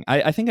main thing.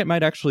 I think it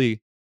might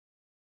actually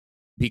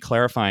be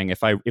clarifying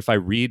if I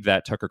read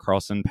that Tucker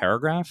Carlson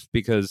paragraph,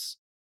 because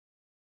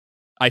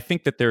I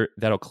think that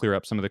that'll clear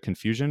up some of the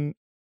confusion.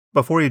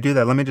 Before you do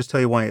that, let me just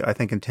tell you why I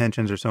think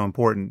intentions are so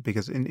important,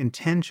 because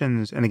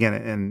intentions, and again,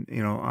 and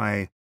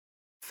I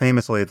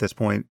famously at this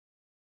point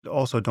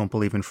also don't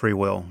believe in free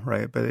will,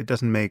 right? But it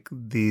doesn't make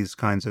these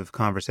kinds of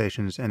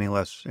conversations any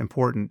less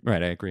important.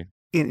 Right, I agree.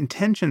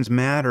 Intentions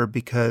matter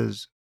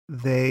because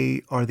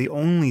they are the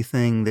only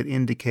thing that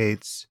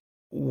indicates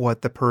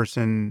what the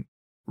person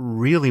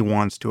really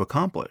wants to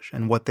accomplish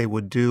and what they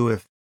would do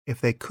if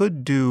they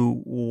could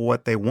do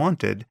what they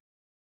wanted,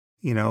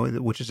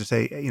 which is to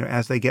say,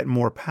 as they get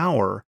more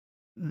power,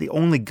 the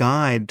only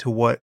guide to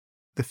what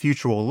the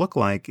future will look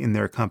like in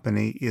their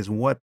company is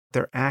what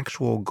their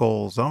actual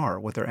goals are,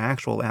 what their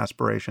actual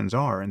aspirations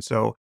are. And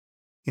so,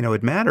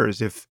 it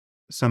matters if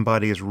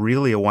somebody is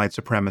really a white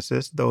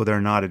supremacist, though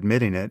they're not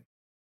admitting it,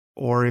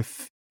 or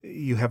if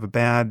you have a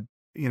bad,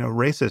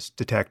 racist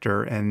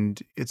detector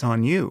and it's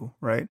on you,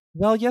 right?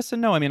 Well, yes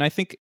and no. I mean, I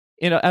think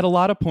at a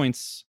lot of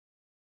points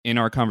in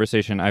our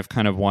conversation, I've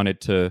kind of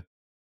wanted to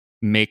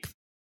make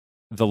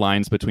the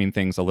lines between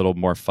things a little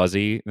more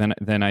fuzzy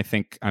than I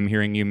think I'm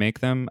hearing you make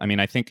them. I mean,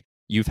 I think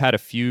you've had a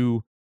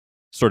few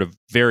sort of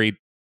very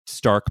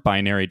stark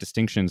binary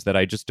distinctions that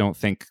I just don't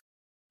think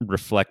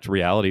reflect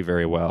reality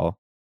very well.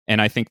 And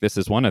I think this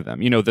is one of them.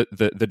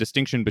 The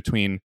distinction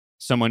between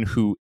someone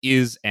who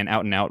is an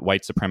out and out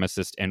white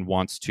supremacist and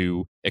wants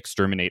to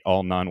exterminate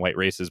all non-white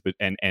races,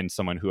 and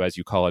someone who, as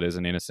you call it, is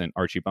an innocent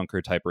Archie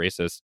Bunker type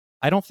racist.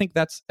 I don't think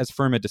that's as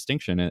firm a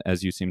distinction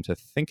as you seem to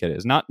think it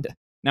is. Now,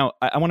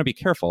 I want to be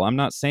careful. I'm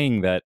not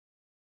saying that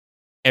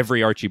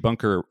every Archie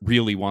Bunker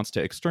really wants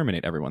to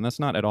exterminate everyone. That's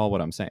not at all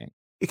what I'm saying.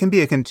 It can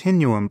be a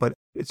continuum, but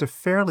it's a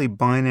fairly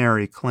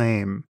binary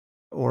claim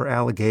or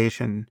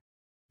allegation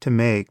to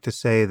make, to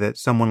say that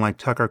someone like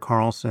Tucker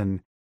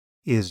Carlson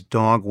is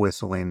dog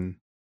whistling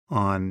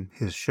on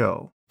his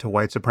show to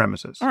white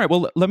supremacists. All right,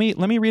 well, let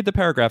me read the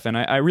paragraph, and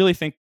I really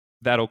think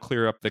that'll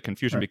clear up the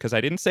confusion, right? Because I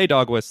didn't say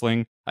dog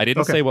whistling. I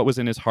didn't say what was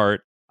in his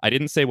heart. I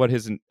didn't say what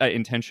his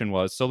intention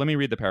was. So let me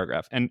read the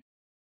paragraph. And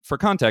for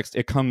context,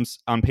 it comes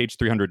on page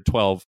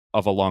 312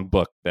 of a long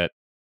book that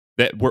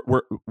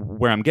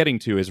where I'm getting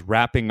to is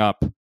wrapping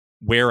up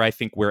where I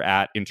think we're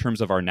at in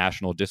terms of our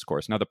national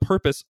discourse. Now, the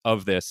purpose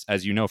of this,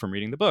 as you know from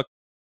reading the book,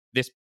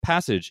 this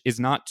passage is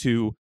not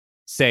to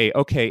say,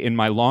 okay, in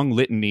my long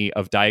litany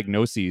of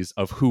diagnoses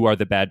of who are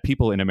the bad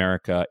people in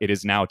America, it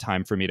is now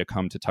time for me to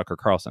come to Tucker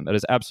Carlson. That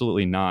is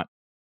absolutely not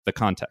the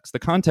context. The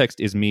context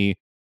is me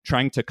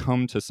trying to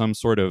come to some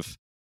sort of,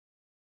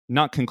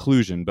 not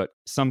conclusion, but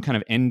some kind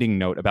of ending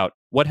note about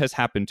what has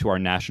happened to our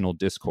national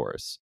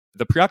discourse.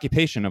 The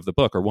preoccupation of the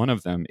book, or one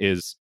of them,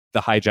 is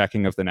the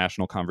hijacking of the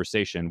national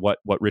conversation, what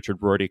Richard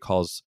Rorty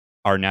calls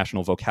our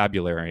national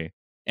vocabulary,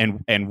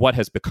 and what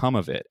has become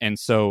of it. And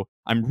so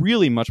I'm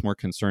really much more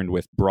concerned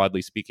with,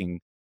 broadly speaking,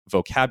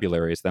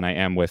 vocabularies than I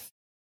am with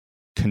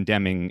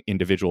condemning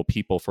individual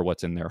people for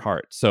what's in their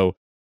heart. So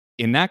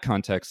in that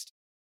context,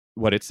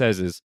 what it says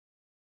is,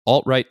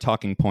 alt-right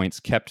talking points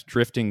kept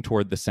drifting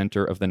toward the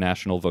center of the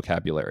national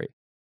vocabulary.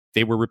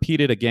 They were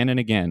repeated again and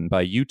again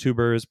by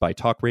YouTubers, by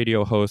talk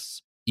radio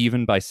hosts,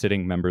 even by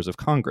sitting members of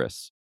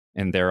Congress.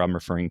 And there I'm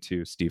referring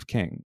to Steve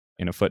King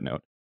in a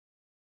footnote.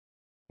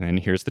 And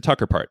here's the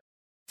Tucker part.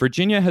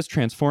 Virginia has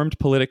transformed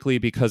politically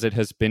because it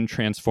has been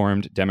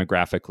transformed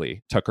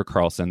demographically, Tucker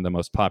Carlson, the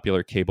most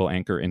popular cable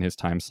anchor in his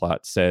time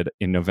slot, said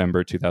in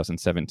November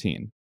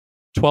 2017.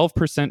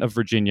 12% of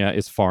Virginia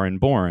is foreign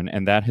born,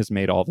 and that has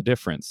made all the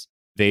difference.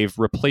 They've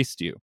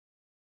replaced you.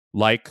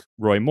 Like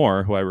Roy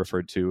Moore, who I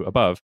referred to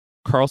above,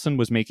 Carlson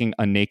was making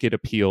a naked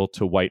appeal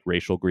to white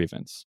racial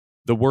grievance.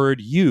 The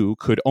word you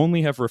could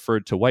only have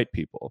referred to white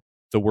people.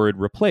 The word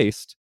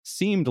replaced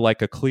seemed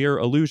like a clear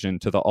allusion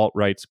to the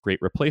alt-right's Great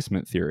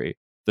Replacement theory,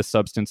 the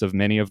substance of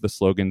many of the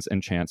slogans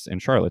and chants in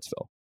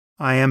Charlottesville.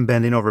 I am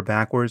bending over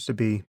backwards to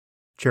be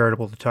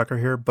charitable to Tucker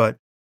here, but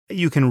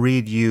you can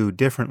read you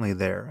differently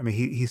there. I mean,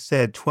 he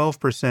said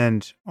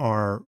 12%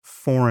 are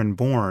foreign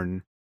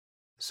born.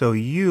 So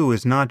you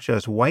is not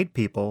just white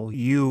people.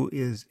 You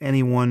is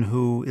anyone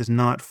who is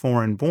not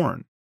foreign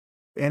born.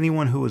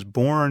 Anyone who is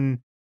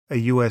born a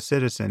U.S.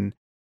 citizen.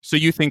 So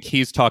you think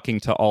he's talking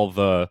to all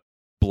the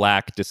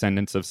black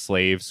descendants of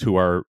slaves who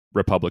are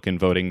Republican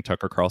voting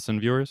Tucker Carlson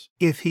viewers?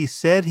 If he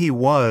said he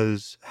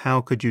was,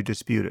 how could you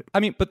dispute it? I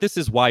mean, but this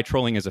is why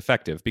trolling is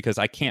effective, because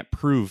I can't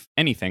prove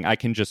anything. I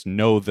can just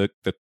know the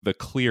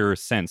clear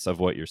sense of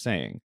what you're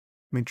saying.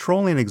 I mean,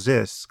 trolling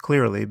exists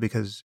clearly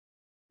because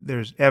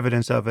there's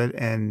evidence of it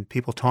and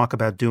people talk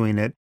about doing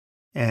it,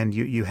 and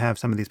you have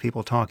some of these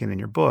people talking in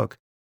your book.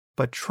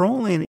 But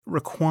trolling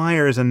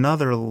requires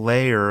another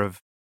layer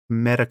of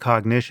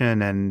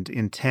metacognition and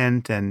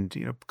intent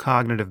and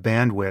cognitive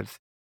bandwidth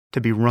to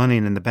be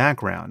running in the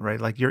background, right?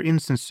 Like your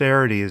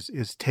insincerity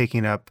is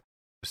taking up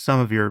some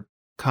of your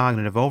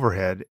cognitive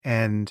overhead,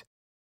 and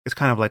it's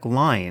kind of like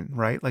lying,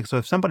 right? Like, so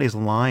if somebody's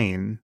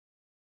lying,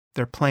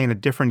 they're playing a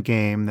different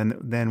game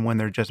than when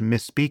they're just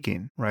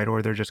misspeaking, right?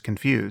 Or they're just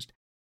confused.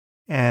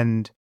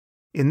 And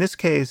in this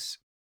case,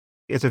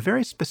 it's a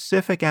very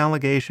specific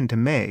allegation to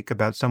make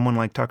about someone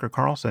like Tucker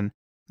Carlson,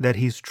 that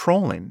he's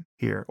trolling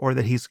here, or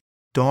that he's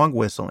dog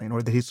whistling,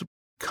 or that he's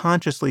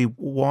consciously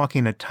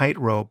walking a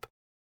tightrope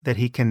that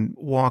he can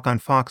walk on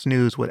Fox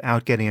News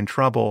without getting in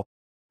trouble,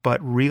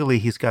 but really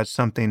he's got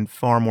something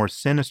far more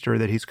sinister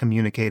that he's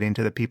communicating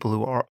to the people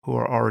who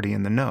are already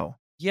in the know.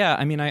 Yeah,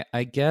 I mean,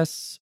 I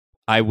guess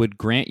I would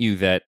grant you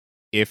that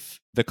if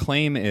the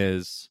claim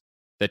is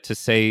that to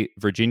say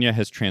Virginia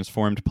has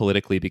transformed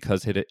politically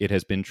because it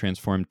has been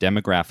transformed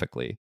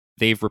demographically,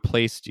 they've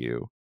replaced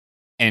you,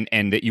 and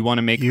that you want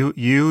to make you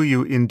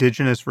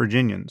indigenous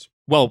Virginians.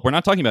 Well, we're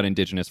not talking about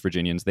indigenous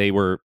Virginians. They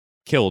were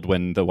killed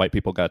when the white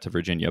people got to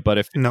Virginia.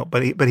 But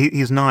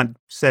he's not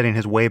setting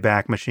his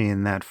Wayback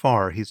Machine that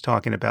far. He's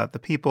talking about the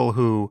people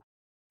who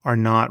are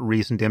not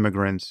recent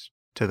immigrants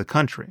to the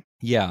country.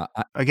 Yeah.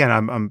 Again,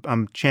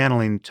 I'm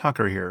channeling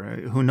Tucker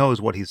here. Who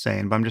knows what he's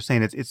saying? But I'm just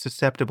saying it's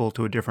susceptible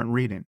to a different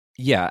reading.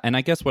 Yeah, and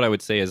I guess what I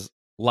would say is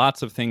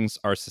lots of things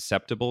are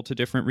susceptible to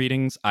different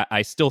readings.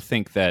 I still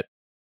think that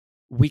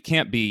we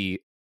can't be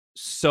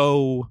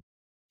so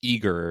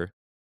eager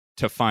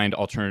to find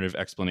alternative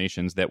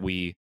explanations that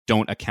we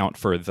don't account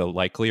for the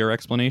likelier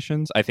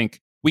explanations. I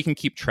think we can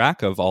keep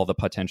track of all the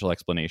potential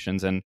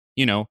explanations. And,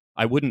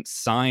 I wouldn't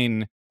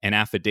sign an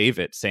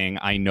affidavit saying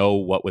I know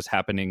what was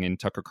happening in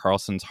Tucker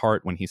Carlson's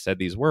heart when he said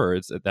these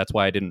words. That's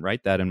why I didn't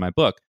write that in my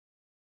book.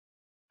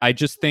 I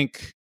just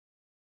think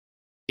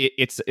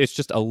it's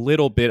just a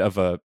little bit of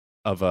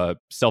a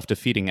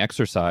self-defeating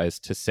exercise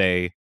to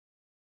say,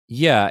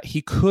 yeah,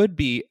 he could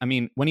be. I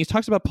mean, when he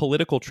talks about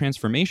political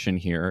transformation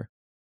here,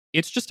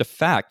 it's just a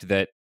fact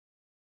that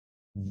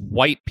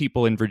white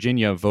people in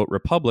Virginia vote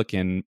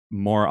Republican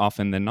more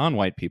often than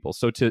non-white people.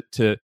 So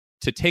to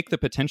take the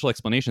potential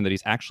explanation that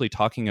he's actually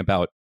talking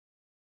about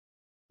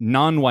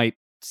non-white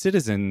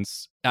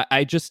citizens,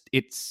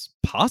 it's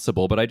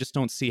possible, but I just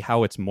don't see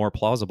how it's more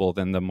plausible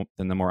than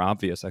the more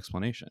obvious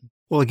explanation.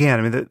 Well, again,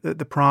 I mean,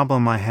 the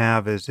problem I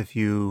have is if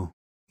you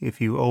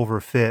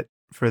overfit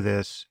for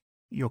this,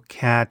 you'll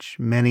catch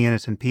many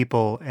innocent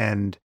people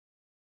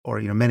or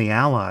many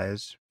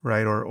allies,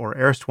 right, or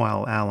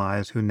erstwhile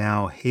allies who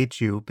now hate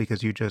you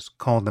because you just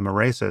called them a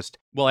racist.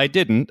 Well, I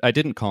didn't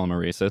call him a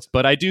racist,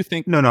 but I do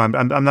think. No,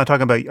 I'm not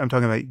talking about. I'm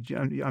talking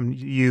about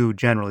you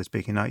generally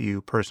speaking, not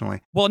you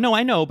personally. Well, no,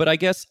 I know, but I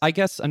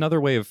guess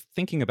another way of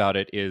thinking about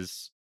it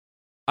is,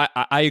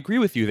 I agree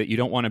with you that you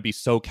don't want to be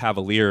so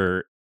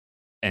cavalier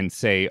and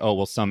say, oh,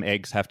 well, some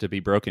eggs have to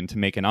be broken to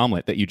make an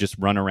omelet, that you just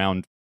run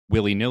around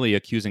willy-nilly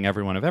accusing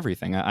everyone of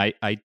everything. I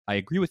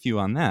agree with you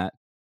on that.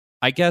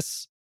 I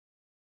guess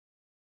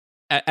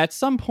at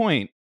some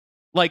point,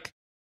 like,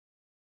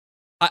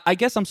 I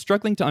guess I'm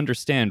struggling to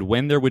understand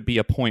when there would be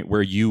a point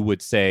where you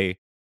would say,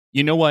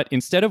 you know what,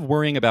 instead of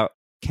worrying about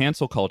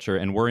cancel culture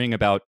and worrying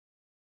about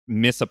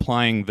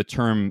misapplying the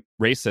term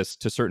racist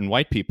to certain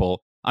white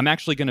people, I'm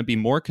actually going to be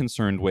more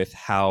concerned with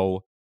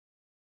how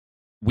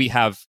we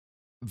have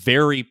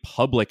very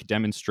public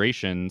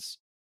demonstrations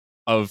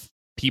of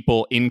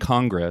people in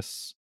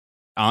Congress,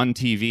 on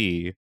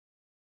TV,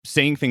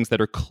 saying things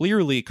that are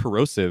clearly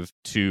corrosive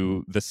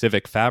to the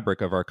civic fabric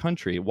of our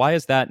country. Why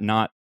is that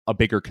not a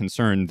bigger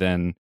concern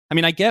than... I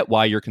mean, I get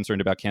why you're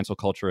concerned about cancel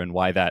culture and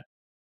why that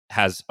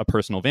has a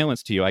personal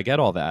valence to you. I get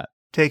all that.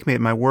 Take me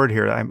at my word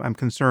here. I'm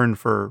concerned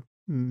for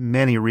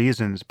many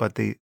reasons, but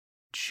the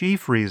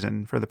chief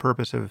reason, for the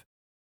purpose of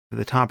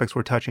the topics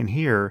we're touching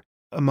here,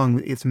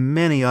 among its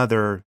many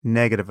other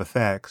negative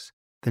effects,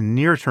 the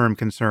near-term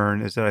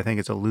concern is that I think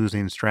it's a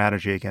losing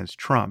strategy against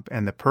Trump.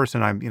 And the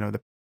person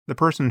the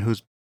person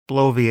whose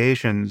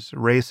bloviations,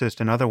 racist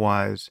and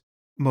otherwise,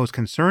 most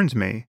concerns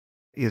me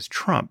is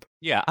Trump.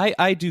 Yeah,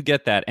 I do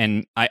get that.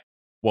 And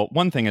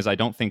one thing is, I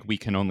don't think we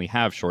can only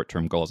have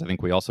short-term goals. I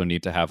think we also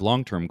need to have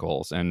long-term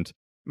goals. And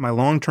my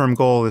long-term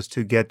goal is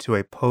to get to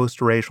a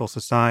post-racial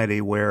society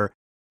where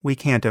we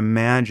can't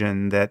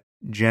imagine that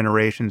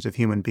generations of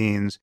human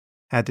beings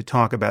had to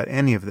talk about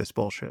any of this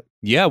bullshit.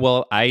 Yeah,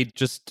 well, I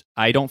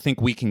don't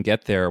think we can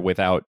get there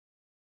without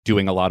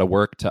doing a lot of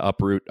work to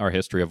uproot our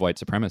history of white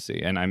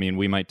supremacy. And I mean,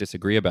 we might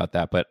disagree about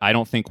that, but I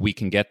don't think we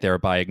can get there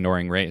by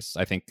ignoring race.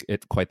 I think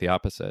it's quite the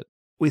opposite.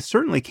 We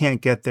certainly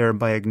can't get there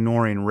by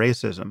ignoring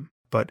racism,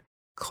 but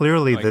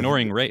clearly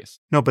ignoring race.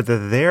 No, but the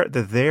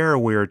there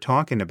we're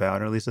talking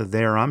about, or at least the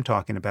there I'm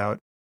talking about,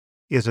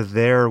 is a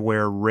there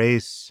where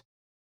race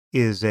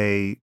is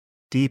a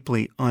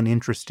deeply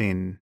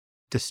uninteresting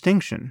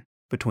distinction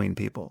between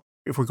people.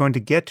 If we're going to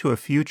get to a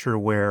future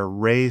where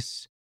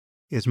race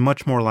is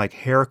much more like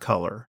hair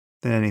color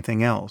than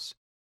anything else,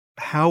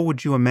 how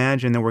would you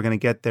imagine that we're going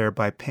to get there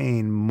by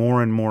paying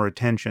more and more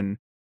attention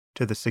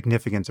to the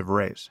significance of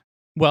race?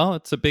 Well,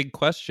 it's a big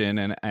question,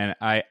 and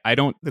I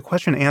don't... The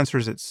question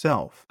answers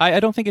itself. I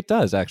don't think it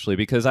does, actually,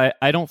 because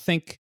I don't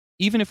think,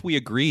 even if we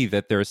agree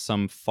that there's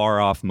some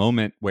far-off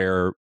moment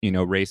where,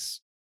 race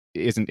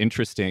isn't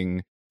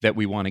interesting that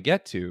we want to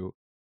get to,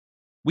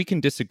 we can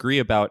disagree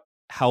about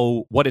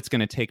what it's going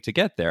to take to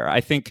get there.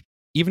 I think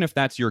even if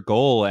that's your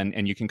goal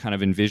and you can kind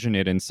of envision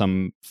it in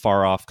some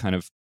far-off kind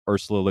of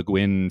Ursula Le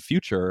Guin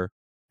future.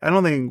 I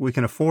don't think we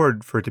can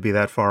afford for it to be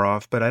that far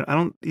off, but I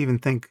don't even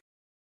think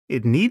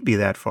it need be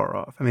that far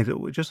off. I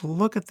mean, just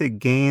look at the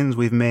gains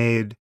we've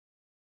made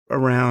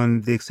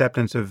around the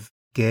acceptance of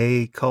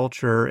gay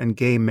culture and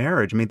gay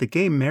marriage. I mean, the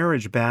gay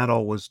marriage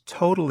battle was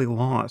totally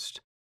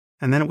lost,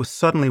 and then it was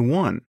suddenly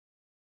won.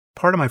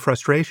 Part of my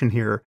frustration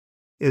here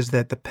is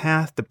that the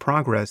path to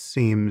progress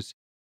seems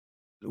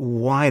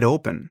wide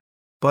open,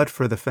 but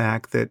for the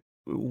fact that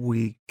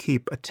we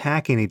keep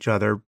attacking each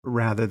other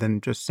rather than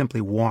just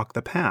simply walk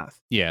the path.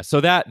 Yeah, so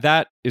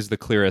that is the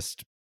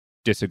clearest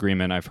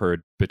disagreement I've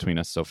heard between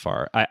us so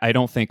far. I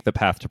don't think the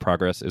path to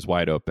progress is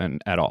wide open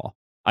at all.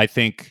 I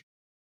think,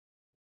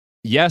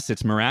 yes,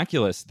 it's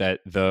miraculous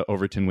that the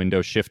Overton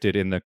window shifted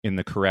in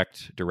the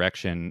correct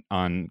direction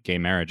on gay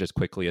marriage as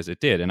quickly as it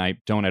did, and I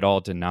don't at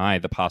all deny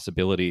the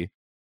possibility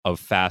of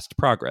fast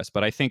progress.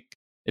 But I think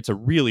it's a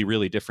really,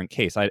 really different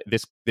case.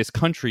 This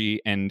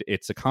country and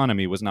its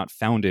economy was not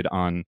founded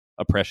on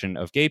oppression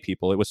of gay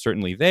people. It was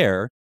certainly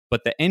there,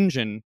 but the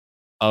engine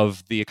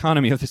of the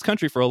economy of this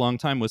country for a long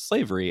time was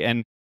slavery.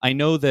 And I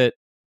know that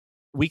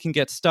we can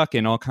get stuck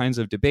in all kinds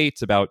of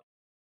debates about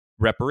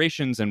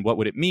reparations and what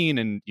would it mean,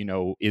 and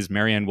is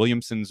Marianne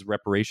Williamson's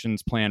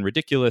reparations plan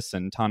ridiculous,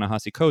 and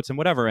Ta-Nehisi Coates and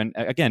whatever. And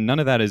again, none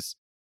of that is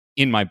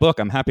in my book.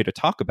 I'm happy to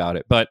talk about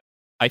it, but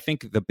I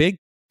think the big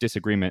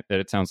disagreement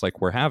that it sounds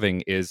like we're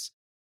having is,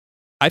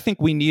 I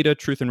think we need a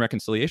Truth and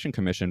Reconciliation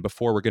Commission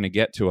before we're going to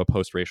get to a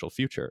post-racial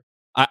future.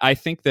 I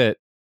think that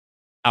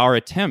our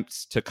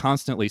attempts to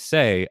constantly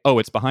say, "Oh,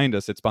 it's behind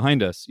us,"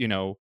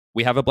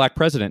 we have a black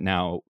president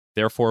now,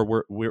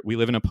 therefore we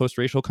live in a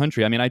post-racial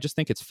country. I mean, I just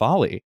think it's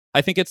folly.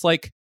 I think it's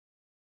like,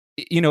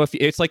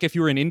 if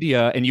you were in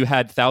India and you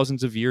had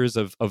thousands of years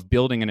of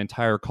building an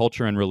entire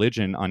culture and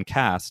religion on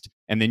caste,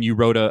 and then you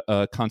wrote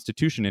a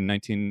constitution in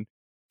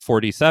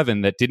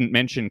 1947 that didn't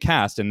mention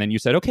caste, and then you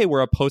said, "Okay,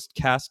 we're a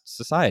post-caste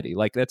society."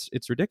 Like,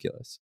 it's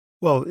ridiculous.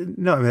 Well,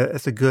 no, I mean,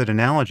 that's a good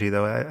analogy,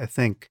 though. I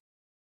think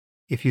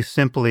if you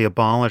simply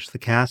abolished the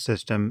caste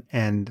system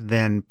and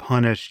then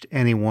punished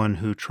anyone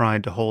who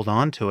tried to hold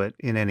on to it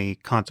in any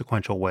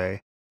consequential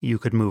way, you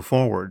could move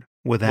forward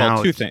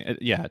without...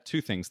 Well,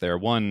 two things there.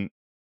 One,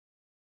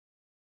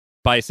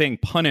 by saying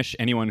punish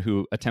anyone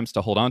who attempts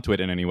to hold on to it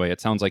in any way,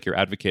 it sounds like you're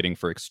advocating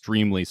for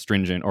extremely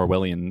stringent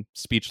Orwellian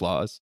speech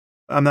laws.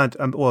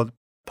 Well,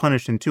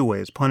 punish in two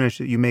ways. Punish,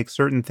 you make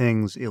certain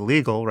things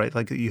illegal, right?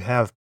 Like you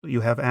have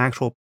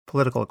actual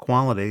political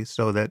equality,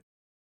 so that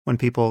when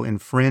people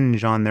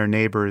infringe on their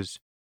neighbors'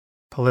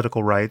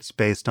 political rights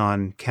based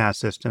on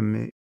caste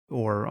system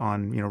or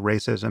on,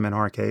 racism in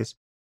our case,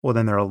 well,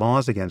 then there are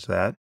laws against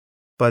that.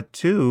 But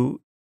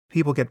two,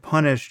 people get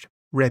punished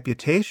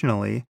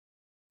reputationally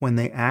when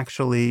they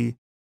actually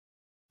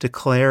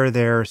declare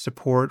their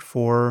support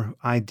for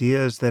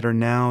ideas that are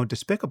now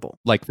despicable.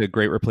 Like the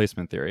Great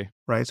Replacement Theory.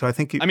 Right. So I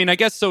think... I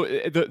guess so.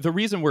 The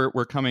reason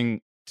we're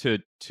coming to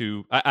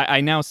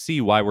I now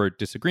see why we're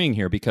disagreeing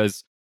here,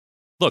 because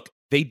look,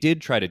 they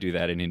did try to do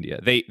that in India.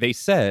 They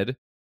said,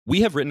 we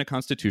have written a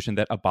constitution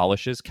that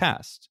abolishes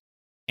caste.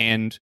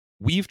 And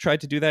we've tried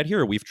to do that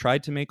here. We've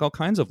tried to make all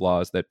kinds of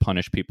laws that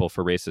punish people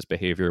for racist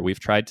behavior. We've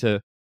tried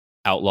to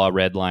outlaw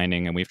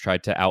redlining, and we've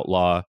tried to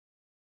outlaw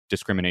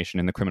discrimination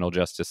in the criminal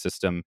justice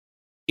system.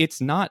 It's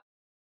not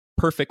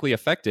perfectly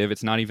effective.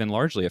 It's not even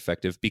largely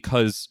effective,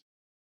 because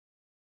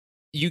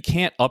you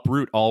can't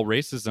uproot all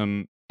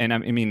racism. And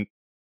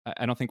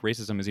I don't think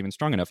racism is even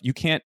strong enough. You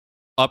can't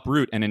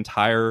uproot an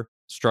entire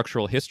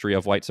structural history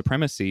of white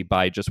supremacy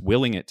by just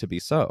willing it to be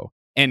so.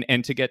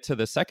 And to get to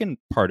the second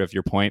part of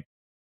your point,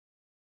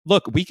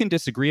 look, we can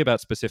disagree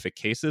about specific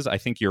cases. I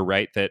think you're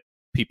right that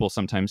people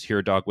sometimes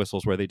hear dog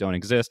whistles where they don't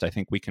exist. I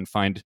think we can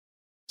find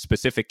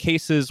specific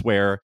cases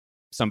where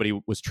somebody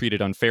was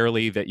treated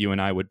unfairly that you and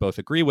I would both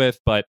agree with.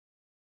 But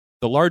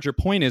the larger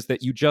point is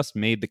that you just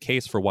made the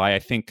case for why I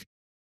think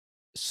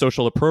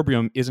social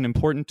opprobrium is an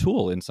important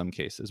tool in some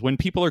cases. When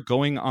people are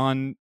going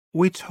on...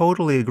 We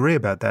totally agree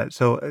about that.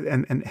 So,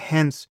 and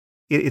hence,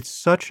 it's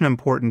such an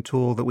important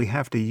tool that we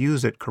have to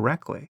use it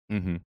correctly.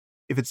 Mm-hmm.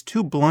 If it's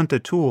too blunt a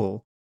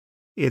tool,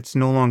 it's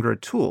no longer a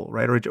tool,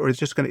 right? Or it's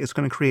just going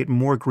to create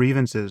more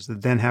grievances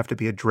that then have to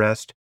be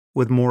addressed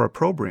with more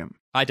opprobrium.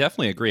 I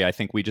definitely agree. I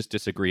think we just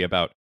disagree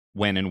about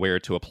when and where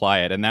to apply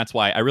it. And that's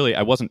why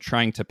I wasn't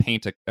trying to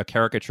paint a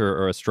caricature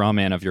or a straw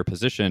man of your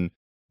position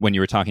when you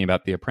were talking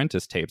about the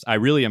Apprentice tapes. I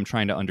really am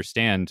trying to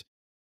understand.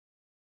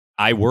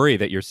 I worry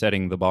that you're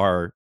setting the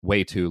bar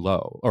way too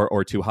low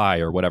or too high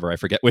or whatever. I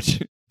forget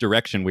which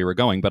direction we were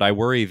going, but I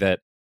worry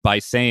that by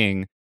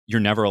saying you're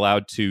never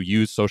allowed to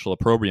use social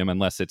opprobrium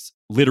unless it's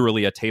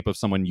literally a tape of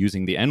someone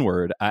using the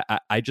N-word,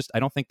 I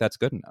don't think that's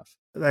good enough.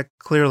 That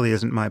clearly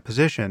isn't my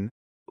position.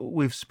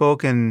 We've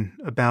spoken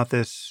about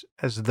this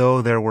as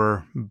though there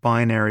were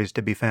binaries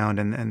to be found,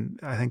 and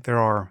I think there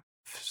are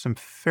some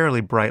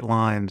fairly bright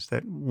lines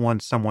that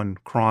once someone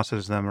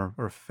crosses them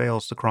or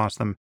fails to cross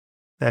them,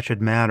 that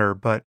should matter.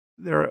 But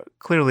there are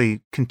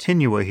clearly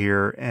continua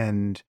here,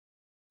 and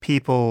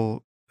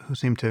people who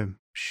seem to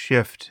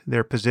shift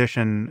their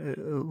position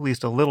at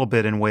least a little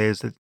bit in ways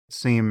that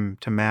seem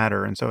to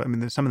matter. And so, I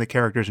mean, some of the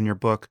characters in your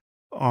book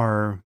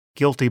are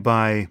guilty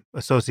by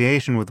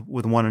association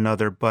with one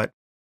another, but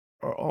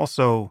are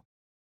also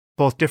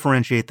both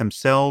differentiate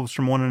themselves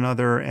from one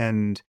another,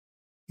 and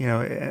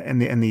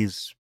and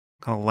these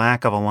kind of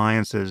lack of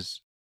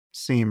alliances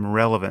seem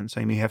relevant.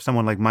 So I mean, you have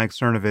someone like Mike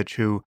Cernovich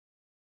who,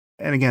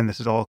 and again, this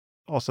is all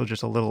also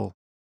just a little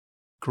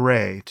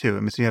gray too. I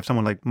mean, so you have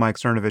someone like Mike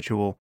Cernovich who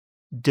will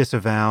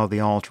disavow the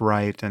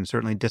alt-right and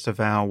certainly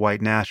disavow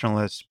white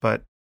nationalists,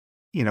 but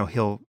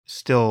he'll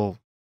still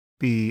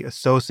be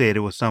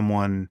associated with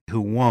someone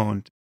who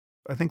won't.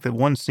 I think that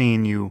one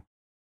scene you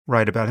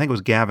write about, I think it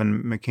was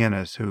Gavin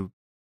McInnes who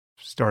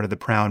started the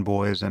Proud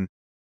Boys, and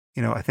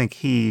I think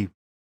he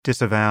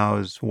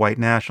disavows white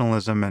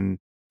nationalism and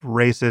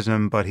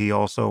racism, but he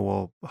also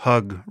will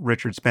hug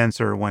Richard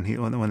Spencer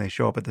when they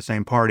show up at the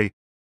same party.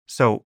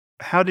 So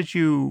how did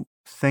you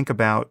think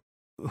about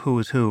who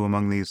is who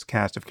among these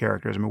cast of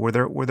characters? I mean,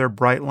 were there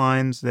bright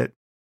lines that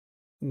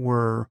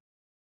were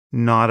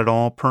not at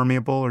all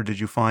permeable, or did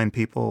you find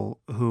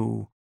people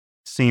who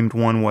seemed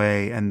one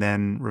way and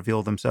then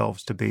revealed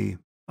themselves to be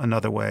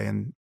another way,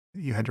 and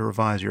you had to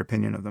revise your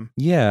opinion of them?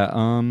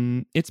 Yeah,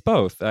 it's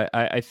both.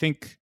 I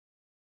think,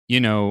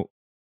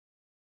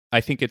 I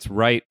think it's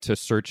right to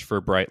search for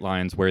bright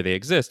lines where they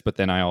exist, but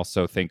then I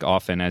also think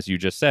often, as you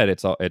just said,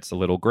 it's a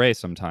little gray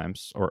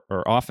sometimes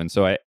or often.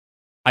 So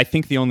I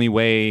think the only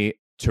way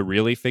to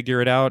really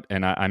figure it out,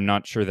 and I'm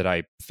not sure that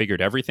I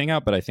figured everything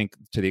out, but I think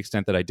to the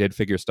extent that I did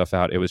figure stuff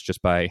out, it was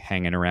just by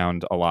hanging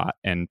around a lot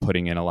and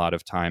putting in a lot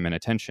of time and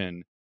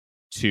attention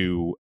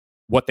to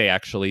what they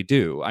actually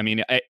do. I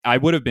mean, I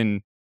would have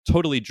been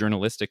totally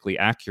journalistically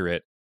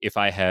accurate if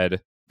I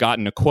had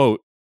gotten a quote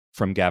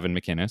from Gavin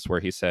McInnes where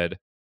he said,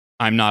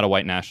 "I'm not a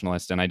white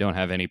nationalist and I don't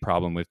have any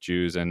problem with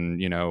Jews and,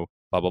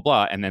 blah, blah,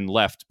 blah," and then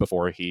left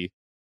before he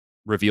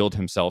revealed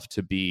himself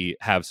to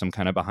have some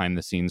kind of behind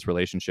the scenes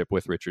relationship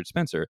with Richard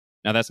Spencer.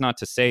 Now, that's not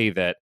to say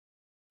that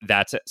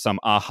that's some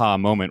aha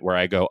moment where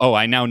I go, "Oh,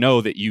 I now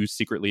know that you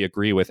secretly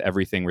agree with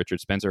everything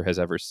Richard Spencer has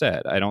ever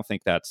said." I don't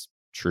think that's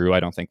true. I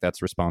don't think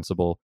that's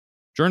responsible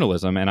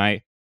journalism. And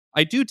I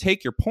do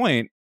take your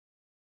point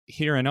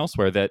here and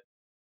elsewhere that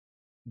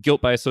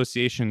guilt by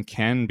association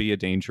can be a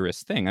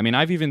dangerous thing. I mean,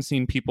 I've even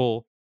seen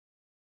people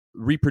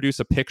reproduce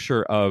a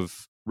picture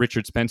of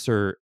Richard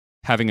Spencer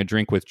having a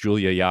drink with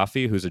Julia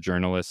Yaffe, who's a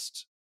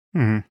journalist,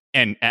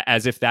 and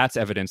as if that's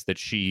evidence that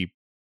she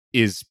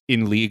is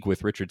in league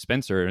with Richard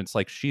Spencer. And it's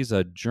like, she's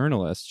a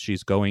journalist.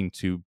 She's going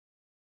to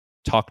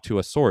talk to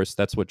a source.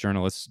 That's what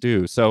journalists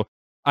do. So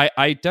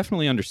I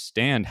definitely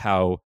understand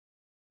how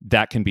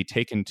that can be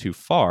taken too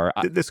far.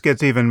 This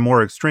gets even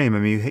more extreme. I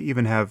mean, you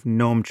even have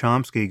Noam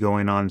Chomsky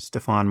going on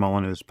Stefan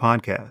Molyneux's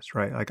podcast,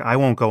 right? Like, I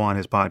won't go on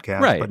his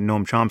podcast, Right. but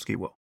Noam Chomsky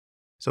will.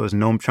 So is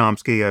Noam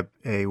Chomsky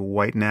a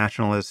white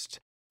nationalist,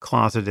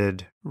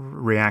 closeted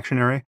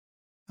reactionary?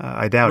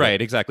 I doubt it.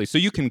 Right, exactly. So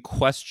you can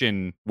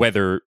question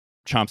whether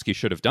Chomsky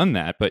should have done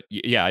that, but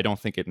yeah, I don't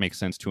think it makes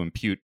sense to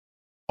impute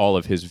all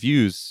of his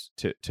views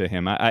to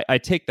him. I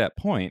take that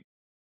point.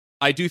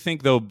 I do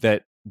think, though,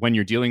 that when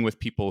you're dealing with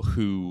people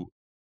who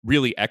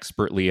really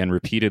expertly and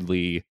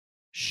repeatedly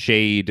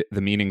shade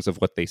the meanings of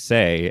what they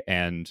say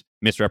and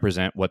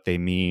misrepresent what they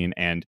mean,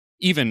 and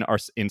even are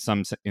in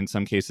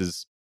some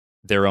cases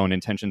their own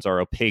intentions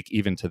are opaque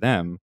even to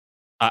them,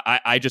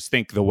 I just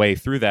think the way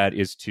through that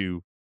is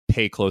to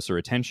pay closer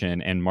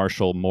attention and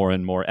marshal more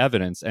and more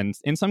evidence. And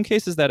in some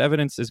cases, that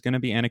evidence is going to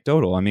be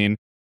anecdotal. I mean,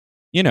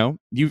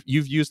 you've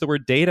used the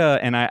word data,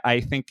 and I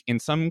think in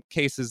some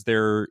cases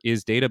there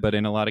is data, but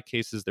in a lot of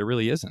cases there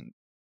really isn't.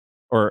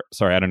 Or,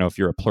 sorry, I don't know if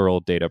you're a plural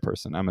data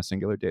person. I'm a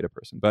singular data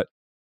person. But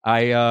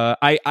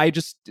I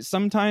just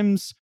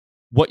sometimes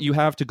what you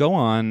have to go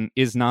on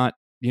is not,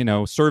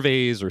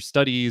 surveys or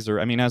studies, or,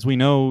 I mean, as we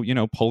know,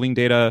 polling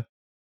data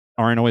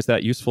aren't always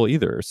that useful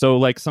either. So,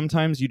 like,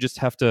 sometimes you just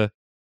have to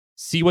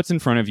see what's in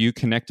front of you,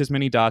 connect as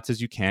many dots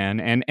as you can,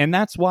 and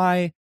that's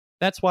why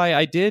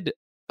I did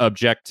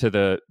object to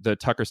the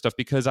Tucker stuff,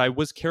 because I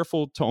was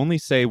careful to only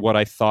say what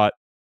I thought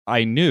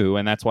I knew,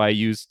 and that's why I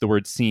used the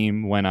word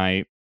seem when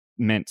I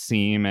meant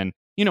seem. And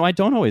I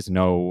don't always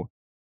know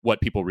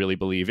what people really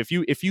believe. If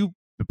you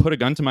put a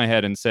gun to my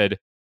head and said,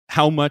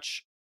 how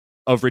much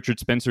of Richard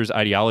Spencer's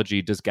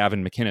ideology does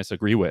Gavin McInnes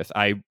agree with?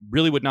 I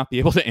really would not be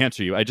able to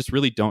answer you. I just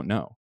really don't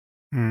know.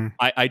 Mm.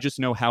 I just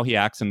know how he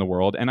acts in the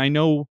world. And I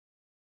know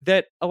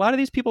that a lot of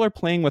these people are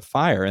playing with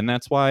fire. And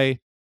that's why,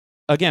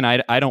 again,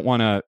 I don't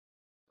want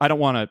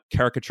to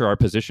caricature our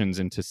positions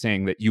into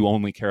saying that you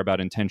only care about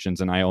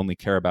intentions and I only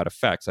care about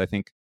effects. I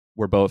think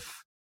we're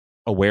both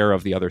aware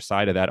of the other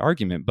side of that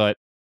argument. But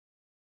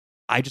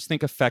I just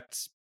think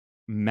effects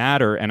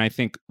matter. And I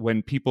think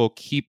when people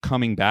keep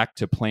coming back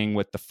to playing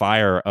with the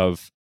fire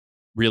of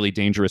really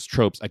dangerous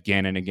tropes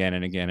again and again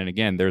and again and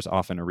again, there's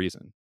often a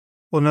reason.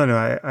 Well, no,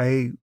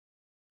 I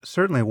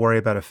certainly worry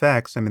about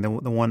effects. I mean,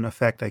 the one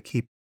effect I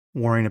keep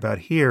worrying about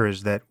here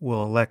is that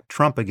we'll elect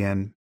Trump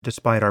again,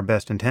 despite our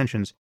best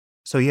intentions.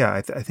 So, yeah,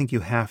 I think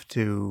you have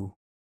to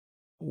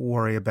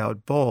worry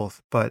about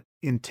both. But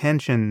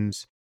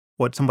intentions,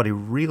 what somebody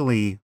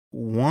really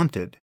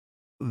wanted,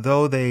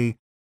 though they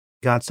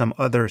got some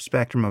other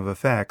spectrum of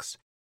effects,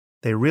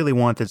 they really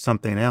wanted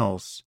something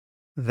else.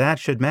 That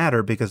should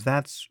matter because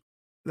that's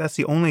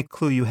the only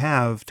clue you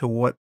have to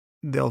what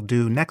they'll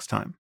do next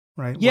time,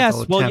 right?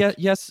 Yes, well,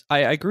 yes, I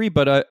agree.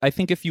 But I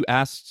think if you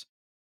asked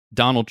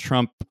Donald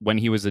Trump when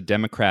he was a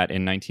Democrat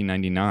in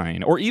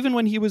 1999, or even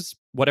when he was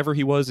whatever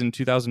he was in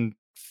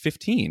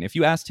 2015, if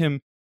you asked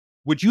him,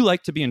 would you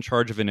like to be in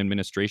charge of an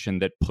administration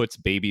that puts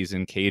babies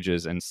in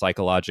cages and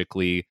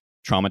psychologically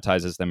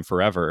traumatizes them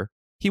forever?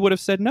 He would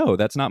have said, no,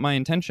 that's not my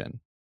intention.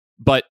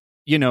 But,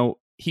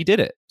 he did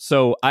it.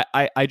 So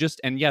I just,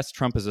 and yes,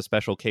 Trump is a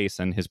special case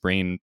and his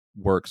brain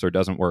works or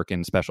doesn't work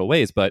in special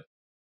ways, but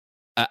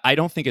I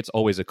don't think it's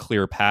always a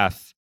clear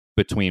path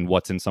between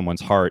what's in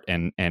someone's heart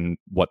and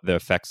what the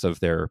effects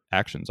of their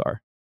actions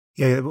are.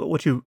 Yeah,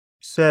 what you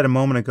said a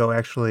moment ago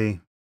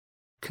actually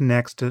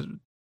connects to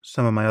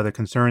some of my other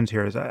concerns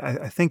here. Is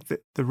I think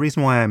that the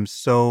reason why I'm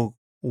so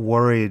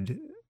worried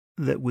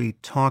that we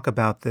talk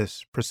about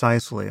this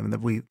precisely, I mean,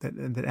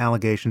 that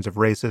allegations of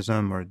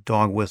racism or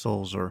dog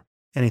whistles or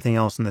anything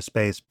else in the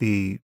space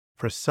be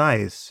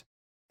precise,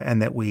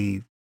 and that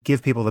we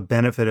give people the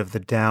benefit of the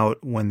doubt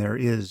when there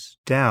is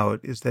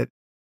doubt, is that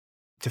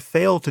to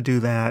fail to do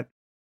that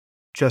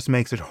just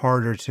makes it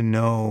harder to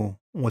know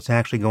what's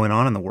actually going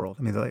on in the world.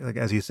 I mean, like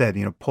as you said,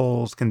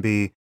 polls can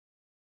be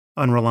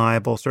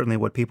unreliable. Certainly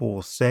what people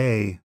will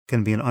say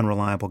can be an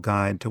unreliable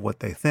guide to what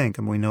they think.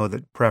 And we know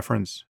that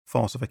preference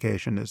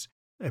falsification is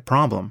a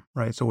problem,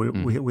 right? So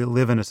we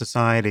live in a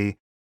society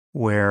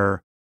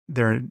where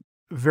there are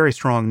very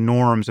strong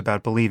norms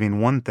about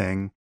believing one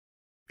thing,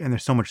 and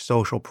there's so much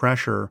social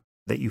pressure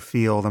that you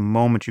feel the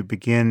moment you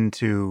begin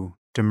to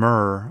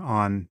demur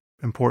on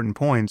important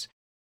points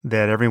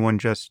that everyone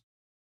just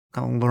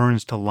kind of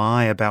learns to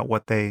lie about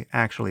what they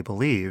actually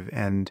believe.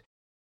 And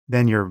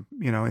then you're,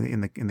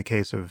 in the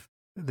case of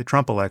the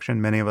Trump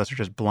election, many of us are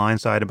just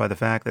blindsided by the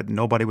fact that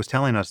nobody was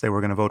telling us they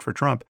were going to vote for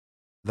Trump,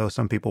 though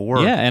some people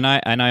were. Yeah,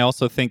 and I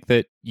also think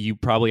that you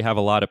probably have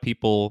a lot of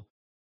people,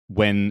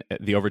 when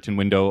the Overton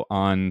window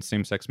on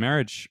same-sex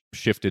marriage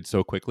shifted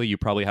so quickly, you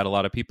probably had a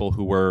lot of people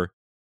who were,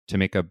 to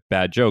make a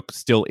bad joke,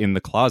 still in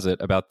the closet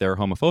about their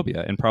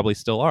homophobia, and probably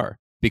still are,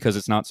 because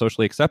it's not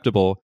socially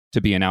acceptable to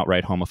be an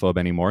outright homophobe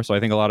anymore. So I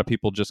think a lot of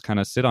people just kind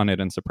of sit on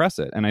it and suppress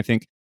it. And I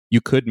think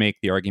you could make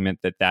the argument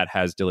that that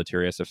has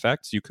deleterious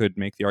effects. You could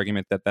make the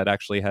argument that that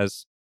actually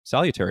has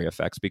salutary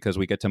effects, because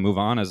we get to move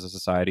on as a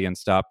society and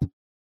stop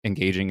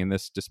engaging in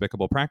this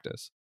despicable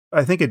practice.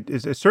 I think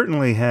it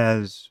certainly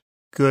has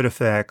good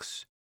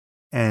effects,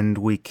 and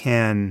we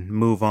can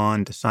move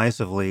on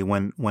decisively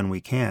when we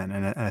can.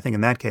 And I think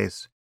in that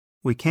case,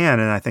 we can.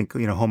 And I think,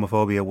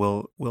 homophobia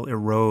will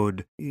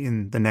erode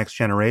in the next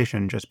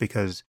generation just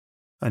because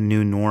a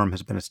new norm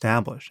has been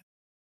established.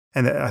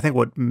 And I think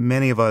what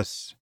many of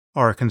us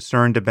are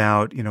concerned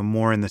about,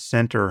 more in the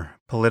center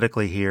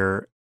politically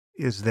here,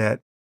 is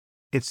that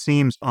it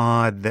seems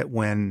odd that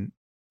when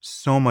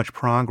so much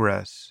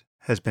progress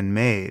has been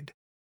made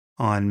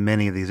on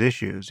many of these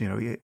issues,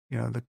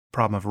 the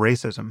problem of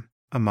racism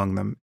among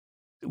them,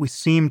 we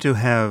seem to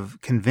have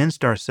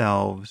convinced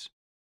ourselves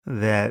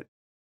that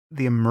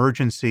the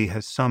emergency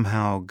has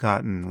somehow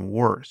gotten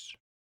worse.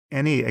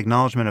 Any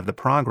acknowledgement of the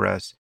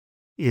progress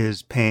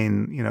is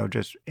paying,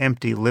 just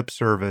empty lip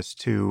service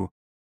to,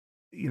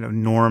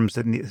 norms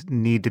that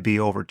need to be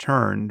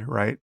overturned,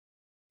 right?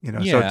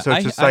 Yeah, so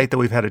to cite that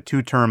we've had a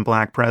 2-term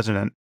black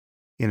president,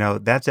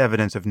 that's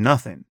evidence of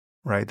nothing,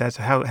 right? That's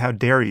how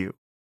dare you?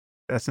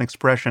 That's an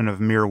expression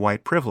of mere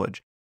white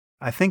privilege.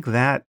 I think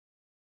that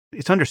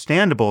it's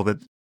understandable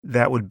that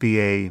that would be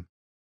a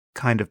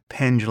kind of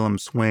pendulum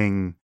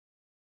swing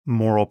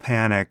moral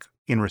panic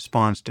in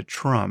response to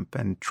Trump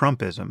and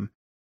Trumpism.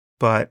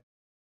 But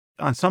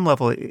on some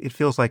level, it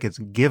feels like it's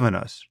given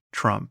us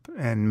Trump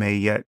and may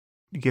yet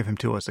give him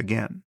to us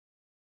again.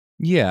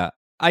 Yeah,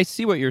 I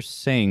see what you're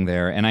saying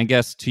there. And I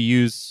guess, to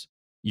use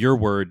your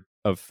word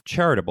of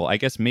charitable, I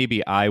guess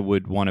maybe I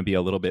would want to be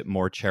a little bit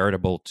more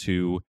charitable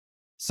to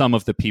some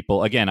of the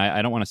people. Again,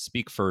 I don't want to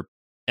speak for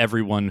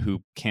everyone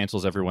who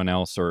cancels everyone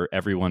else, or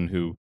everyone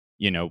who,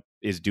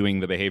 is doing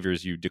the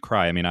behaviors you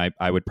decry. I mean,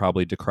 I would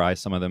probably decry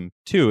some of them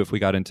too if we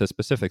got into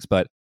specifics.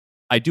 But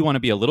I do want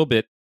to be a little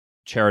bit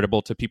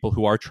charitable to people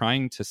who are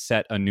trying to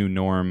set a new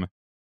norm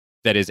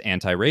that is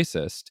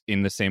anti-racist,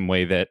 in the same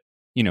way that,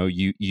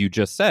 you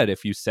just said,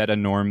 if you set a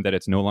norm that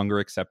it's no longer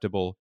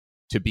acceptable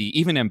to be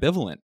even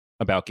ambivalent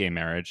about gay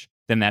marriage,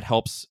 then that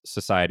helps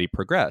society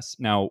progress.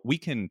 Now, we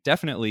can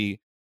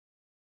definitely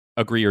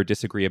agree or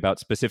disagree about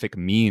specific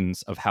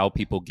means of how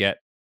people get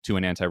to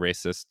an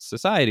anti-racist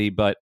society,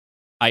 but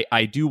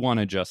I do want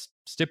to just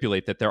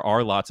stipulate that there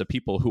are lots of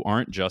people who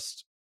aren't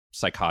just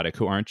psychotic,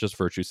 who aren't just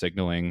virtue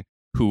signaling,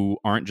 who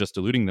aren't just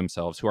deluding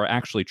themselves, who are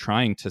actually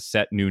trying to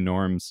set new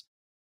norms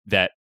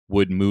that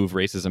would move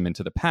racism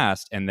into the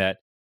past. And that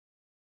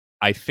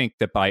I think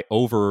that by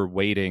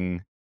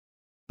undervaluing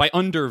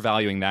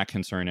that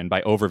concern, and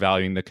by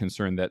overvaluing the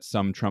concern that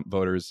some Trump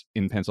voters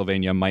in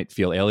Pennsylvania might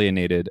feel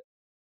alienated,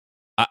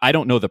 I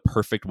don't know the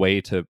perfect way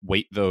to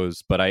weight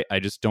those, but I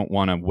just don't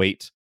want to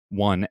weight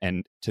one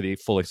and to the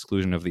full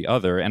exclusion of the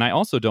other. And I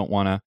also don't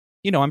want to,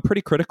 I'm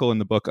pretty critical in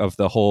the book of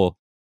the whole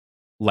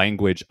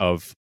language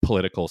of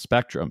political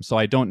spectrum. So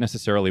I don't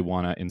necessarily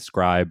want to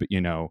inscribe,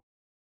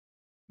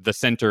 the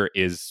center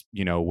is,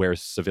 where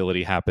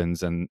civility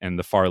happens, and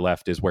the far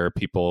left is where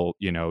people,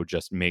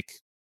 just make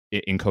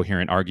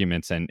incoherent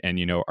arguments and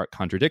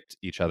contradict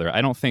each other.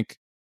 I don't think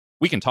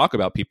we can talk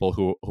about people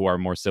who are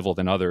more civil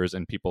than others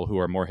and people who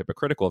are more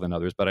hypocritical than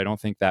others, but I don't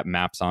think that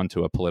maps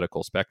onto a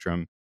political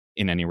spectrum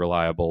in any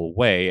reliable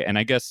way. And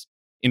I guess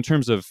in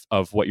terms of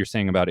what you're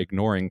saying about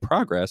ignoring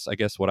progress, I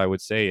guess what I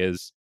would say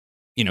is,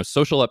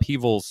 social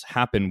upheavals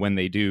happen when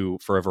they do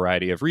for a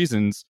variety of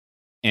reasons,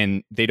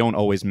 and they don't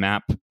always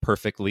map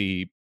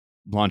perfectly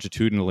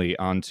longitudinally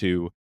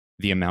onto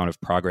the amount of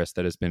progress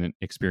that has been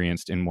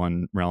experienced in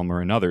one realm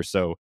or another.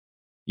 So,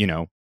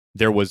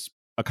 there was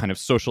a kind of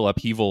social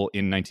upheaval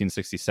in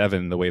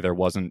 1967 the way there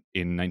wasn't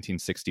in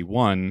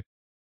 1961.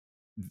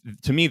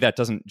 To me, that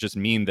doesn't just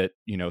mean that,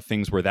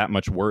 things were that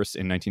much worse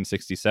in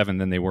 1967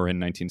 than they were in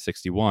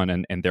 1961,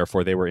 and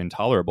therefore they were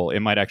intolerable. It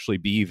might actually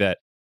be that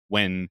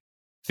when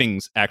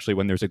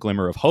there's a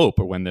glimmer of hope,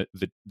 or when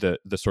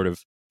the sort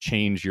of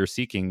change you're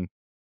seeking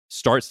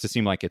starts to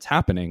seem like it's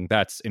happening,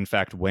 that's in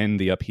fact when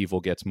the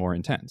upheaval gets more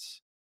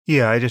intense.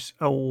 Yeah,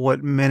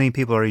 what many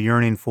people are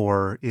yearning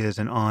for is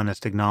an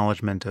honest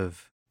acknowledgement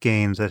of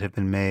gains that have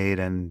been made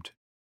and,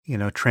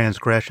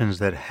 transgressions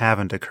that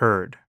haven't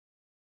occurred.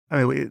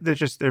 I mean, there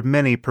are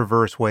many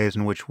perverse ways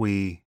in which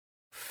we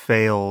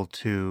fail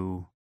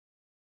to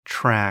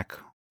track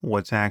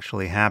what's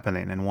actually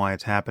happening and why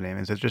it's happening.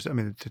 And so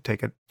to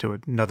take it to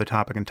another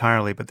topic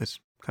entirely, but this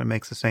kind of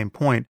makes the same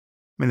point.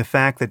 I mean, the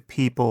fact that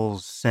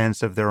people's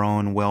sense of their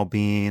own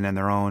well-being and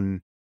their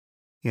own,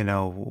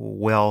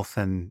 wealth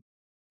and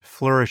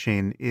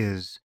flourishing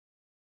is,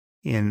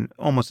 in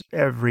almost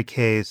every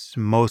case,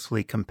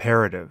 mostly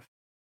comparative.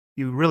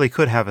 You really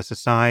could have a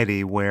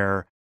society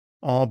where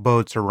all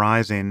boats are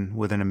rising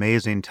with an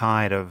amazing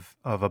tide of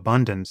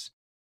abundance.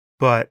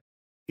 But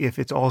if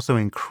it's also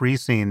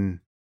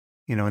increasing,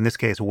 in this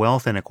case,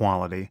 wealth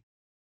inequality,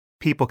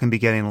 people can be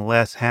getting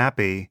less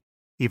happy,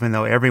 even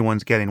though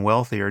everyone's getting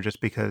wealthier,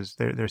 just because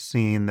they're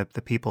seeing that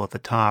the people at the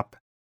top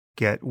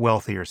get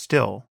wealthier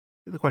still.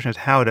 The question is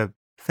how to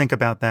think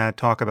about that,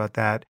 talk about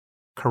that,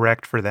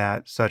 correct for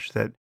that, such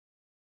that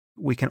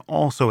we can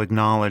also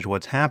acknowledge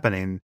what's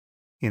happening,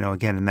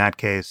 again, in that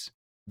case,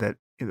 that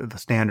the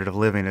standard of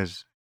living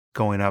is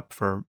going up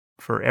for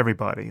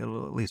everybody, at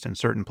least in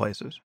certain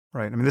places,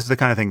 right? I mean, this is the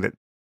kind of thing that,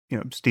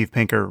 Steve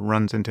Pinker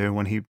runs into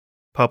when he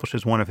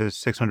publishes one of his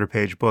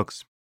 600-page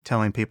books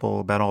telling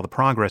people about all the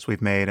progress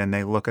we've made, and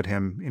they look at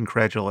him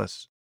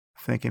incredulous,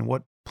 thinking,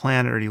 what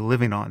planet are you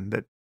living on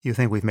that you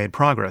think we've made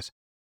progress?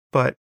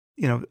 But,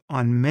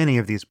 on many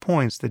of these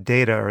points, the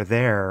data are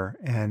there,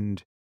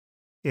 and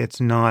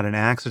it's not an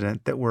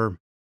accident that we're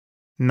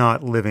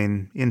not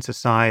living in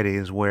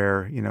societies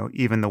where,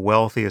 even the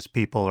wealthiest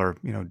people are,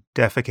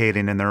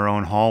 defecating in their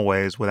own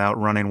hallways without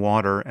running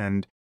water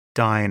and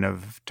dying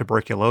of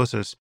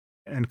tuberculosis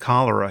and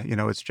cholera.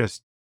 It's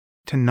just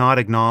to not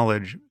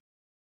acknowledge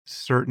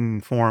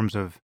certain forms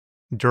of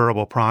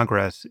durable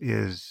progress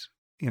is,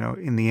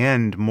 in the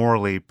end,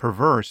 morally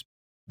perverse,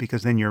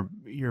 because then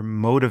you're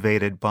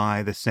motivated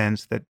by the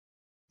sense that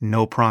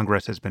no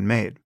progress has been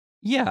made.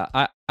 Yeah,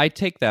 I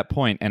take that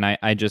point, and I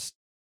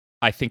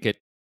think it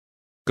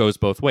goes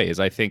both ways.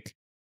 I think,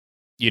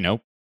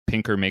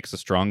 Pinker makes a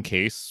strong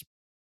case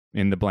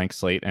in The Blank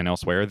Slate and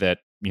elsewhere that,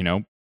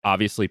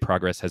 obviously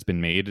progress has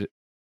been made.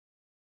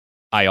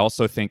 I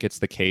also think it's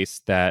the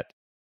case that,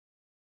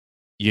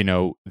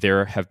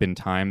 there have been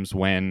times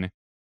when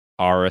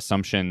our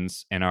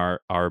assumptions and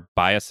our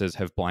biases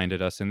have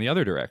blinded us in the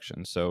other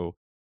direction. So,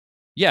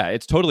 yeah,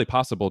 it's totally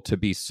possible to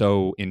be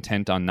so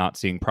intent on not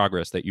seeing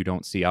progress that you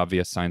don't see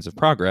obvious signs of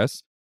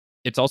progress.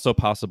 It's also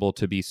possible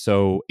to be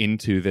so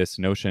into this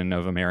notion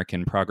of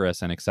American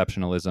progress and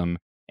exceptionalism,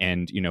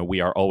 and,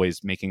 we are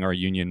always making our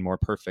union more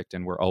perfect,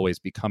 and we're always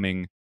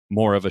becoming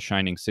more of a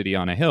shining city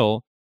on a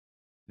hill,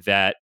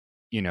 that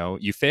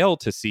you fail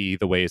to see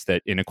the ways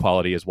that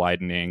inequality is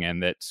widening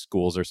and that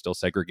schools are still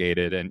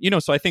segregated. And,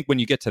 so I think when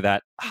you get to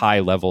that high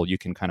level, you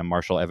can kind of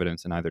marshal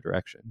evidence in either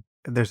direction.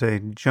 There's a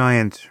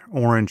giant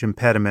orange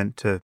impediment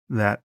to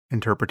that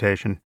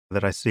interpretation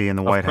that I see in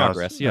the White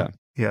Progress, House. yeah.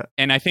 Yeah.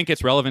 And I think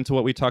it's relevant to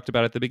what we talked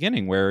about at the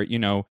beginning, where,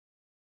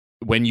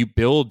 when you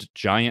build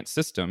giant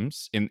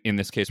systems, in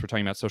this case, we're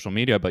talking about social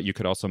media, but you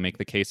could also make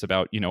the case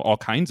about, all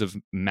kinds of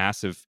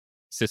massive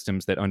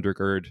systems that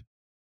undergird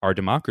our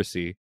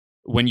democracy.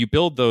 When you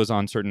build those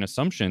on certain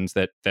assumptions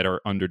that are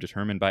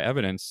underdetermined by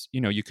evidence,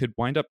 you could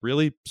wind up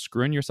really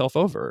screwing yourself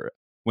over.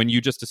 When you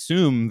just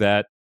assume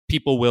that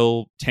people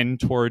will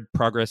tend toward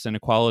progress and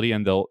equality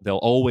and they'll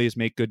always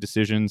make good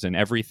decisions, and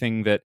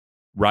everything that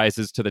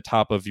rises to the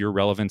top of your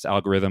relevance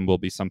algorithm will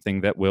be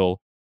something that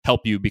will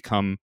help you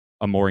become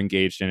a more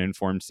engaged and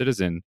informed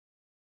citizen,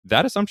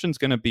 that assumption is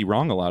going to be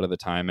wrong a lot of the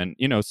time. And,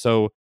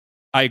 so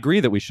I agree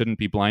that we shouldn't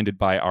be blinded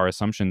by our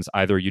assumptions,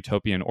 either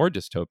utopian or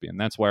dystopian.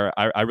 That's where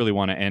I really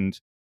want to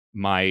end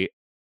my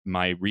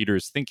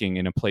readers' thinking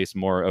in a place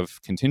more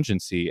of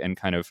contingency and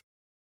kind of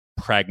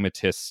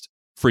pragmatist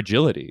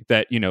fragility,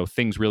 that,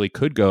 things really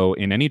could go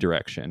in any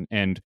direction.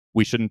 And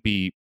we shouldn't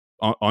be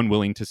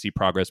unwilling to see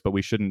progress, but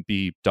we shouldn't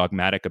be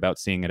dogmatic about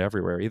seeing it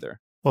everywhere either.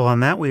 Well,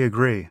 on that we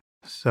agree.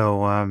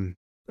 So,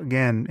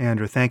 again,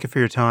 Andrew, thank you for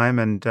your time.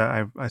 And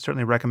I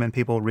certainly recommend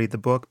people read the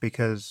book,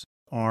 because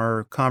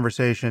our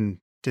conversation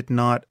did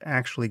not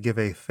actually give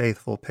a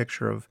faithful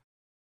picture of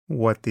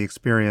what the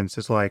experience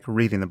is like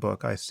reading the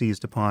book. I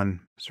seized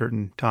upon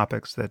certain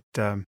topics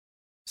that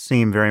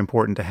seem very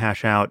important to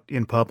hash out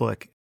in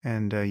public,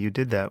 and you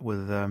did that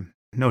with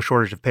no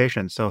shortage of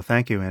patience. So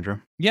thank you, Andrew.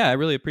 Yeah, I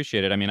really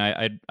appreciate it. I mean,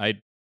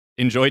 I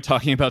enjoy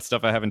talking about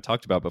stuff I haven't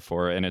talked about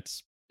before, and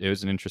it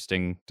was an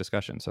interesting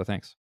discussion. So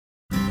thanks.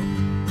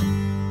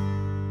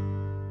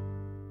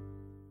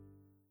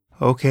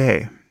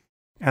 Okay.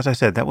 As I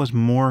said, that was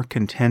more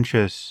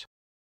contentious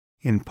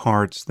in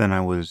parts than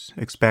I was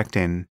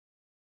expecting.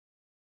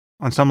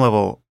 On some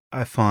level,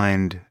 I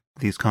find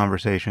these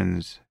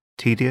conversations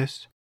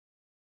tedious.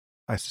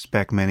 I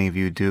suspect many of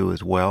you do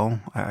as well.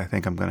 I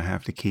think I'm going to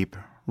have to keep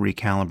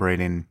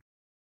recalibrating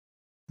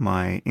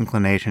my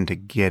inclination to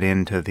get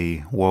into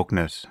the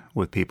wokeness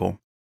with people.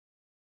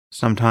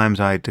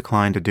 Sometimes I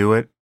decline to do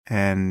it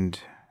and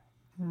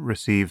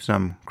receive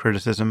some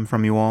criticism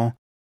from you all,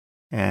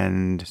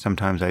 and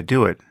sometimes I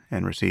do it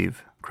and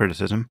receive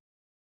criticism.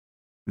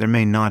 There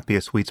may not be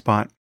a sweet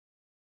spot,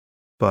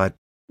 but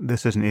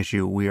this is an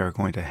issue we are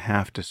going to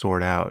have to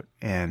sort out,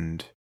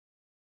 and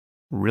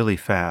really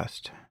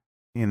fast.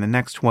 In the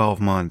next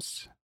 12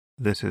 months,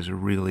 this is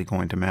really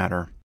going to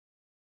matter.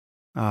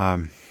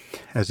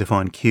 As if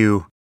on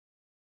cue,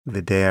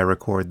 the day I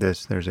record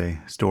this, there's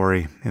a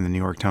story in the New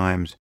York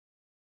Times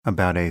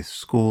about a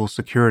school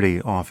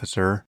security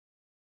officer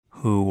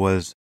who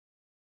was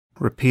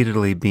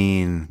repeatedly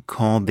being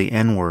called the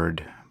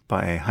N-word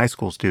by a high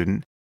school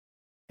student,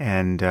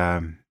 and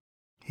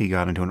he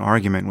got into an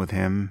argument with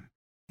him,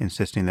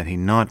 insisting that he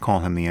not call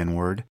him the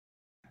N-word.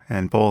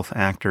 And both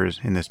actors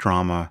in this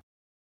drama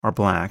are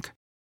black,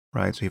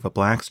 right? So you have a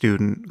black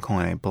student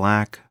calling a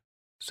black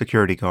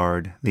security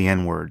guard the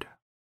N-word,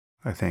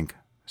 I think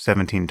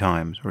 17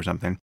 times or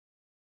something.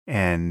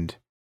 And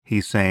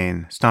he's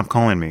saying, stop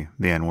calling me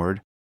the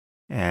N-word,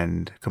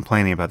 and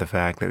complaining about the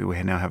fact that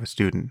we now have a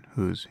student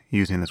who's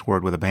using this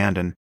word with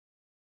abandon.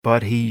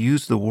 But he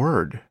used the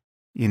word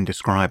in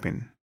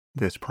describing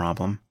this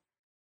problem,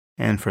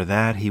 and for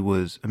that he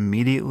was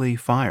immediately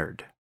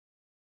fired.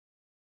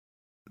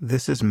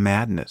 This is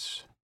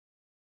madness.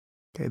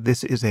 Okay,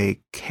 this is a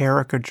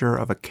caricature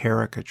of a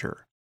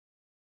caricature.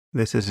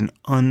 This is an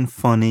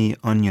unfunny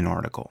Onion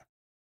article.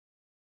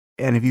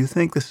 And if you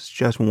think this is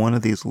just one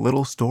of these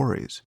little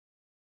stories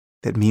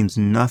that means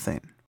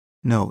nothing,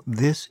 no,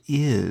 this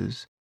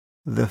is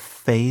the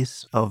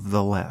face of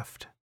the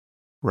left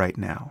right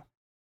now.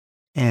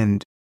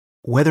 And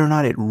whether or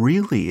not it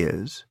really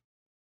is,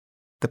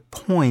 the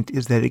point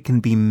is that it can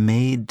be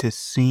made to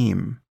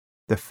seem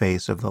the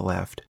face of the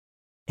left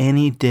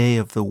any day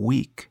of the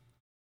week.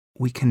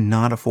 We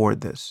cannot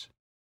afford this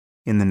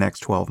in the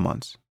next 12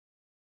 months.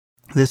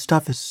 This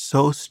stuff is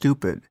so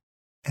stupid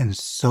and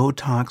so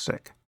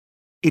toxic.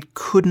 It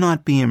could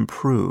not be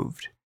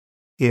improved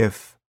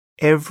if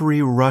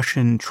every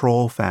Russian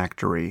troll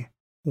factory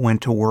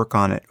went to work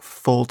on it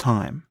full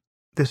time.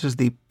 This is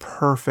the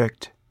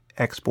perfect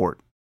export,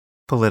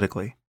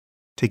 politically,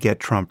 to get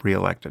Trump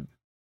reelected.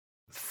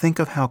 Think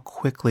of how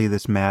quickly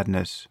this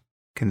madness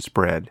can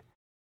spread.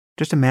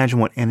 Just imagine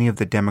what any of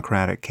the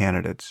Democratic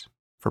candidates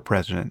for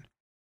president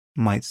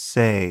might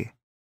say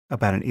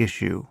about an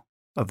issue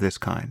of this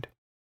kind.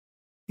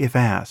 If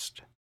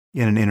asked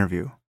in an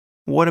interview,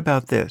 what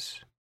about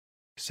this,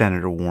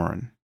 Senator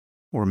Warren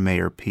or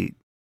Mayor Pete?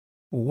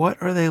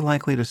 What are they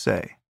likely to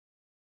say?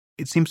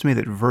 It seems to me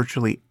that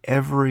virtually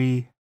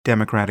every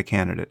Democratic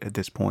candidate at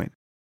this point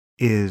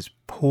is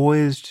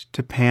poised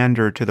to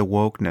pander to the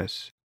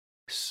wokeness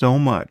so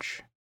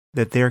much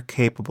that they're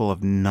capable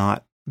of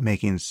not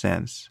making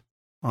sense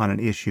on an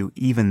issue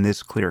even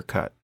this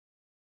clear-cut.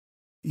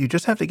 You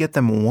just have to get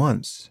them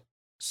once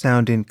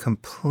sounding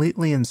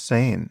completely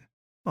insane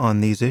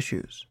on these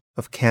issues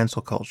of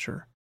cancel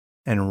culture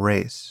and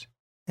race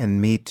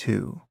and Me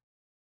Too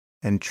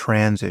and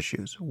trans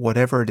issues,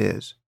 whatever it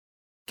is.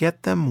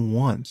 Get them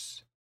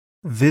once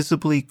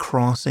visibly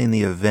crossing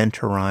the event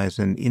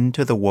horizon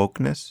into the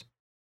wokeness,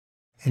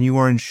 and you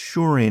are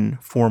ensuring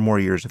 4 more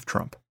years of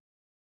Trump.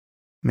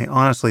 I mean,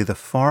 honestly, the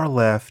far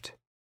left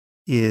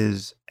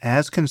is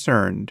as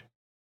concerned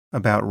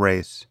about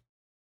race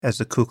as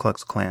the Ku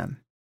Klux Klan.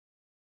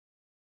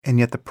 And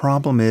yet the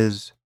problem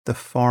is the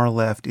far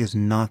left is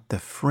not the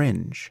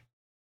fringe.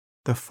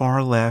 The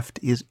far left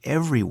is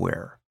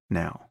everywhere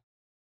now,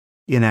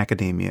 in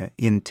academia,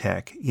 in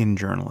tech, in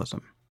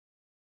journalism.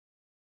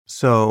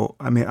 So,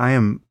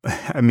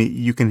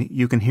 you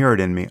can hear it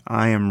in me.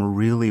 I am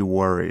really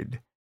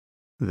worried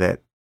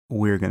that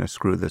we're going to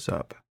screw this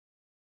up.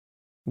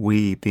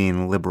 We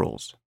being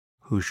liberals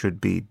who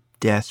should be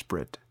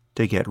desperate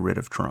to get rid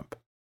of Trump.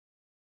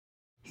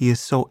 He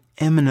is so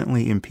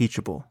eminently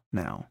impeachable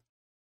now.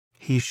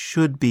 He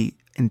should be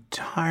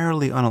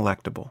entirely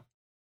unelectable,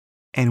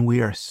 and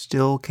we are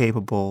still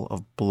capable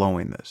of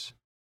blowing this.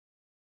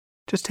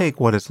 Just take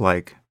what it's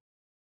like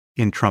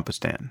in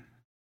Trumpistan.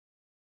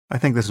 I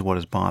think this is what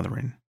is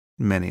bothering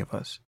many of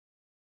us.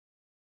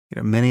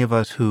 Many of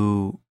us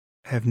who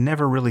have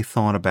never really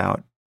thought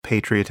about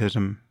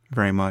patriotism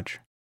very much.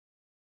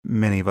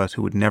 Many of us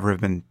who would never have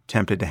been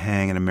tempted to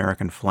hang an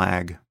American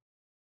flag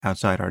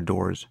outside our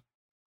doors.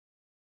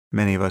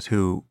 Many of us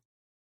who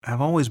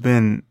have always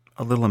been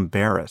a little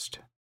embarrassed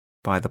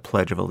by the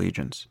Pledge of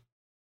Allegiance.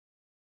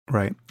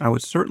 Right? I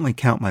would certainly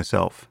count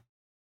myself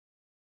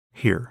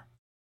here.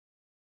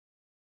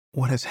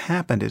 What has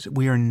happened is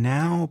we are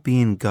now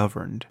being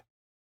governed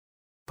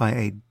by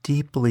a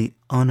deeply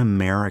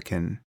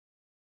un-American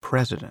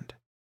president.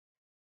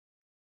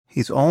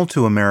 He's all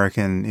too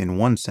American in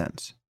one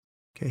sense.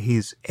 Okay?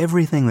 He's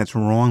everything that's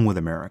wrong with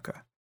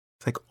America.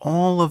 It's like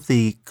all of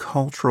the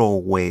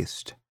cultural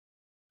waste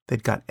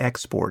that got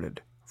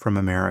exported from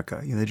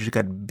America. They just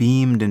got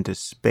beamed into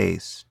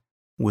space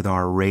with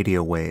our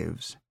radio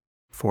waves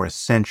for a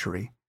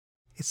century.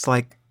 It's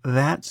like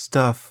that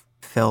stuff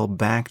fell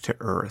back to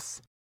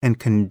Earth and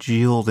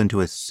congealed into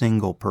a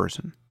single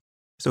person.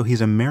 So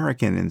he's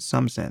American in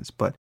some sense,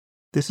 but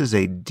this is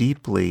a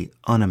deeply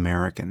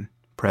un-American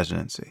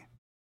presidency.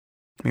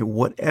 I mean,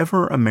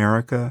 whatever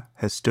America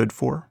has stood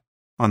for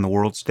on the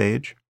world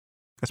stage,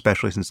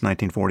 especially since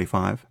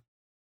 1945,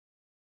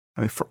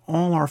 for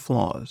all our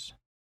flaws,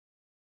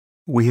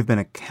 we have been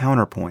a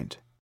counterpoint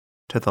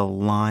to the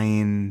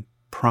lying,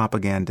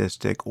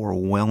 propagandistic,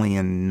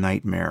 Orwellian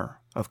nightmare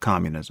of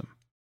communism.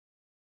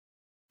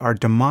 Our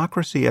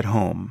democracy at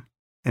home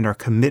and our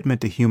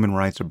commitment to human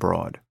rights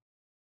abroad,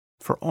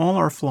 for all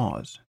our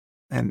flaws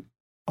and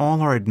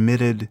all our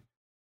admitted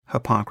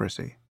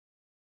hypocrisy,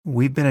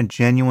 we've been a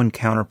genuine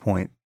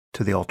counterpoint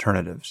to the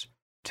alternatives,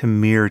 to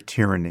mere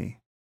tyranny.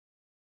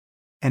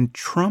 And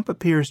Trump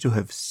appears to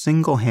have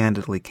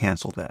single-handedly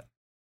canceled that.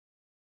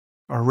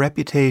 Our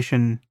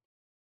reputation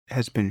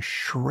has been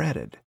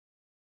shredded.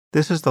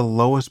 This is the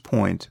lowest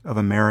point of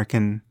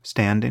American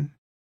standing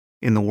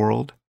in the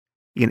world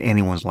in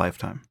anyone's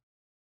lifetime,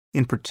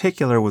 in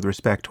particular with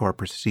respect to our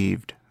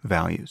perceived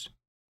values.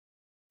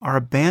 Our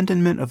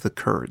abandonment of the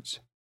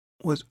Kurds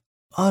was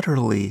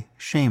utterly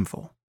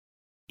shameful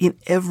in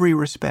every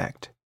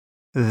respect.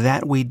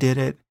 That we did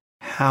it,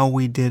 how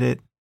we did it,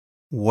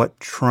 what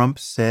Trump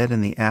said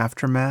in the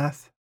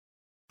aftermath.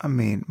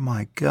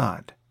 My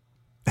God.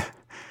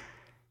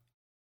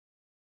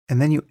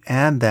 And then you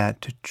add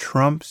that to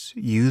Trump's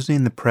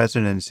using the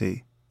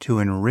presidency to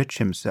enrich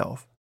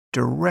himself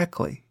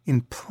directly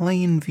in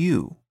plain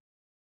view.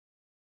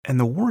 And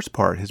the worst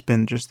part has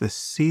been just the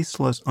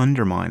ceaseless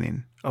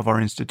undermining of our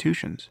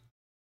institutions,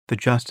 the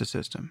justice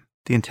system,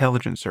 the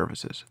intelligence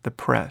services, the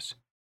press,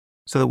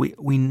 so that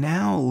we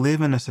now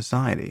live in a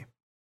society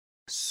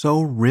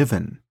so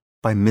riven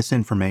by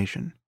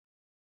misinformation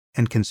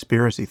and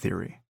conspiracy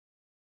theory,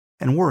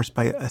 and worse,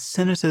 by a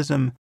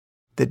cynicism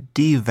that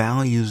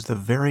devalues the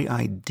very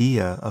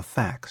idea of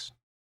facts.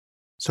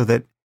 So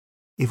that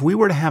if we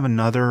were to have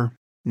another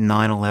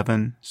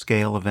 9/11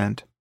 scale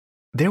event,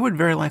 there would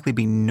very likely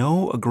be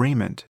no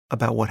agreement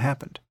about what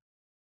happened.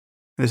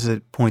 This is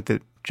a point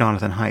that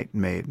Jonathan Haidt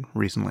made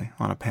recently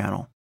on a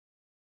panel.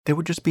 There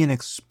would just be an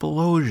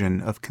explosion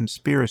of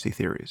conspiracy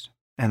theories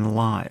and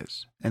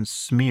lies and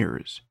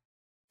smears,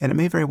 and it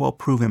may very well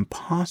prove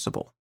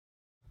impossible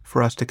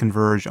for us to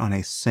converge on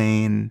a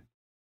sane,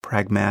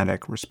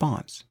 pragmatic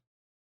response.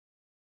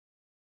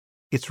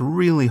 It's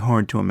really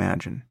hard to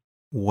imagine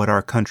what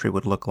our country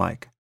would look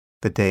like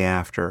the day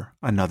after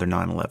another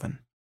 9/11.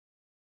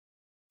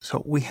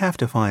 So we have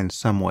to find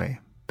some way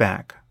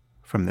back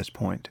from this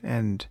point.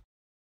 And,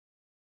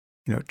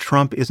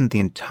 Trump isn't the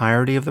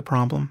entirety of the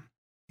problem.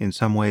 In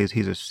some ways,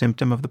 he's a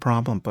symptom of the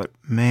problem, but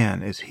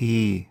man, is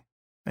he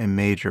a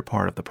major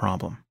part of the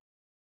problem.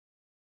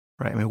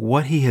 Right?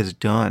 What he has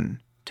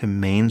done to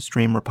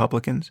mainstream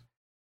Republicans,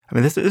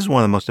 this is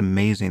one of the most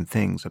amazing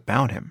things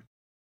about him.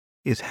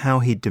 is how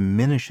he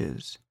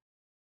diminishes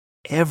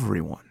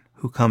everyone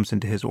who comes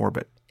into his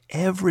orbit.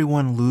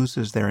 Everyone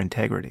loses their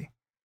integrity.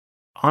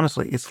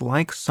 Honestly, it's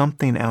like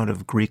something out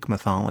of Greek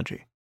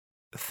mythology.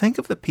 Think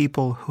of the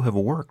people who have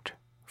worked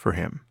for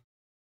him,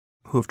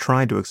 who have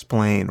tried to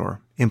explain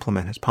or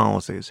implement his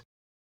policies,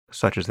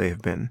 such as they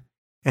have been,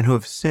 and who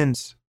have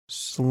since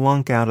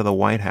slunk out of the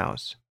White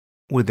House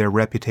with their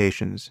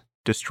reputations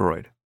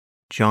destroyed.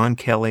 John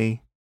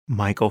Kelly,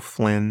 Michael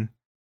Flynn,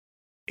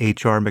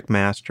 H.R.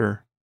 McMaster,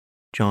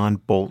 John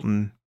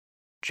Bolton,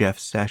 Jeff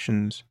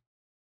Sessions,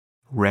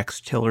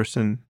 Rex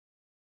Tillerson,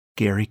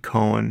 Gary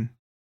Cohn,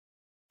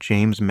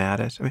 James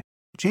Mattis.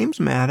 James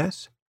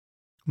Mattis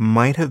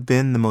might have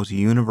been the most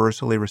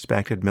universally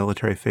respected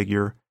military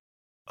figure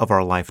of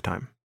our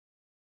lifetime.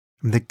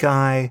 The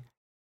guy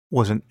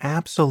was an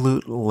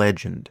absolute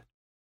legend.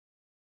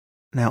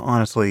 Now,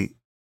 honestly,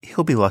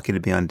 he'll be lucky to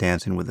be on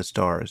Dancing with the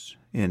Stars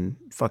in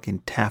fucking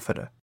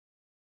taffeta.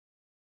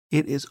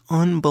 It is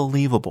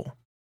unbelievable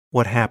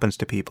what happens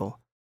to people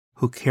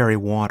who carry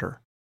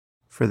water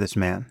for this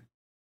man.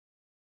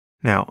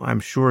 Now, I'm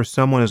sure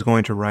someone is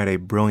going to write a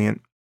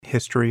brilliant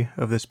history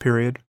of this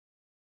period,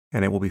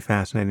 and it will be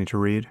fascinating to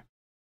read.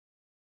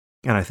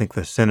 And I think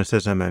the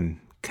cynicism and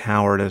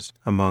cowardice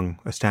among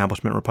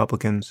establishment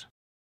Republicans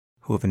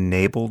who have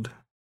enabled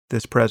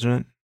this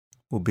president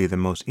will be the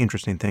most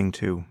interesting thing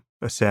to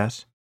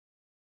assess.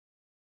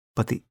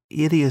 But the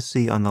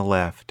idiocy on the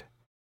left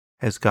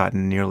has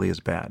gotten nearly as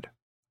bad,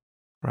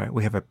 right?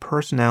 We have a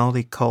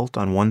personality cult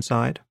on one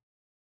side,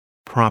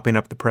 propping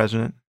up the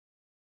president,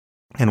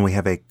 and we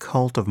have a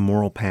cult of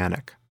moral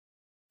panic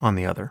on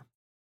the other.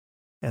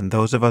 And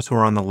those of us who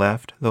are on the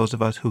left, those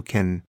of us who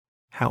can,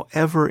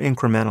 however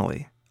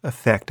incrementally,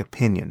 affect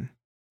opinion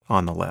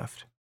on the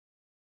left,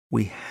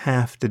 we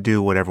have to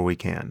do whatever we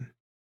can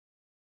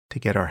to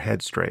get our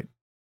heads straight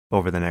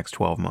over the next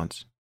 12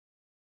 months.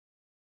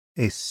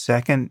 A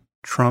second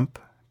Trump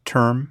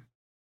term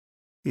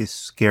is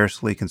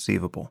scarcely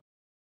conceivable.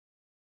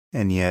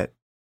 And yet,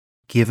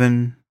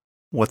 given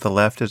what the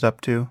left is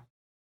up to,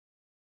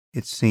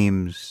 it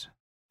seems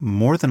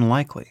more than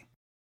likely,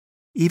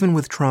 even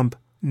with Trump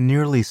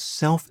nearly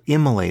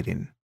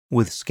self-immolating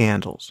with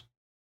scandals.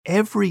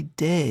 Every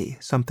day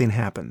something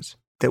happens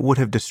that would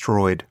have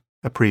destroyed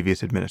a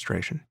previous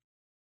administration.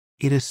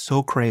 It is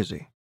so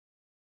crazy.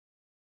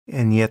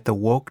 And yet the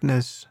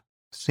wokeness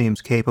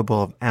seems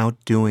capable of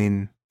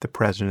outdoing the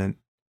president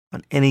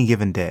on any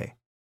given day.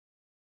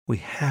 We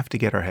have to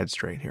get our heads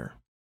straight here.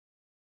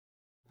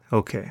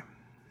 Okay,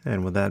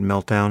 and with that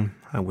meltdown,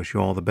 I wish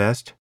you all the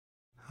best.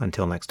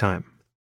 Until next time.